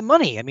to get the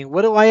money? I mean,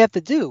 what do I have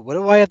to do? What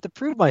do I have to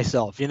prove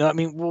myself? I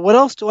mean, what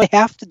else do I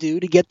have to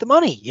do to get the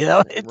money?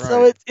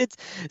 Right.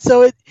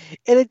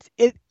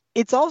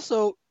 It's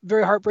also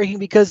very heartbreaking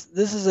because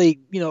this is a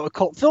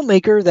cult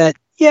filmmaker that,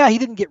 he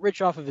didn't get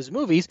rich off of his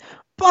movies,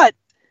 but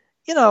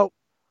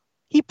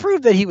he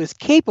proved that he was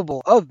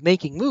capable of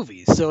making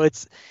movies. So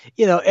it's,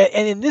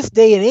 and in this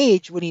day and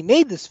age when he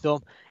made this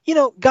film,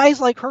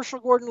 guys like Herschel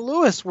Gordon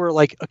Lewis were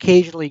like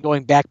occasionally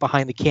going back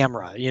behind the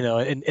camera,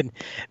 and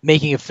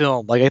making a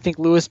film. Like I think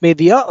Lewis made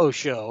the Uh-Oh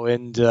Show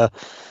and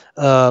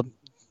the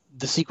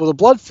sequel to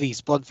Blood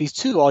Feast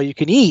 2, All You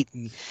Can Eat.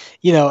 And,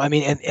 I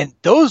mean, and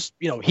those,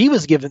 he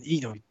was given,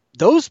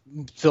 those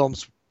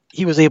films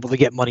he was able to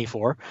get money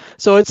for.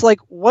 So it's like,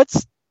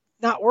 what's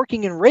not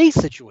working in Ray's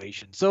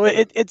situation? So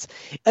it's,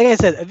 like I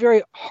said, a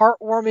very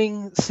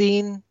heartwarming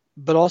scene,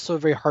 but also a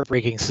very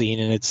heartbreaking scene.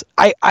 And it's,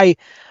 I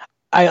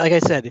like I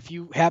said, if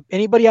you have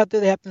anybody out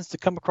there that happens to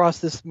come across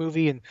this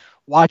movie and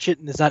watch it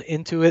and is not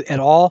into it at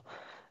all,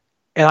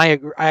 and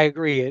I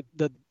agree,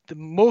 the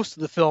most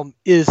of the film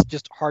is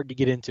just hard to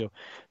get into,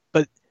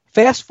 but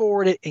fast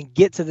forward it and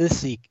get to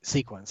this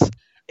sequence,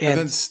 and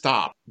then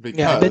stop because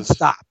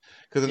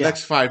the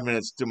next 5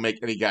 minutes don't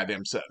make any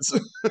goddamn sense.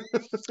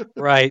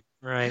 Right.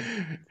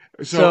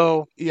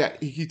 So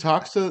he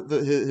talks to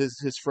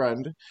his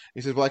friend.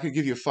 He says, "Well, I could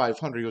give you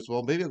 500." He goes,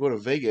 "Well, maybe I'll go to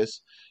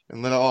Vegas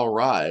and let it all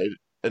ride."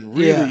 And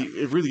really,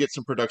 it really gets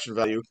some production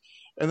value.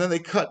 and then they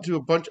cut to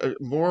a bunch of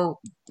more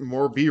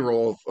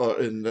B-roll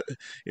in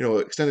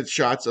extended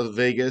shots of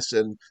Vegas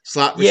and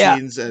slot Yeah,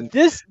 machines and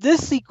this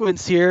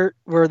sequence here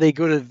where he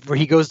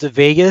goes to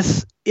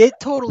Vegas, it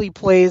totally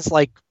plays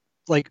like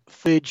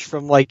footage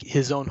from like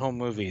his own home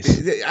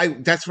movies.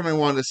 that's what I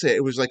wanted to say.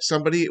 It was like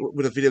somebody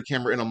with a video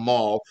camera in a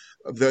mall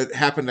that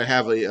happened to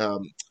have a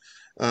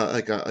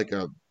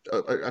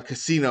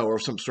casino or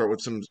some sort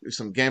with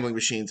some gambling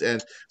machines,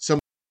 and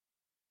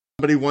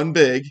somebody won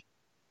big,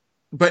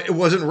 but it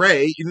wasn't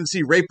Ray. You didn't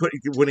see Ray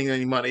winning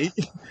any money,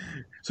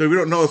 so we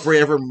don't know if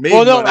Ray ever made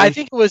Well, no, money. I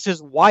think it was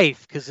his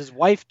wife, because his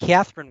wife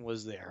Catherine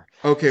was there.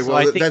 Okay, So well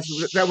I think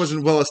that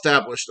wasn't well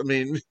established. I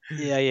mean,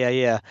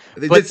 yeah.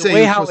 they But did the say he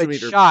way was how supposed to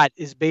it's meet her. shot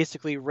is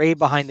basically Ray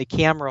behind the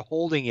camera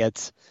holding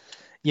it,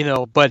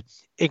 but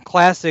in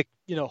classic,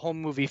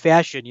 home movie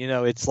fashion,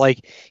 it's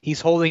like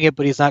he's holding it,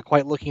 but he's not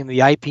quite looking in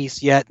the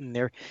eyepiece yet,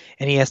 and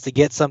he has to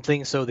get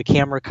something, so the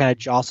camera kind of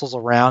jostles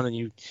around, and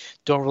you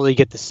don't really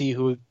get to see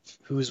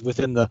who's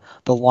within the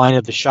line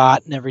of the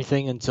shot and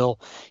everything until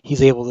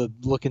he's able to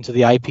look into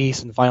the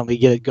eyepiece and finally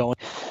get it going.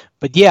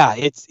 But yeah,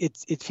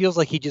 it feels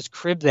like he just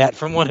cribbed that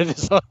from one of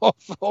his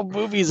old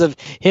movies of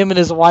him and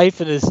his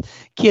wife and his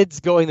kids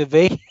going to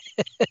Vegas.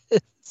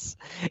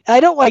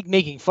 I don't like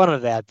making fun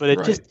of that, but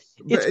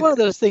it's one of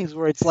those things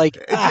where it's like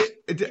I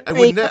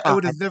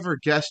would have never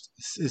guessed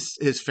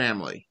his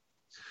family.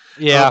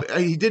 Yeah,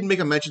 he did make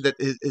a mention that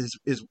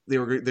they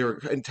were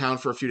in town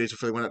for a few days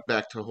before they went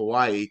back to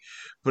Hawaii,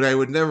 but I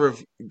would never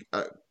have.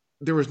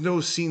 There was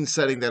no scene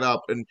setting that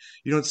up, and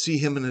you don't see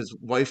him and his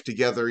wife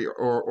together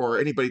or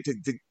anybody.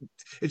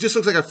 It just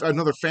looks like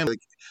another family.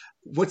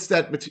 What's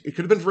that? It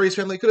could have been Ray's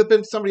family. It could have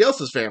been somebody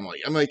else's family.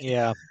 I'm like,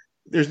 yeah.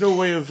 There's no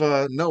way of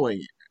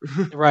knowing.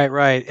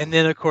 Right. And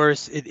then, of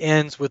course, it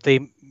ends with a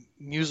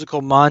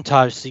musical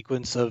montage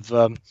sequence of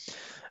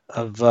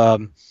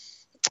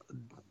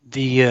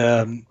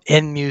the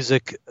end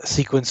music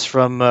sequence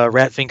from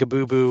Rat Finka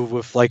Boo Boo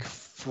with like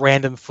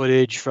random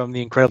footage from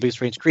the Incredibly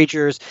Strange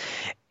Creatures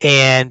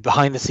and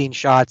behind the scenes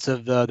shots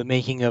of the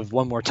making of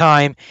One More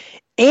Time.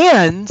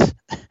 And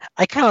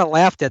I kind of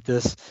laughed at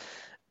this.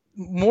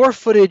 More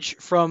footage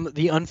from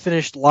the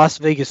unfinished Las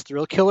Vegas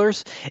Thrill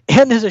Killers,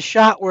 and there's a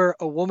shot where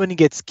a woman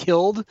gets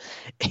killed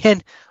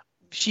and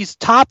she's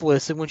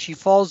topless, and when she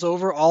falls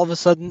over, all of a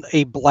sudden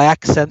a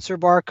black censor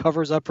bar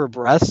covers up her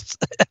breasts.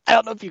 I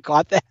don't know if you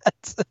caught that.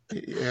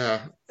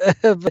 Yeah.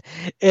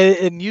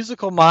 A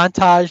musical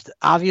montage,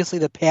 obviously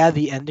to pad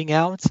the ending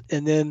out,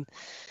 and then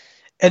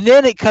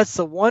it cuts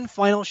to one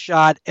final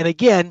shot, and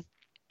again,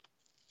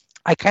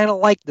 I kind of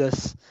like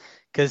this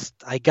because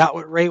I got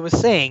what Ray was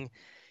saying.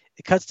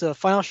 It cuts to a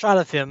final shot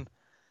of him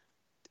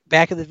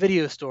back at the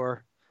video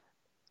store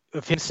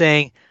of him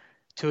saying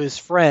to his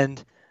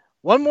friend,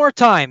 "One more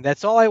time.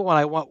 That's all I want.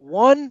 I want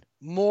one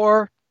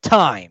more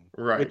time."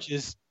 Right. Which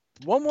is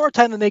one more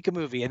time to make a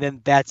movie. And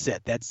then that's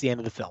it. That's the end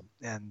of the film.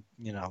 And,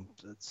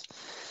 it's...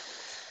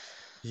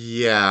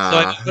 Yeah.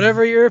 So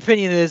whatever your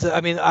opinion is,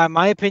 I mean,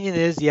 my opinion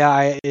is,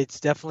 it's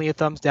definitely a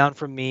thumbs down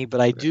from me.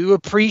 But I do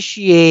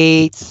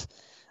appreciate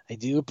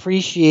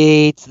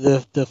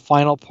the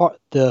final part,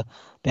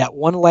 that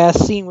one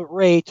last scene with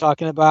Ray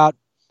talking about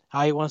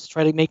how he wants to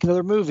try to make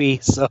another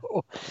movie. So,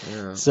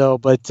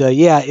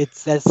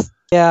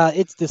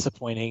 it's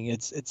disappointing. I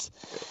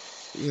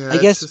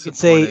guess you could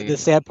say the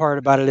sad part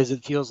about it is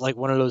it feels like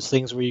one of those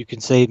things where you can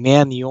say,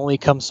 man, you only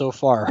come so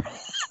far.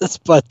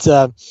 But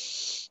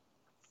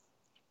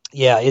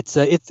it's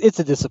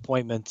a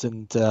disappointment,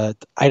 and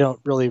I don't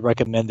really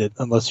recommend it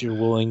unless you're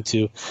willing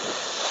to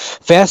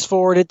fast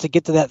forward it to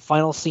get to that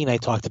final scene I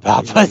talked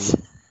about. But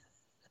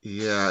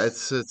yeah,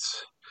 it's a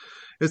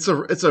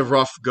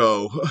rough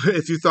go.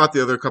 If you thought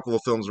the other couple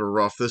of films were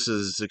rough, this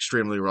is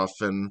extremely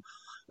rough and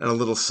a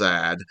little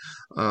sad.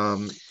 For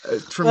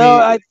me,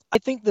 I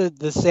think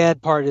the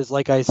sad part is,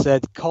 like I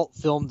said, cult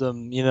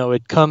filmdom.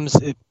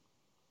 It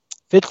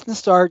fits and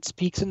starts,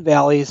 peaks and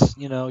valleys.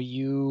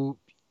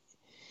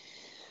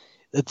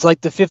 It's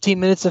like the 15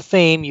 minutes of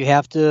fame. You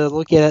have to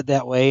look at it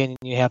that way, and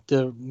you have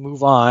to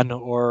move on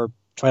or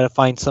try to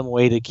find some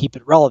way to keep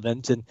it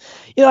relevant. And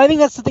I think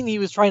that's the thing that he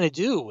was trying to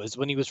do, was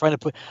when he was trying to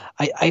put.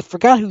 I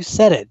forgot who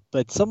said it,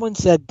 but someone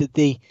said that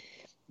they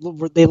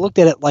looked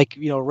at it like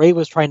Ray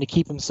was trying to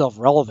keep himself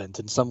relevant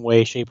in some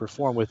way, shape, or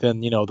form within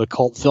the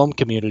cult film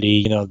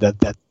community.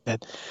 That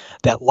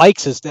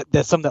likes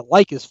some that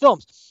like his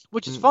films,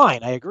 which is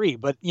fine. I agree,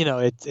 but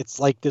it's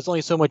like there's only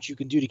so much you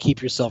can do to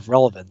keep yourself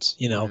relevant.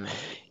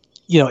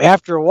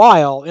 After a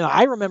while,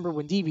 I remember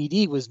when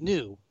DVD was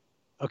new,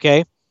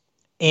 okay,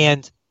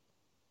 and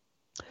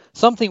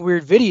Something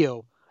Weird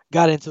Video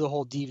got into the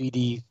whole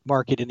DVD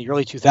market in the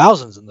early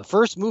 2000s, and the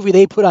first movie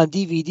they put on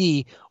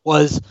DVD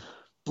was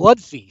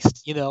Blood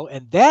Feast,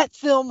 and that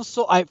film,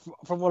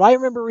 from what I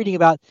remember reading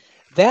about,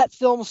 that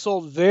film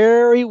sold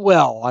very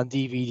well on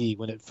DVD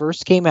when it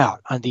first came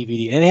out on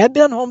DVD, and it had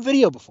been on home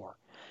video before.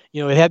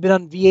 It had been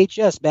on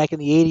VHS back in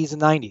the 80s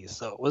and 90s,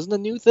 so it wasn't a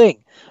new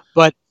thing.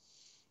 But,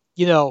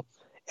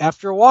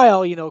 after a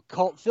while,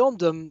 cult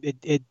filmdom,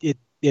 it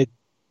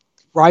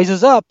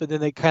rises up and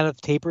then it kind of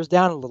tapers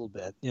down a little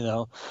bit,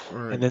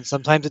 Right. and then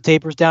sometimes it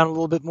tapers down a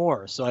little bit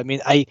more. So I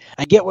mean, I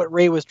get what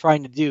Ray was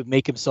trying to do,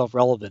 make himself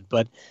relevant,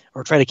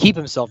 or try to keep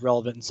himself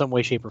relevant in some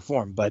way, shape, or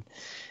form. But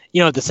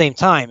at the same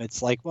time,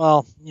 it's like,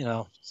 well,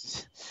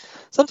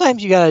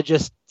 sometimes you gotta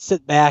just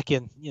sit back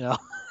and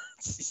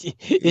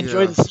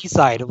enjoy the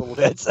seaside a little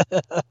bit.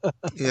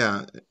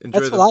 Yeah,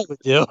 That's what I would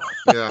do.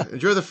 Yeah,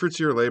 enjoy the fruits of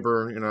your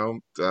labor.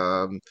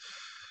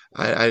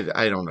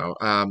 I don't know.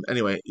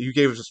 Anyway, you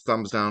gave us a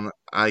thumbs down.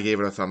 I gave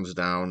it a thumbs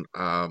down.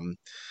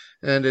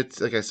 And it's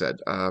like I said,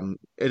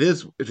 it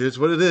is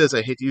what it is.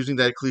 I hate using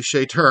that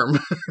cliche term,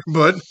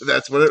 but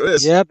that's what it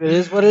is. Yep, it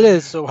is what it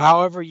is. So,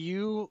 however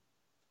you,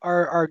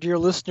 our dear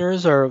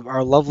listeners,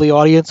 our lovely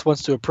audience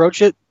wants to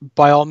approach it,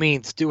 by all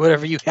means, do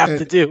whatever you have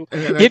to do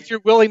if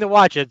you're willing to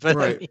watch it. But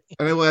right,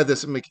 and I will add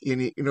this.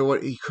 You know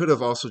what? He could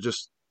have also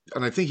just,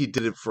 and I think he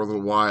did it for a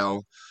little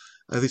while.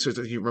 At least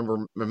you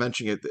remember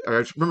mentioning it.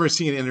 I remember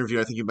seeing an interview.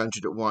 I think you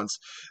mentioned it once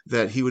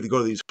that he would go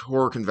to these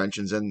horror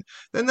conventions, and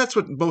then that's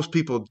what most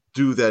people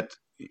do that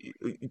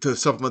to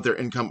supplement their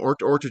income or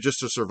to just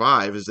to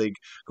survive. Is they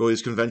go to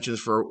these conventions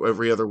for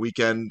every other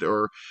weekend,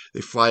 or they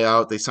fly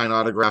out, they sign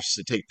autographs,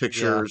 they take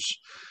pictures.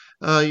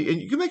 And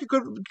you can make you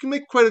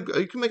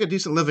can make a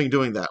decent living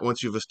doing that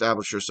once you've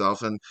established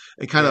yourself and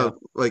kind of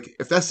like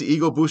if that's the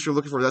ego boost you're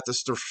looking for, that's a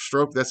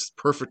stroke. That's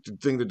the perfect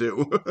thing to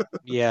do.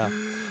 Yeah,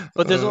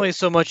 but there's only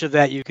so much of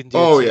that you can do.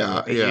 Oh too.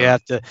 yeah, I mean, you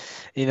have to,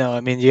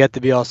 you have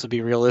to be also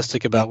be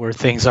realistic about where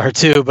things are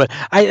too. But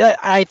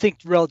I think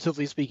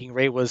relatively speaking,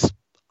 Ray was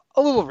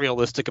a little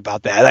realistic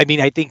about that. I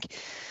mean, I think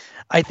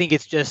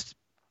it's just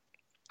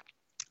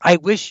I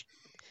wish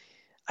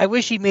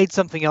he made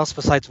something else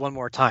besides One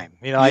More Time.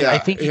 I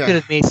think he could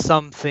have made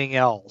something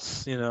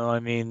else. I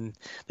mean,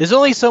 there's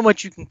only so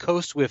much you can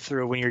coast with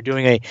through when you're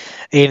doing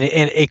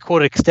a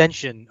quote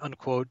extension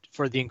unquote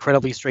for the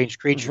Incredibly Strange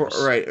Creatures.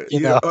 Right.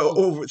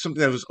 Over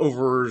something that was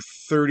over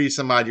 30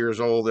 some odd years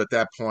old at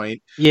that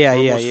point. Yeah.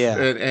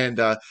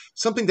 And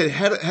something that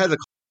had a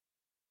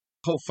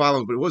cult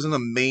following, but it wasn't a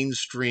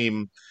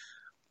mainstream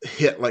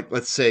hit like,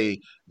 let's say,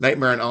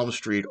 Nightmare on Elm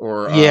Street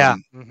or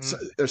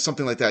or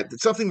something like that.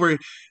 Something where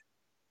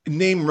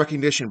name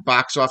recognition,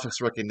 box office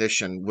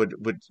recognition would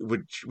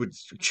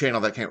channel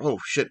that kind of, oh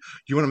shit,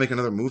 you want to make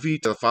another movie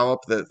to follow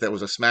up that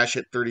was a smash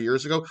hit 30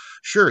 years ago?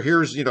 Sure,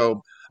 here's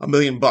 $1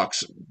 million.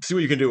 See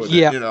what you can do with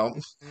it.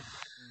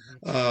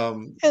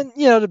 And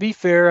to be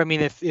fair, I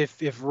mean,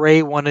 if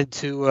Ray wanted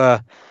to.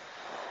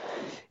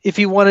 If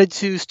he wanted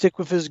to stick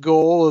with his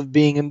goal of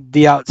being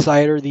the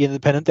outsider, the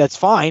independent, that's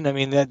fine. I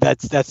mean,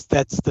 that's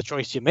the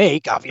choice you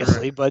make,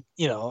 obviously. Right. But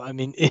I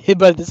mean,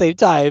 but at the same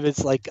time,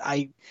 it's like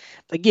I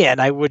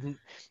wouldn't.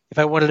 If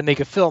I wanted to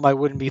make a film, I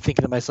wouldn't be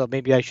thinking to myself,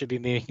 maybe I should be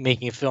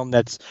making a film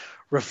that's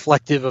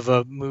reflective of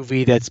a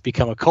movie that's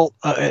become a cult,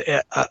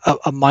 a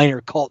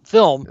minor cult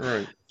film.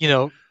 Right.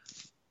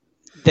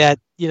 That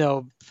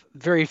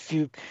very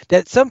few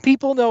that some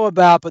people know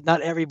about, but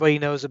not everybody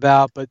knows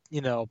about. But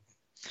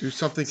do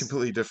something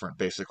completely different,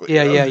 basically.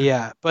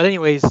 Yeah. But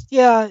anyways,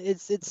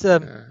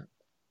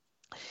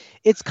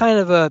 it's kind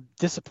of a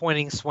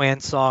disappointing swan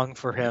song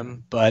for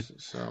him. But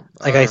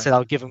like I said,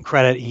 I'll give him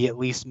credit. He at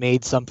least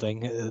made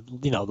something.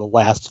 The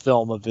last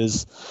film of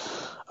his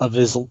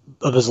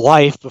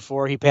life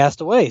before he passed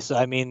away. So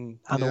I mean,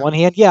 on the one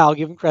hand, I'll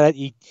give him credit.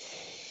 He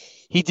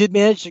did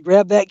manage to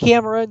grab that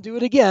camera and do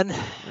it again.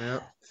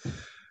 Yeah.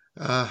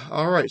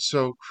 All right,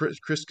 so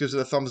Chris gives it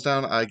a thumbs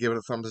down. I give it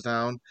a thumbs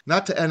down.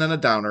 Not to end on a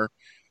downer,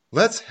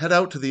 let's head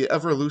out to the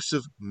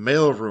ever-elusive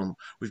mailroom.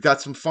 We've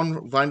got some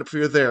fun lined up for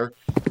you there.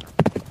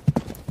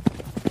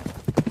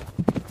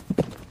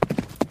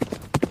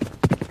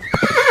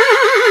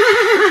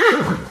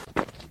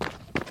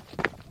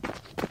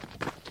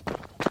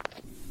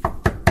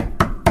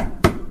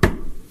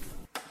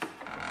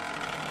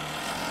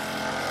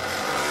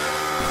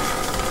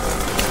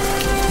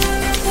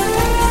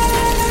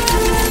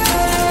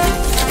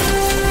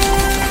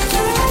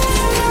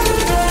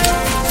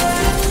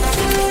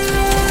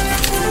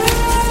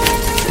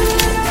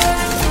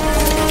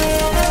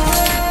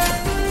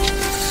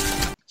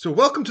 So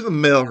welcome to the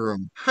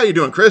mailroom. How you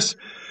doing, Chris?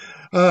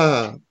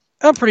 I'm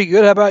pretty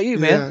good. How about you,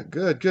 man?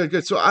 Yeah,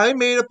 good. So I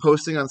made a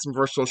posting on some of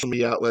our social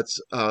media outlets.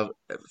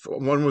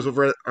 One was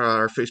over at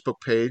our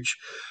Facebook page,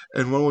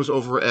 and one was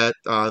over at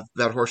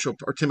That Horse Show,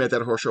 or Tim at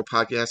That Horse Show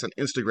podcast on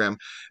Instagram.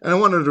 And I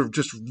wanted to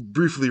just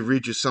briefly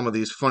read you some of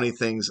these funny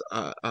things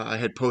I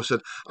had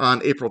posted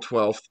on April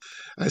 12th.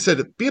 I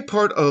said, be a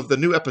part of the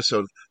new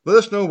episode. Let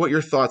us know what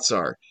your thoughts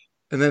are.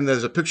 And then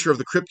there's a picture of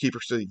the Crypt Keeper.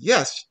 So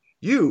yes,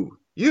 you.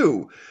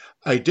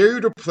 I dare you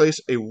to replace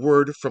a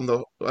word from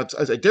a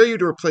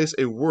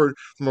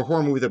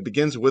horror movie that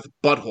begins with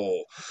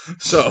butthole.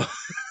 So,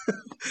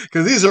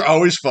 because these are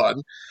always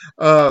fun.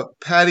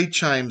 Patty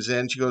chimes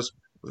in. She goes,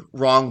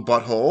 wrong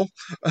butthole.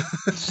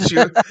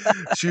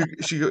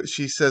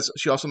 she says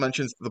she also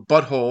mentions the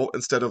butthole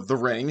instead of the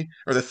ring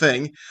or the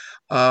thing.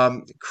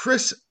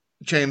 Chris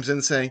chimes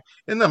in saying,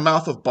 "In the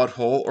mouth of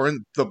butthole, or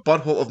in the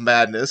butthole of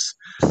madness,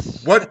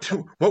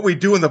 what we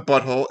do in the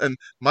butthole, and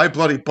my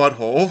bloody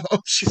butthole." Oh,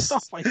 Oh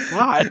my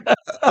God.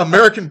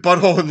 American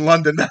butthole in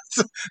London.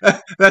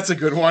 That's a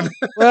good one.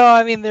 Well,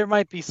 I mean, there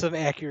might be some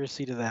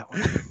accuracy to that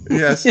one.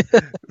 Yes.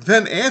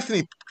 Then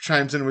Anthony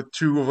chimes in with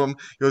two of them.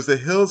 He goes, "The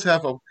hills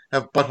have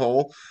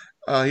butthole."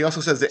 He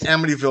also says the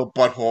Amityville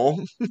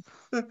butthole.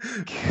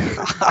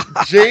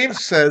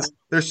 James says,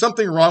 "There's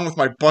something wrong with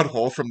my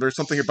butthole" from There's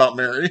Something About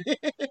Mary.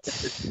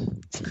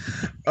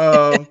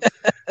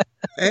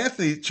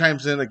 Anthony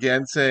chimes in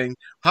again saying,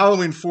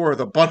 "Halloween 4,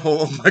 the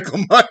butthole of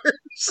Michael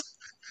Myers."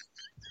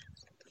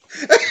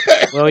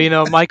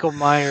 Well, Michael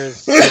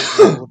Myers is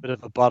a little bit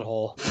of a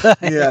butthole.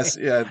 Yes,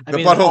 yeah. The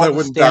butthole that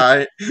wouldn't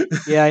die.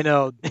 Yeah, I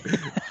know.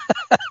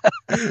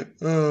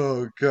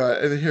 Oh God!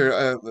 And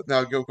here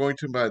now going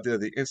to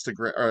the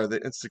Instagram or the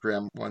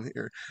Instagram one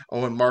here.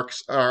 Oh, and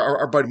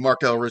our buddy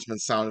Mark L.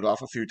 Richmond sounded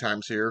off a few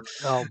times here.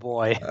 Oh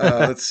boy.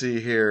 Let's see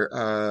here.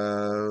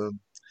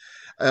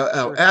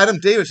 Adam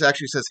Davis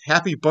actually says,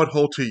 "Happy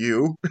butthole to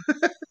you."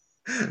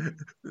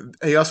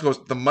 He also goes,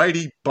 "The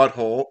mighty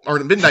butthole," or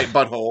the midnight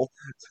butthole.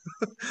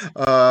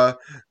 And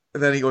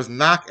then he goes,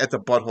 "Knock at the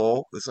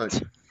butthole." It's like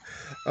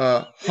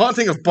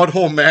haunting of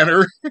Butthole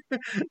Manor.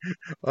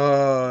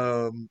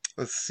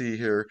 Let's see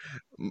here.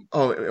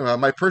 Oh,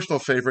 my personal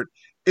favorite,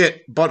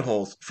 It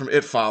Buttholes from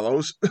It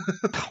Follows.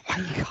 Oh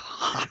my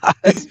God.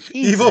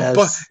 Evil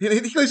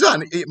he goes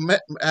on.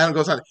 Adam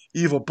goes on.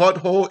 Evil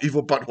Butthole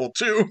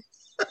 2.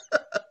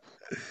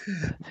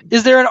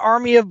 Is there an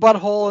army of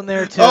butthole in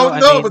there too? Oh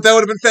no, but that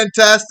would have been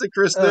fantastic,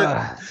 Kristen.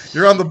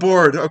 You're on the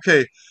board.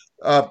 Okay.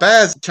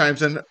 Baz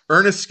chimes in,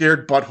 "Ernest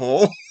Scared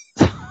Butthole."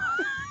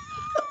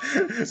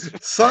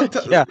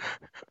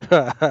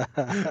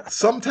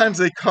 Sometimes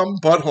they come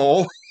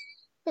butthole.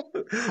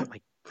 Oh my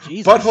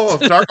Jesus. Butthole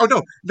of dark.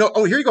 Oh no.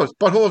 Oh, here he goes.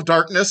 Butthole of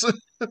darkness.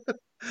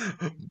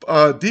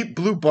 Deep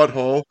blue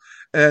butthole,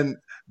 and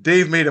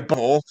Dave made a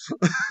butthole.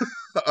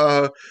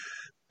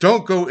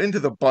 Don't go into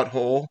the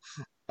butthole.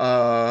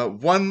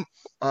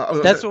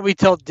 That's what we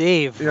tell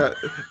Dave. Yeah.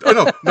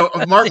 Oh no.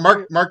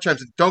 Mark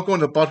chimes in, "Don't go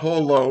into the butthole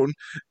alone."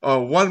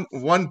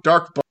 One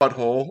dark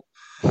butthole.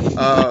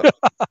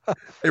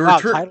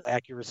 Title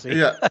accuracy.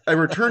 Yeah, I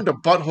returned to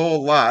butthole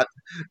a lot.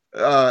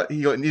 He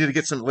needed to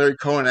get some Larry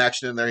Cohen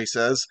action in there, he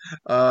says.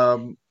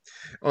 And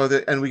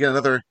we get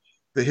another.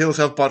 The hills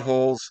have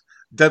buttholes.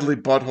 Deadly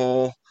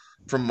butthole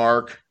from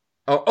Mark.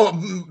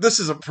 This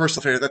is a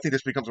personal favorite. I think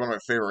this becomes one of my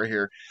favorite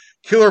here.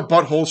 Killer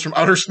buttholes from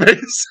outer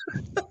space.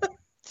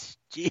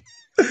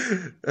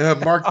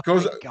 Mark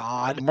goes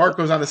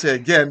on to say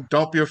again,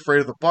 "Don't be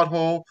afraid of the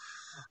butthole."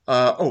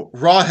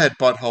 Rawhead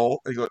butthole.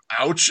 And he goes,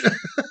 "Ouch."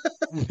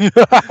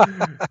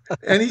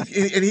 and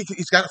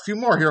he's got a few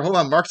more here. Hold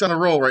on, Mark's on a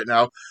roll right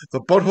now. The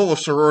butthole of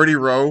Sorority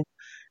Row,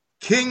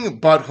 King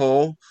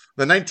Butthole,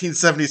 the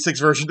 1976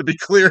 version to be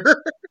clear.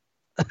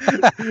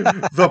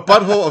 The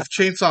butthole of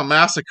Chainsaw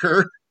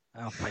Massacre.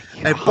 Oh my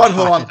God. And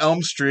Butthole on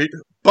Elm Street,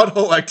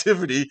 Butthole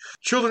Activity,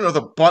 Children of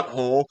the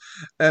Butthole,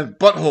 and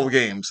Butthole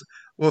Games.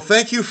 Well,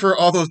 thank you for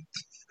all those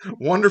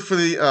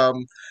wonderfully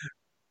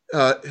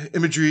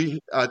imagery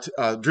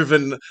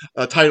driven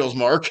titles,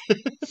 Mark.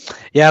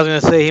 Yeah, I was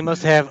going to say he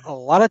must have a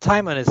lot of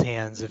time on his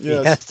hands if he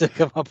has to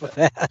come up with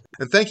that.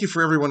 And thank you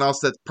for everyone else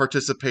that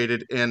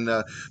participated in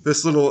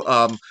this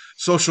little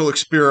social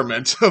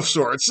experiment of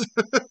sorts.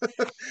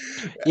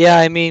 Yeah,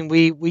 I mean,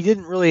 we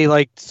didn't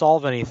really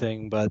solve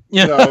anything, but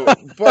no,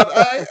 but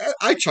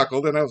I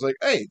chuckled and I was like,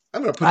 "Hey,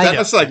 I'm going to put that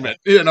in a segment,"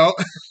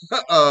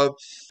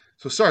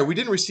 So sorry, we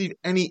didn't receive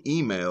any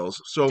emails.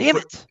 So damn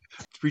it.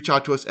 Reach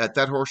out to us at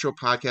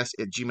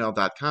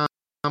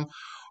thathorrorshowpodcast@gmail.com,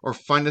 or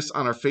find us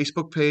on our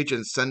Facebook page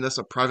and send us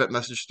a private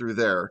message through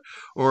there,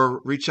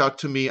 or reach out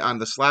to me on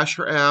the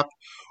Slasher app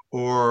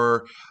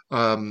or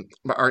our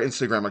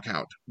Instagram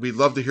account. We'd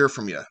love to hear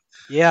from you.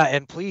 Yeah,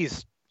 and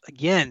please,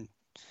 again,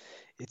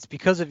 it's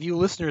because of you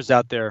listeners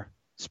out there.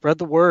 Spread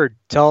the word.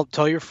 Tell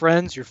your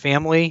friends, your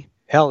family,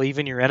 hell,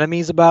 even your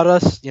enemies about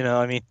us.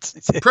 I mean,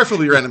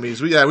 preferably your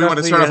enemies. We want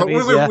to start off. We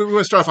want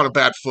to start off on a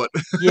bad foot.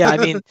 Yeah, I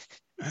mean.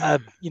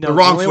 The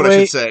wrong foot,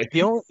 I should say.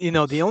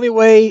 The only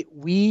way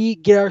we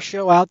get our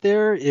show out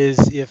there is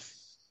if,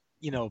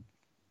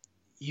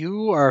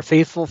 you, our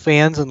faithful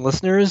fans and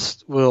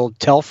listeners, will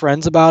tell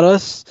friends about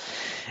us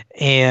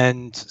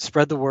and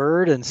spread the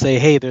word and say,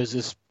 "Hey,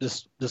 there's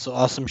this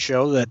awesome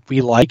show that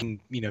we like." And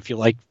if you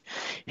like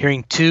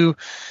hearing two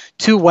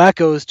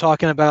wackos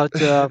talking about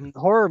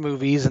horror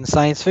movies and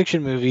science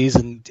fiction movies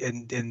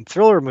and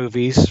thriller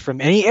movies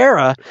from any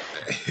era,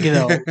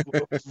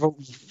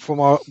 from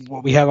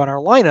what we have on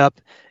our lineup,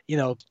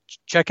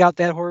 check out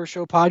That Horror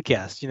Show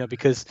Podcast.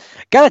 Because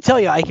gotta tell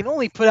you, I can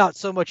only put out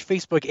so much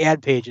Facebook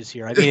ad pages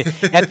here. I mean,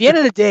 at the end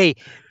of the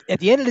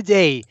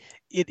day,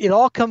 it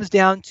all comes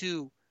down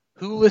to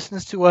who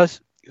listens to us,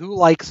 who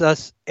likes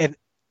us, and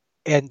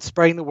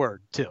spreading the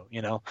word too.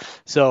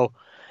 So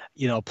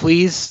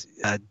please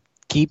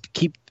keep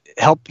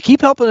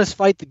helping us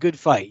fight the good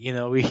fight.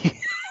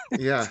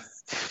 Yeah.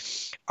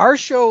 Our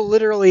show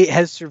literally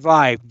has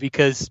survived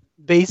because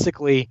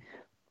basically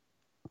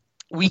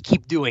we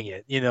keep doing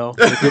it, No,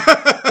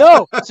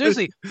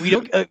 seriously, we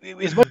don't.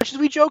 As much as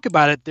we joke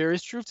about it, there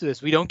is truth to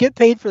this. We don't get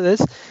paid for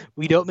this.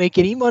 We don't make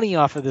any money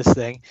off of this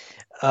thing,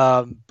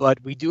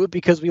 but we do it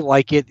because we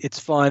like it. It's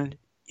fun,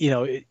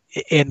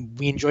 and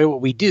we enjoy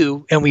what we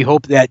do, and we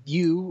hope that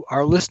you,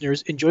 our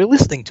listeners, enjoy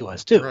listening to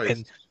us too. Right.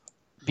 And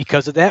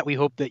because of that, we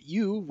hope that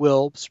you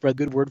will spread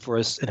good word for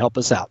us and help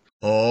us out.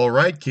 All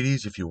right,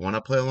 kiddies, if you want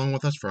to play along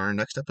with us for our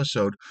next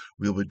episode,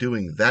 we'll be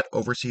doing That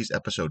Overseas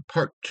episode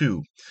part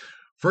 2.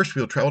 First,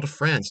 we'll travel to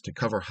France to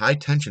cover High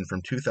Tension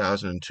from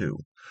 2002,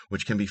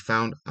 which can be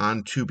found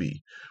on Tubi.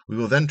 We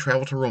will then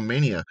travel to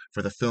Romania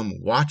for the film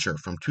Watcher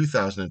from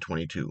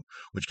 2022,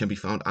 which can be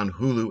found on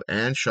Hulu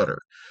and Shudder.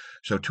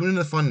 So tune in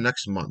to the fun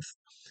next month.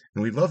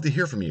 And we'd love to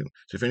hear from you.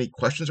 So if you have any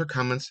questions or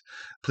comments,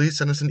 please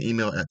send us an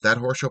email at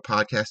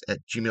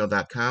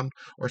thathorrorshowpodcast@gmail.com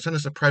or send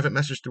us a private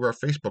message through our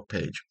Facebook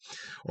page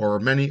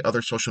or many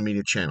other social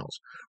media channels.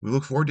 We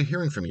look forward to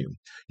hearing from you.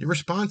 Your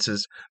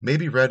responses may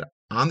be read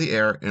on the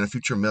air in a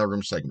future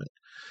mailroom segment.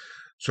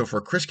 So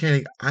for Chris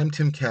Koenig, I'm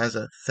Tim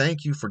Kazda.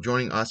 Thank you for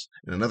joining us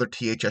in another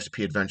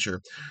THSP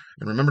adventure.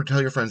 And remember to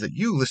tell your friends that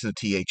you listen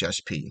to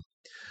THSP.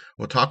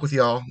 We'll talk with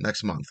y'all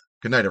next month.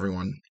 Good night,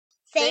 everyone.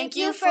 Thank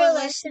you for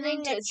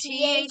listening to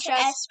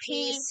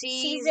THSP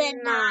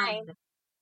Season 9.